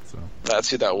 So that's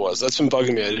who that was. That's been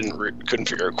bugging me. I couldn't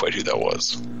figure out quite who that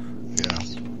was.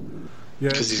 Yeah,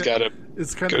 because he's got a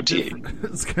goatee.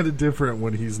 It's kind of different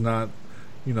when he's not,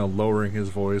 lowering his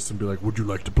voice and be like, "Would you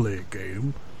like to play a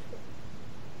game?"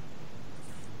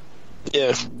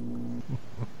 Yeah.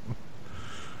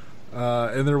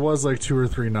 And there was like 2 or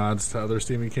 3 nods to other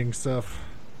Stephen King stuff.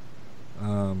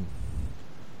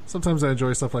 Sometimes I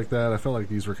enjoy stuff like that. I felt like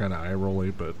these were kind of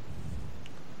eye-rolly, but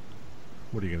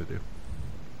what are you going to do?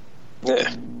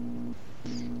 Yeah.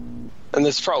 And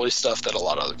there's probably stuff that a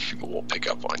lot of other people will pick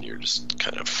up on. You're just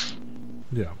kind of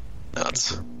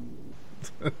nuts.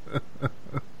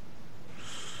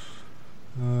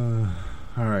 All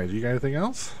right. You got anything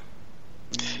else?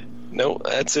 No,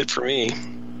 that's it for me.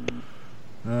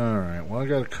 All right. Well, I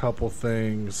got a couple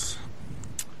things.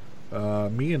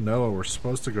 Me and Noah were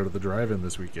supposed to go to the drive-in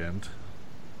this weekend.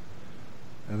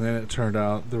 And then it turned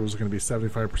out there was going to be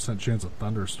 75% chance of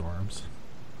thunderstorms.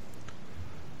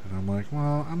 And I'm like,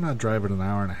 well, I'm not driving an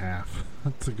hour and a half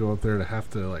to go up there to have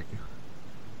to, like,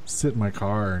 sit in my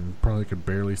car and probably could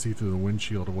barely see through the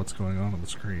windshield of what's going on the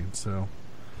screen. So,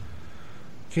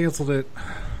 canceled it.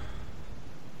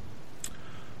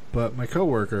 But my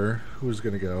coworker, who was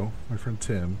going to go, my friend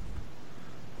Tim,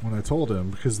 when I told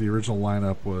him, because the original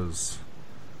lineup was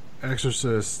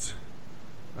Exorcist,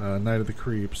 Night of the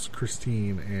Creeps,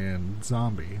 Christine, and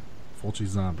Fulci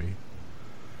Zombie.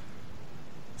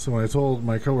 So when I told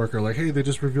my coworker, like, hey, they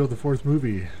just revealed the 4th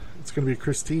movie, it's going to be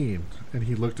Christine, and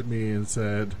he looked at me and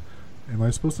said, am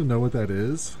I supposed to know what that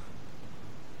is?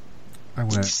 I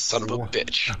went, son of a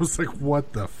bitch. I was like,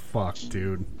 what the fuck,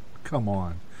 dude? Come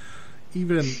on.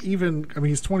 Even, I mean,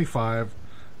 he's 25.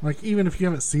 Like, even if you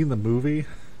haven't seen the movie,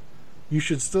 you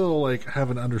should still, like,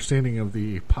 have an understanding of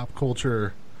the pop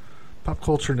cultureness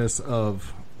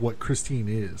of what Christine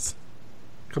is.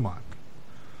 Come on.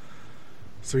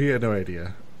 So he had no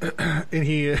idea. And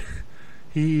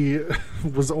he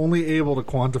was only able to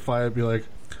quantify it, be like,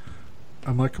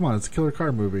 I'm like, come on, it's a killer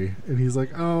car movie. And he's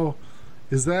like, oh,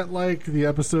 is that like the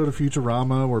episode of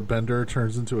Futurama where Bender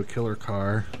turns into a killer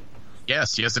car?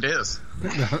 Yes, it is.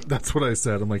 That's what I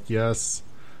said. I'm like, yes,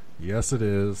 it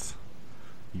is.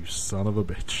 You son of a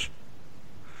bitch.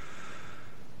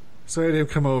 So I had him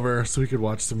come over so we could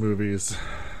watch some movies.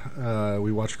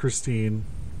 We watched Christine,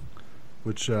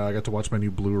 which I got to watch my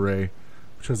new Blu-ray,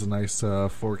 which has a nice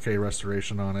 4K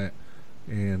restoration on it.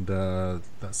 And that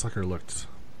sucker looked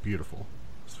beautiful.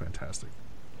 It's fantastic.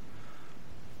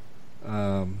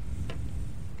 I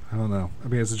don't know. I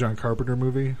mean, it's a John Carpenter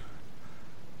movie.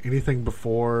 Anything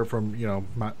before, from,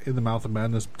 In the Mouth of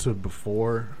Madness to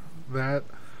before that,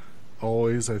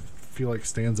 always, I feel like,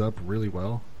 stands up really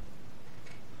well.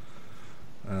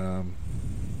 Yeah,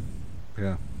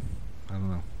 I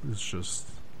don't know. It's just,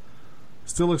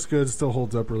 still looks good, still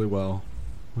holds up really well,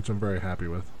 which I'm very happy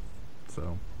with.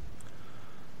 So,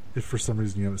 if for some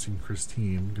reason you haven't seen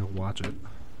Christine, go watch it.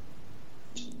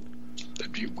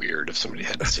 That'd be weird if somebody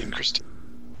hadn't seen Christine.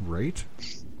 Right?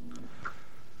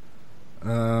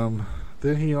 Then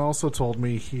he also told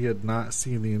me he had not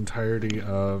seen the entirety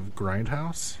of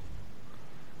Grindhouse.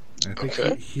 I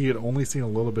think he had only seen a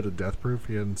little bit of Death Proof.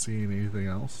 He hadn't seen anything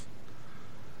else.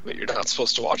 But you're not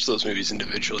supposed to watch those movies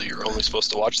individually. You're only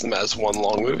supposed to watch them as one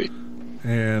long movie.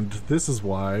 And this is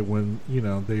why when,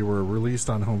 they were released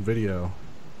on home video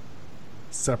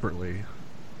separately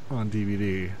on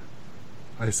DVD,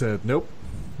 I said, nope,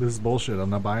 this is bullshit.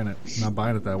 I'm not buying it. I'm not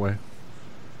buying it that way.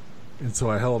 And so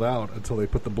I held out until they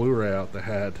put the Blu-ray out that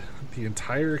had the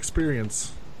entire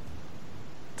experience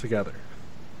together.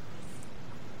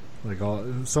 Like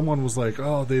someone was like,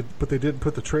 "Oh, but they didn't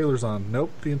put the trailers on."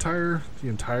 Nope, the entire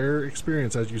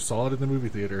experience as you saw it in the movie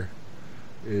theater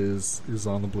is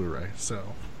on the Blu-ray. So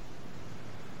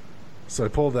I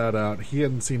pulled that out. He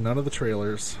hadn't seen none of the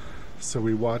trailers, so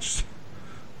we watched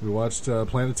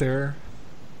Planet Terror,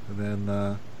 and then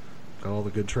got all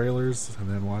the good trailers, and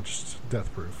then watched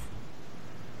Death Proof.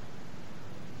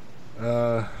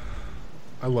 I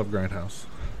love Grindhouse.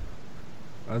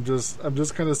 I'm just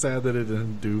kind of sad that it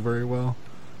didn't do very well,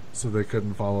 so they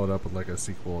couldn't follow it up with like a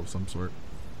sequel of some sort.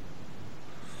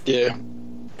 Yeah,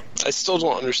 I still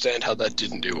don't understand how that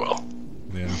didn't do well.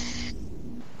 Yeah,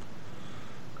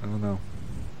 I don't know.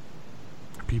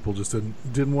 People just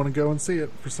didn't want to go and see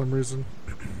it for some reason.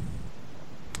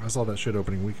 I saw that shit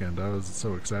opening weekend. I was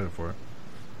so excited for it.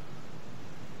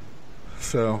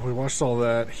 So we watched all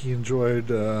that. He enjoyed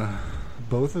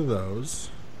both of those.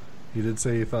 He did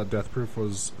say he thought Death Proof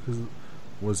was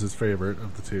his favorite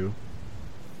of the two,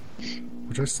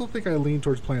 which I still think I lean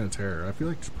towards Planet Terror. I feel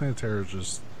like Planet Terror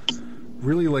just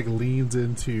really like leans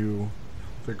into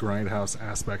the Grindhouse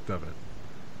aspect of it,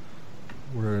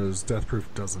 whereas Death Proof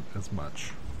doesn't as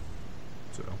much.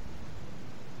 So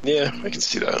yeah, I can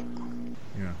see that.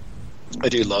 Yeah, I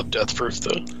do love Death Proof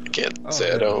though. I can't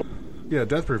say I don't. Yeah,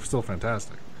 Death Proof is still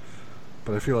fantastic,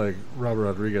 but I feel like Robert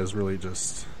Rodriguez really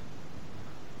just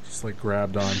like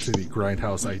grabbed onto the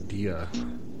Grindhouse idea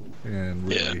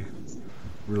and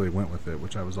really went with it,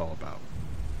 which I was all about.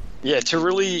 Yeah, to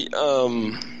really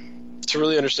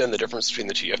understand the difference between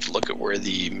the two, you have to look at where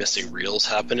the missing reels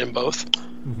happen in both.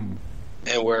 Mm-hmm.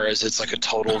 And whereas it's like a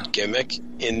total gimmick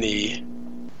in the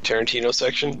Tarantino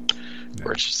section,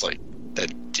 where it's just like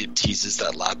that it teases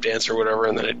that lap dance or whatever,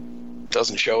 and then it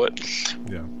doesn't show it.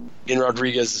 Yeah. In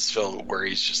Rodriguez's film, where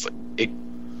he's just like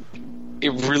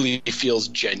it really feels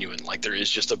genuine. Like there is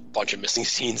just a bunch of missing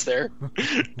scenes there,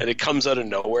 and it comes out of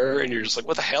nowhere, and you're just like,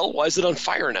 "What the hell? Why is it on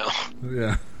fire now?"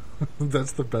 Yeah,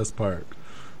 that's the best part.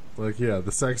 Like, yeah,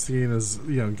 the sex scene is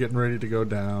getting ready to go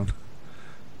down.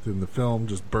 Then the film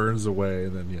just burns away,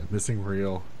 and then missing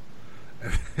reel,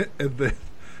 and then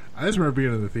I just remember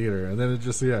being in the theater, and then it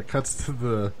just cuts to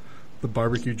the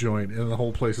barbecue joint, and the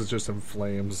whole place is just in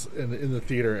flames. And in the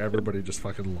theater, everybody just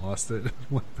fucking lost it.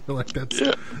 Like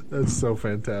that's so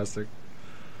fantastic.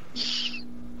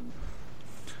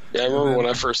 Yeah, I remember when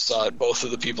I first saw it, both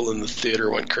of the people in the theater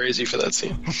went crazy for that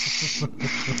scene.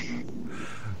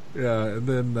 Yeah, and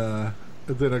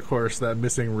then of course that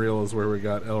missing reel is where we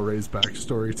got El Rey's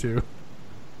backstory too.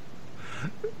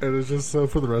 And it's just so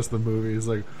for the rest of the movie, he's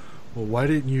like, "Well, why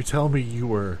didn't you tell me you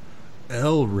were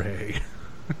El Rey?"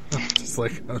 Just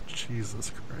like, oh, Jesus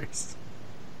Christ.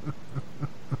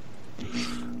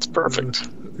 It's perfect.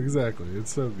 Exactly.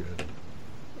 It's so good.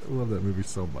 I love that movie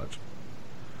so much.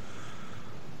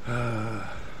 Then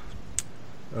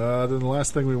the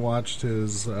last thing we watched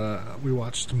is we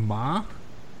watched Ma,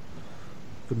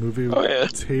 the movie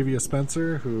with Tavia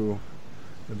Spencer, who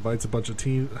invites a bunch of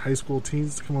high school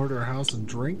teens to come over to her house and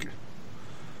drink.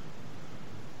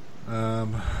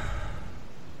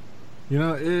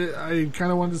 I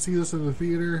kind of wanted to see this in the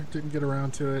theater. Didn't get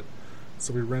around to it,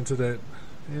 so we rented it.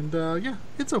 And,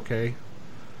 it's okay.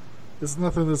 It's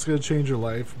nothing that's going to change your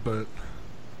life, but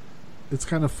it's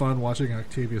kind of fun watching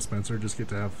Octavia Spencer just get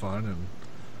to have fun and,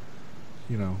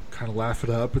 kind of laugh it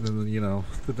up. And then,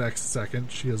 the next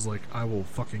second, she has, like, "I will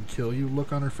fucking kill you"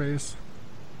 look on her face.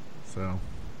 So,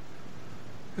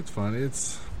 it's fun.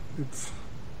 It's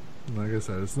like I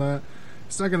said, it's not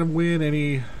going to win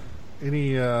any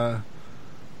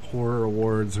horror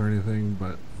awards or anything,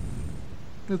 but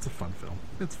it's a fun film.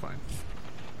 It's fine.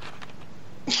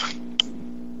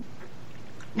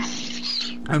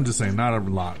 I'm just saying, not a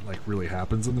lot really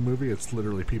happens in the movie. It's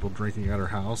literally people drinking at her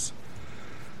house,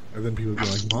 and then people be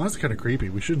like, "Ma, that's kind of creepy.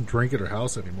 We shouldn't drink at her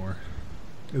house anymore."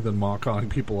 And then Ma calling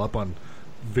people up on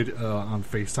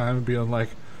FaceTime and being like,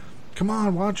 "Come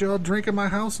on, why don't y'all drink at my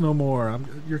house no more?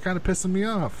 You're kind of pissing me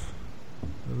off."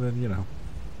 And then, you know,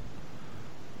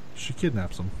 she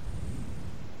kidnaps him.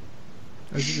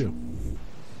 As you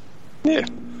do. Yeah.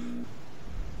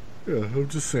 Yeah, I'm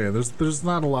just saying, there's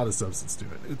not a lot of substance to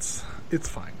it. It's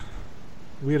fine.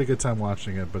 We had a good time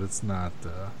watching it, but it's not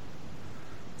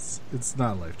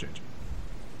life changing.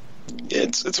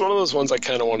 It's one of those ones I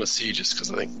kind of want to see just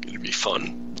because I think it'd be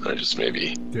fun.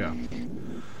 Yeah.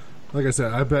 Like I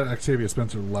said, I bet Octavia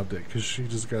Spencer loved it because she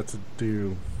just got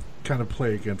to kind of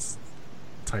play against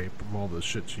type of all the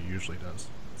shit she usually does.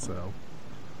 So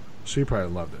she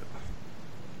probably loved it.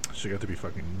 She got to be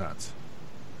fucking nuts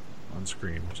on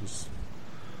screen, which is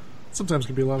sometimes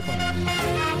can be a lot of fun.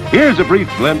 Here's a brief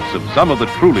glimpse of some of the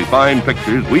truly fine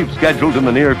pictures we've scheduled in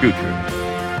the near future.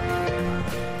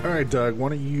 All right, Doug, why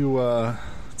don't you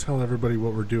tell everybody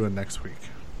what we're doing next week?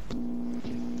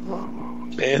 Oh,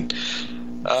 man.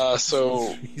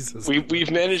 So Jesus.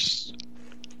 we've managed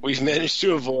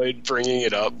to avoid bringing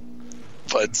it up,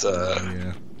 but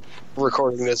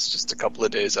recording this just a couple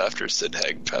of days after Sid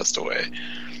Haig passed away,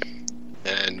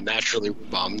 and naturally we're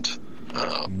bummed.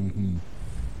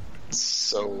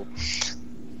 So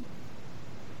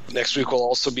next week will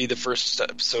also be the first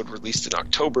episode released in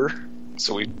October.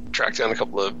 So we tracked down a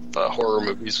couple of horror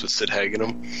movies with Sid Haig in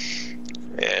them,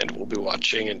 and we'll be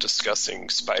watching and discussing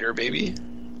Spider Baby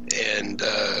and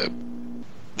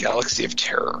Galaxy of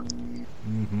Terror.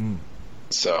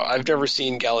 So I've never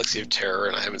seen Galaxy of Terror,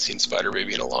 and I haven't seen Spider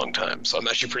Baby in a long time. So I'm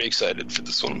actually pretty excited for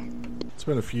this one. It's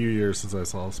been a few years since I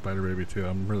saw Spider Baby too.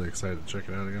 I'm really excited to check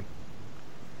it out again.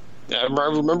 Yeah, I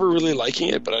remember really liking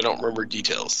it, but I don't remember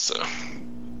details. So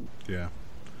yeah,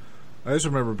 I just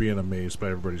remember being amazed by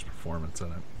everybody's performance in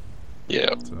it.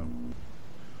 Yeah. So,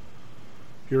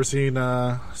 you ever seen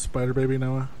Spider Baby,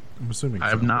 Noah? I'm assuming I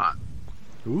have not.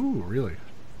 Ooh, really?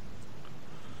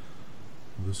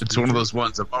 It's one of those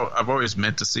ones I've always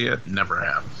meant to see it, never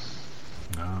have.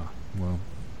 Ah, well,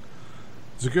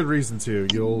 there's a good reason to.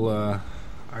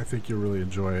 I think you'll really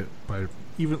enjoy it. By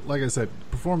even, like I said,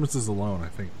 performances alone, I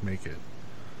think make it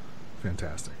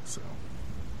fantastic. So,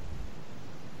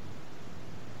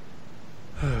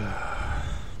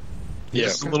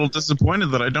 Just a little disappointed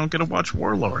that I don't get to watch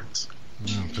Warlords.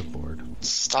 Oh, good lord!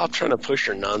 Stop trying to push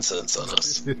your nonsense on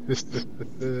us.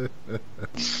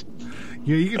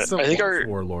 Yeah, you can still I think watch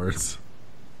Warlords.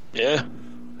 Yeah,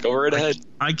 go right ahead.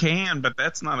 I can, but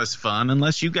that's not as fun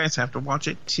unless you guys have to watch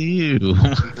it too.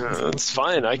 That's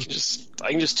fine. I can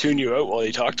just tune you out while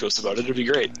you talk to us about it. It'd be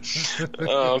great.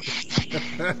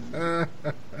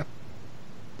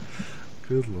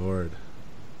 Good lord.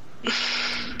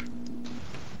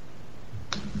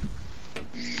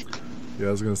 Yeah,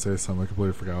 I was going to say something. I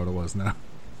completely forgot what it was now.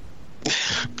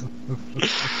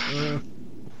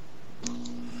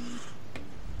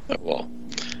 Well,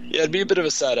 yeah, it'd be a bit of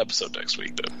a sad episode next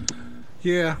week, though.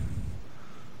 Yeah.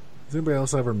 Has anybody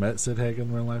else ever met Sid Haig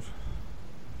in real life?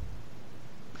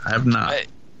 I have not.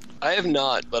 I have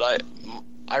not, but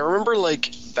I remember,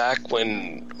 like, back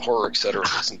when Horror Etc.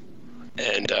 was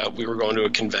and we were going to a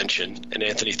convention, and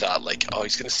Anthony thought, like, oh,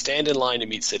 he's going to stand in line to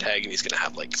meet Sid Haig, and he's going to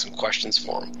have, like, some questions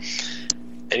for him.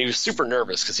 And he was super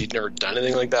nervous because he'd never done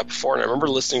anything like that before. And I remember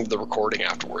listening to the recording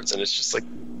afterwards, and it's just like,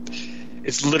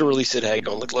 it's literally Sid Haig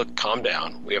going, look, calm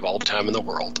down. We have all the time in the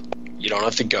world. You don't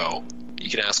have to go. You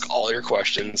can ask all your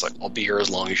questions. Like, I'll be here as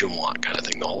long as you want, kind of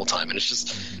thing, the whole time. And it's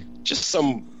just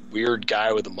some weird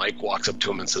guy with a mic walks up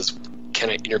to him and says, can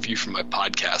I interview for my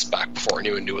podcast, back before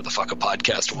anyone knew what the fuck a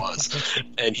podcast was.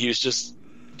 And he was just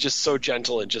so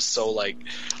gentle and just so like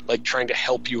trying to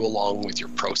help you along with your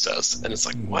process. And it's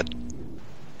like, what?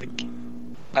 Like,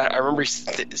 I remember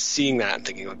seeing that and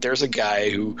thinking, like, there's a guy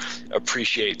who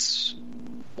appreciates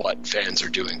what fans are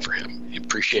doing for him. He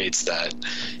appreciates that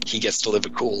he gets to live a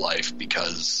cool life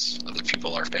because other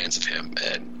people are fans of him,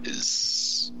 and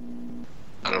is,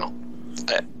 I don't know.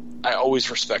 I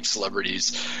always respect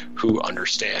celebrities who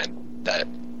understand that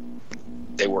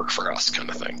they work for us, kind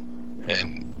of thing,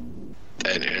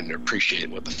 and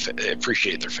appreciate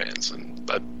appreciate their fans.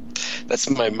 But that's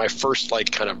my first,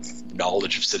 like, kind of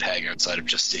knowledge of Sid Haig outside of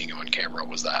just seeing him on camera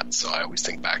was that. So I always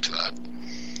think back to that.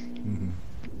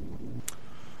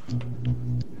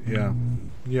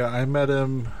 Yeah, I met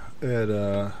him at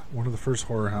one of the first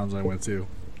horror hounds I went to,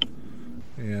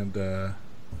 and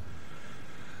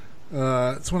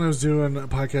it's when I was doing a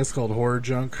podcast called Horror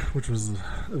Junk, which was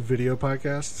a video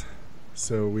podcast.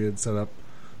 So we had set up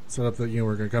that, you know,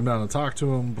 we're going to come down and talk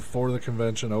to him before the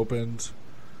convention opened,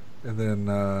 and then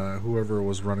whoever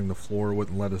was running the floor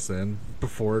wouldn't let us in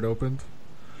before it opened.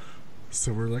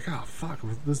 So we're like, oh fuck,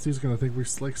 this dude's going to think we,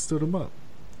 like, stood him up.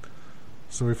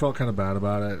 So we felt kind of bad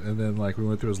about it, and then, like, we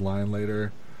went through his line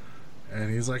later, And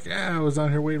he's like, yeah, I was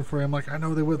down here waiting for you. I'm like, I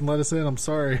know they wouldn't let us in. I'm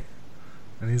sorry.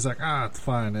 And he's like, it's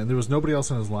fine. And there was nobody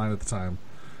else on his line at the time.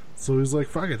 So he's like,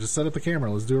 fuck it, just set up the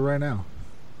camera. Let's do it right now.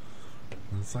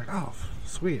 And it's like, oh,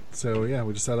 sweet. So, yeah,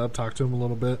 we just set up, talked to him a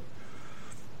little bit.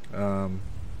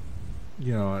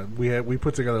 You know, we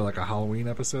put together like a Halloween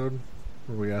episode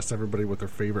where we asked everybody what their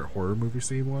favorite horror movie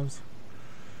scene was.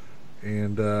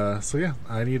 And so, yeah,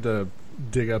 I need to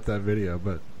dig up that video,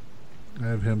 but I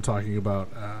have him talking about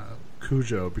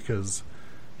Cujo because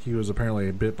he was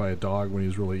apparently bit by a dog when he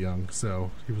was really young,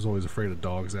 so he was always afraid of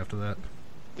dogs after that.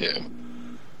 Yeah.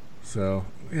 So,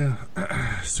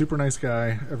 yeah, super nice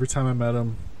guy every time I met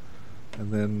him.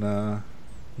 And then,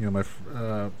 you know, my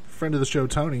friend of the show,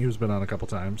 Tony, who's been on a couple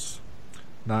times,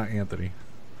 not Anthony.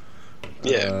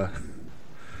 Yeah.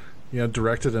 You know,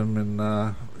 directed him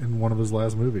in one of his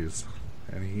last movies,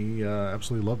 and he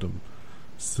absolutely loved him.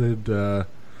 Sid,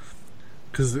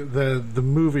 because the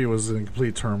movie was in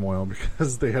complete turmoil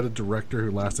because they had a director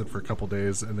who lasted for a couple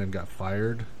days and then got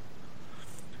fired.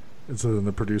 And so then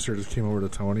the producer just came over to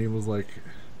Tony and was like,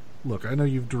 look, I know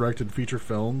you've directed feature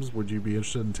films. Would you be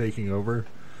interested in taking over?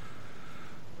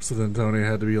 So then Tony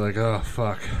had to be like, oh,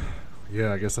 fuck.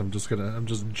 Yeah, I guess I'm just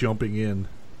jumping in.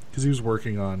 Because he was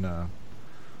working on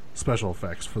special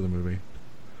effects for the movie.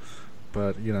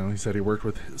 But, you know, he said he worked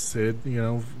with Sid, you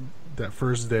know, that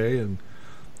first day, and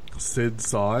Sid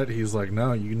saw it. He's like,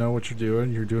 no, you know what you're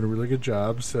doing. You're doing a really good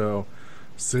job. So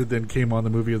Sid then came on the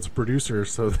movie as a producer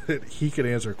so that he could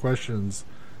answer questions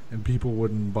and people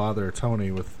wouldn't bother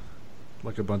Tony with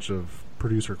like a bunch of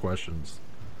producer questions.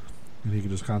 And he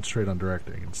could just concentrate on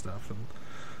directing and stuff. And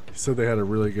he said they had a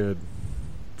really good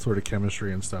sort of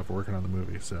chemistry and stuff working on the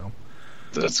movie. So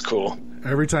that's cool.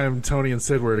 Every time Tony and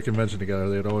Sid were at a convention together,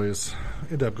 they'd always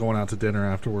end up going out to dinner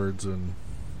afterwards, and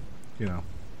you know,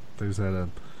 they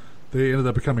ended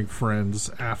up becoming friends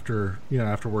after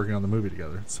working on the movie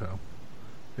together. So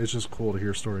it's just cool to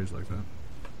hear stories like that.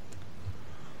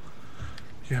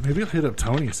 Yeah, maybe I'll hit up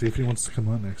Tony, see if he wants to come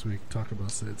on next week and talk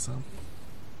about Sid some.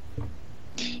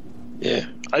 Yeah,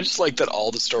 I just like that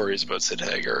all the stories about Sid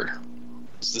Haig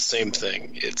it's the same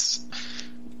thing. It's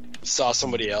saw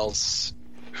somebody else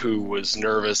who was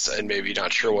nervous and maybe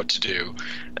not sure what to do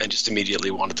and just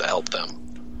immediately wanted to help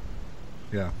them.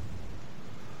 Yeah.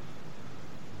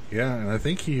 Yeah, and I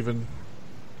think he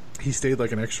stayed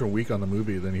like an extra week on the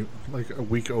movie than he like a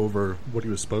week over what he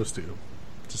was supposed to,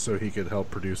 just so he could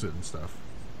help produce it and stuff.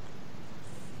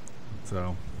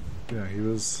 So, yeah,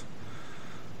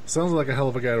 sounds like a hell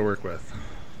of a guy to work with.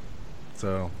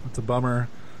 So, it's a bummer.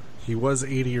 He was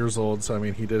 80 years old, so I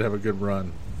mean, he did have a good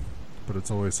run. But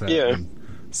it's always sad. Yeah.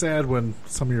 Sad when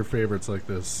some of your favorites like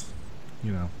this,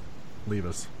 you know, leave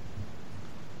us.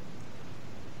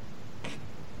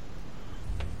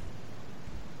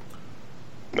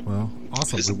 Well,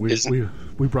 awesome.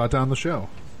 We brought down the show.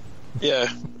 Yeah.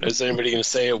 Is anybody going to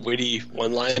say a witty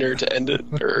one-liner to end it?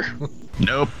 Or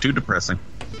Nope, too depressing.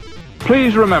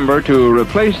 Please remember to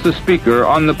replace the speaker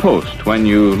on the post when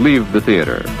you leave the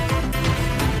theater.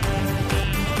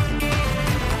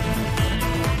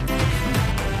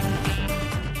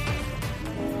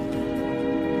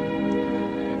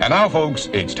 And now, folks,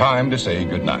 it's time to say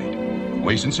goodnight.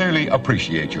 We sincerely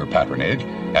appreciate your patronage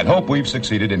and hope we've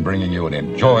succeeded in bringing you an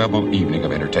enjoyable evening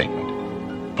of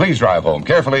entertainment. Please drive home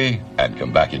carefully and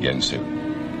come back again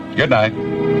soon. Good night.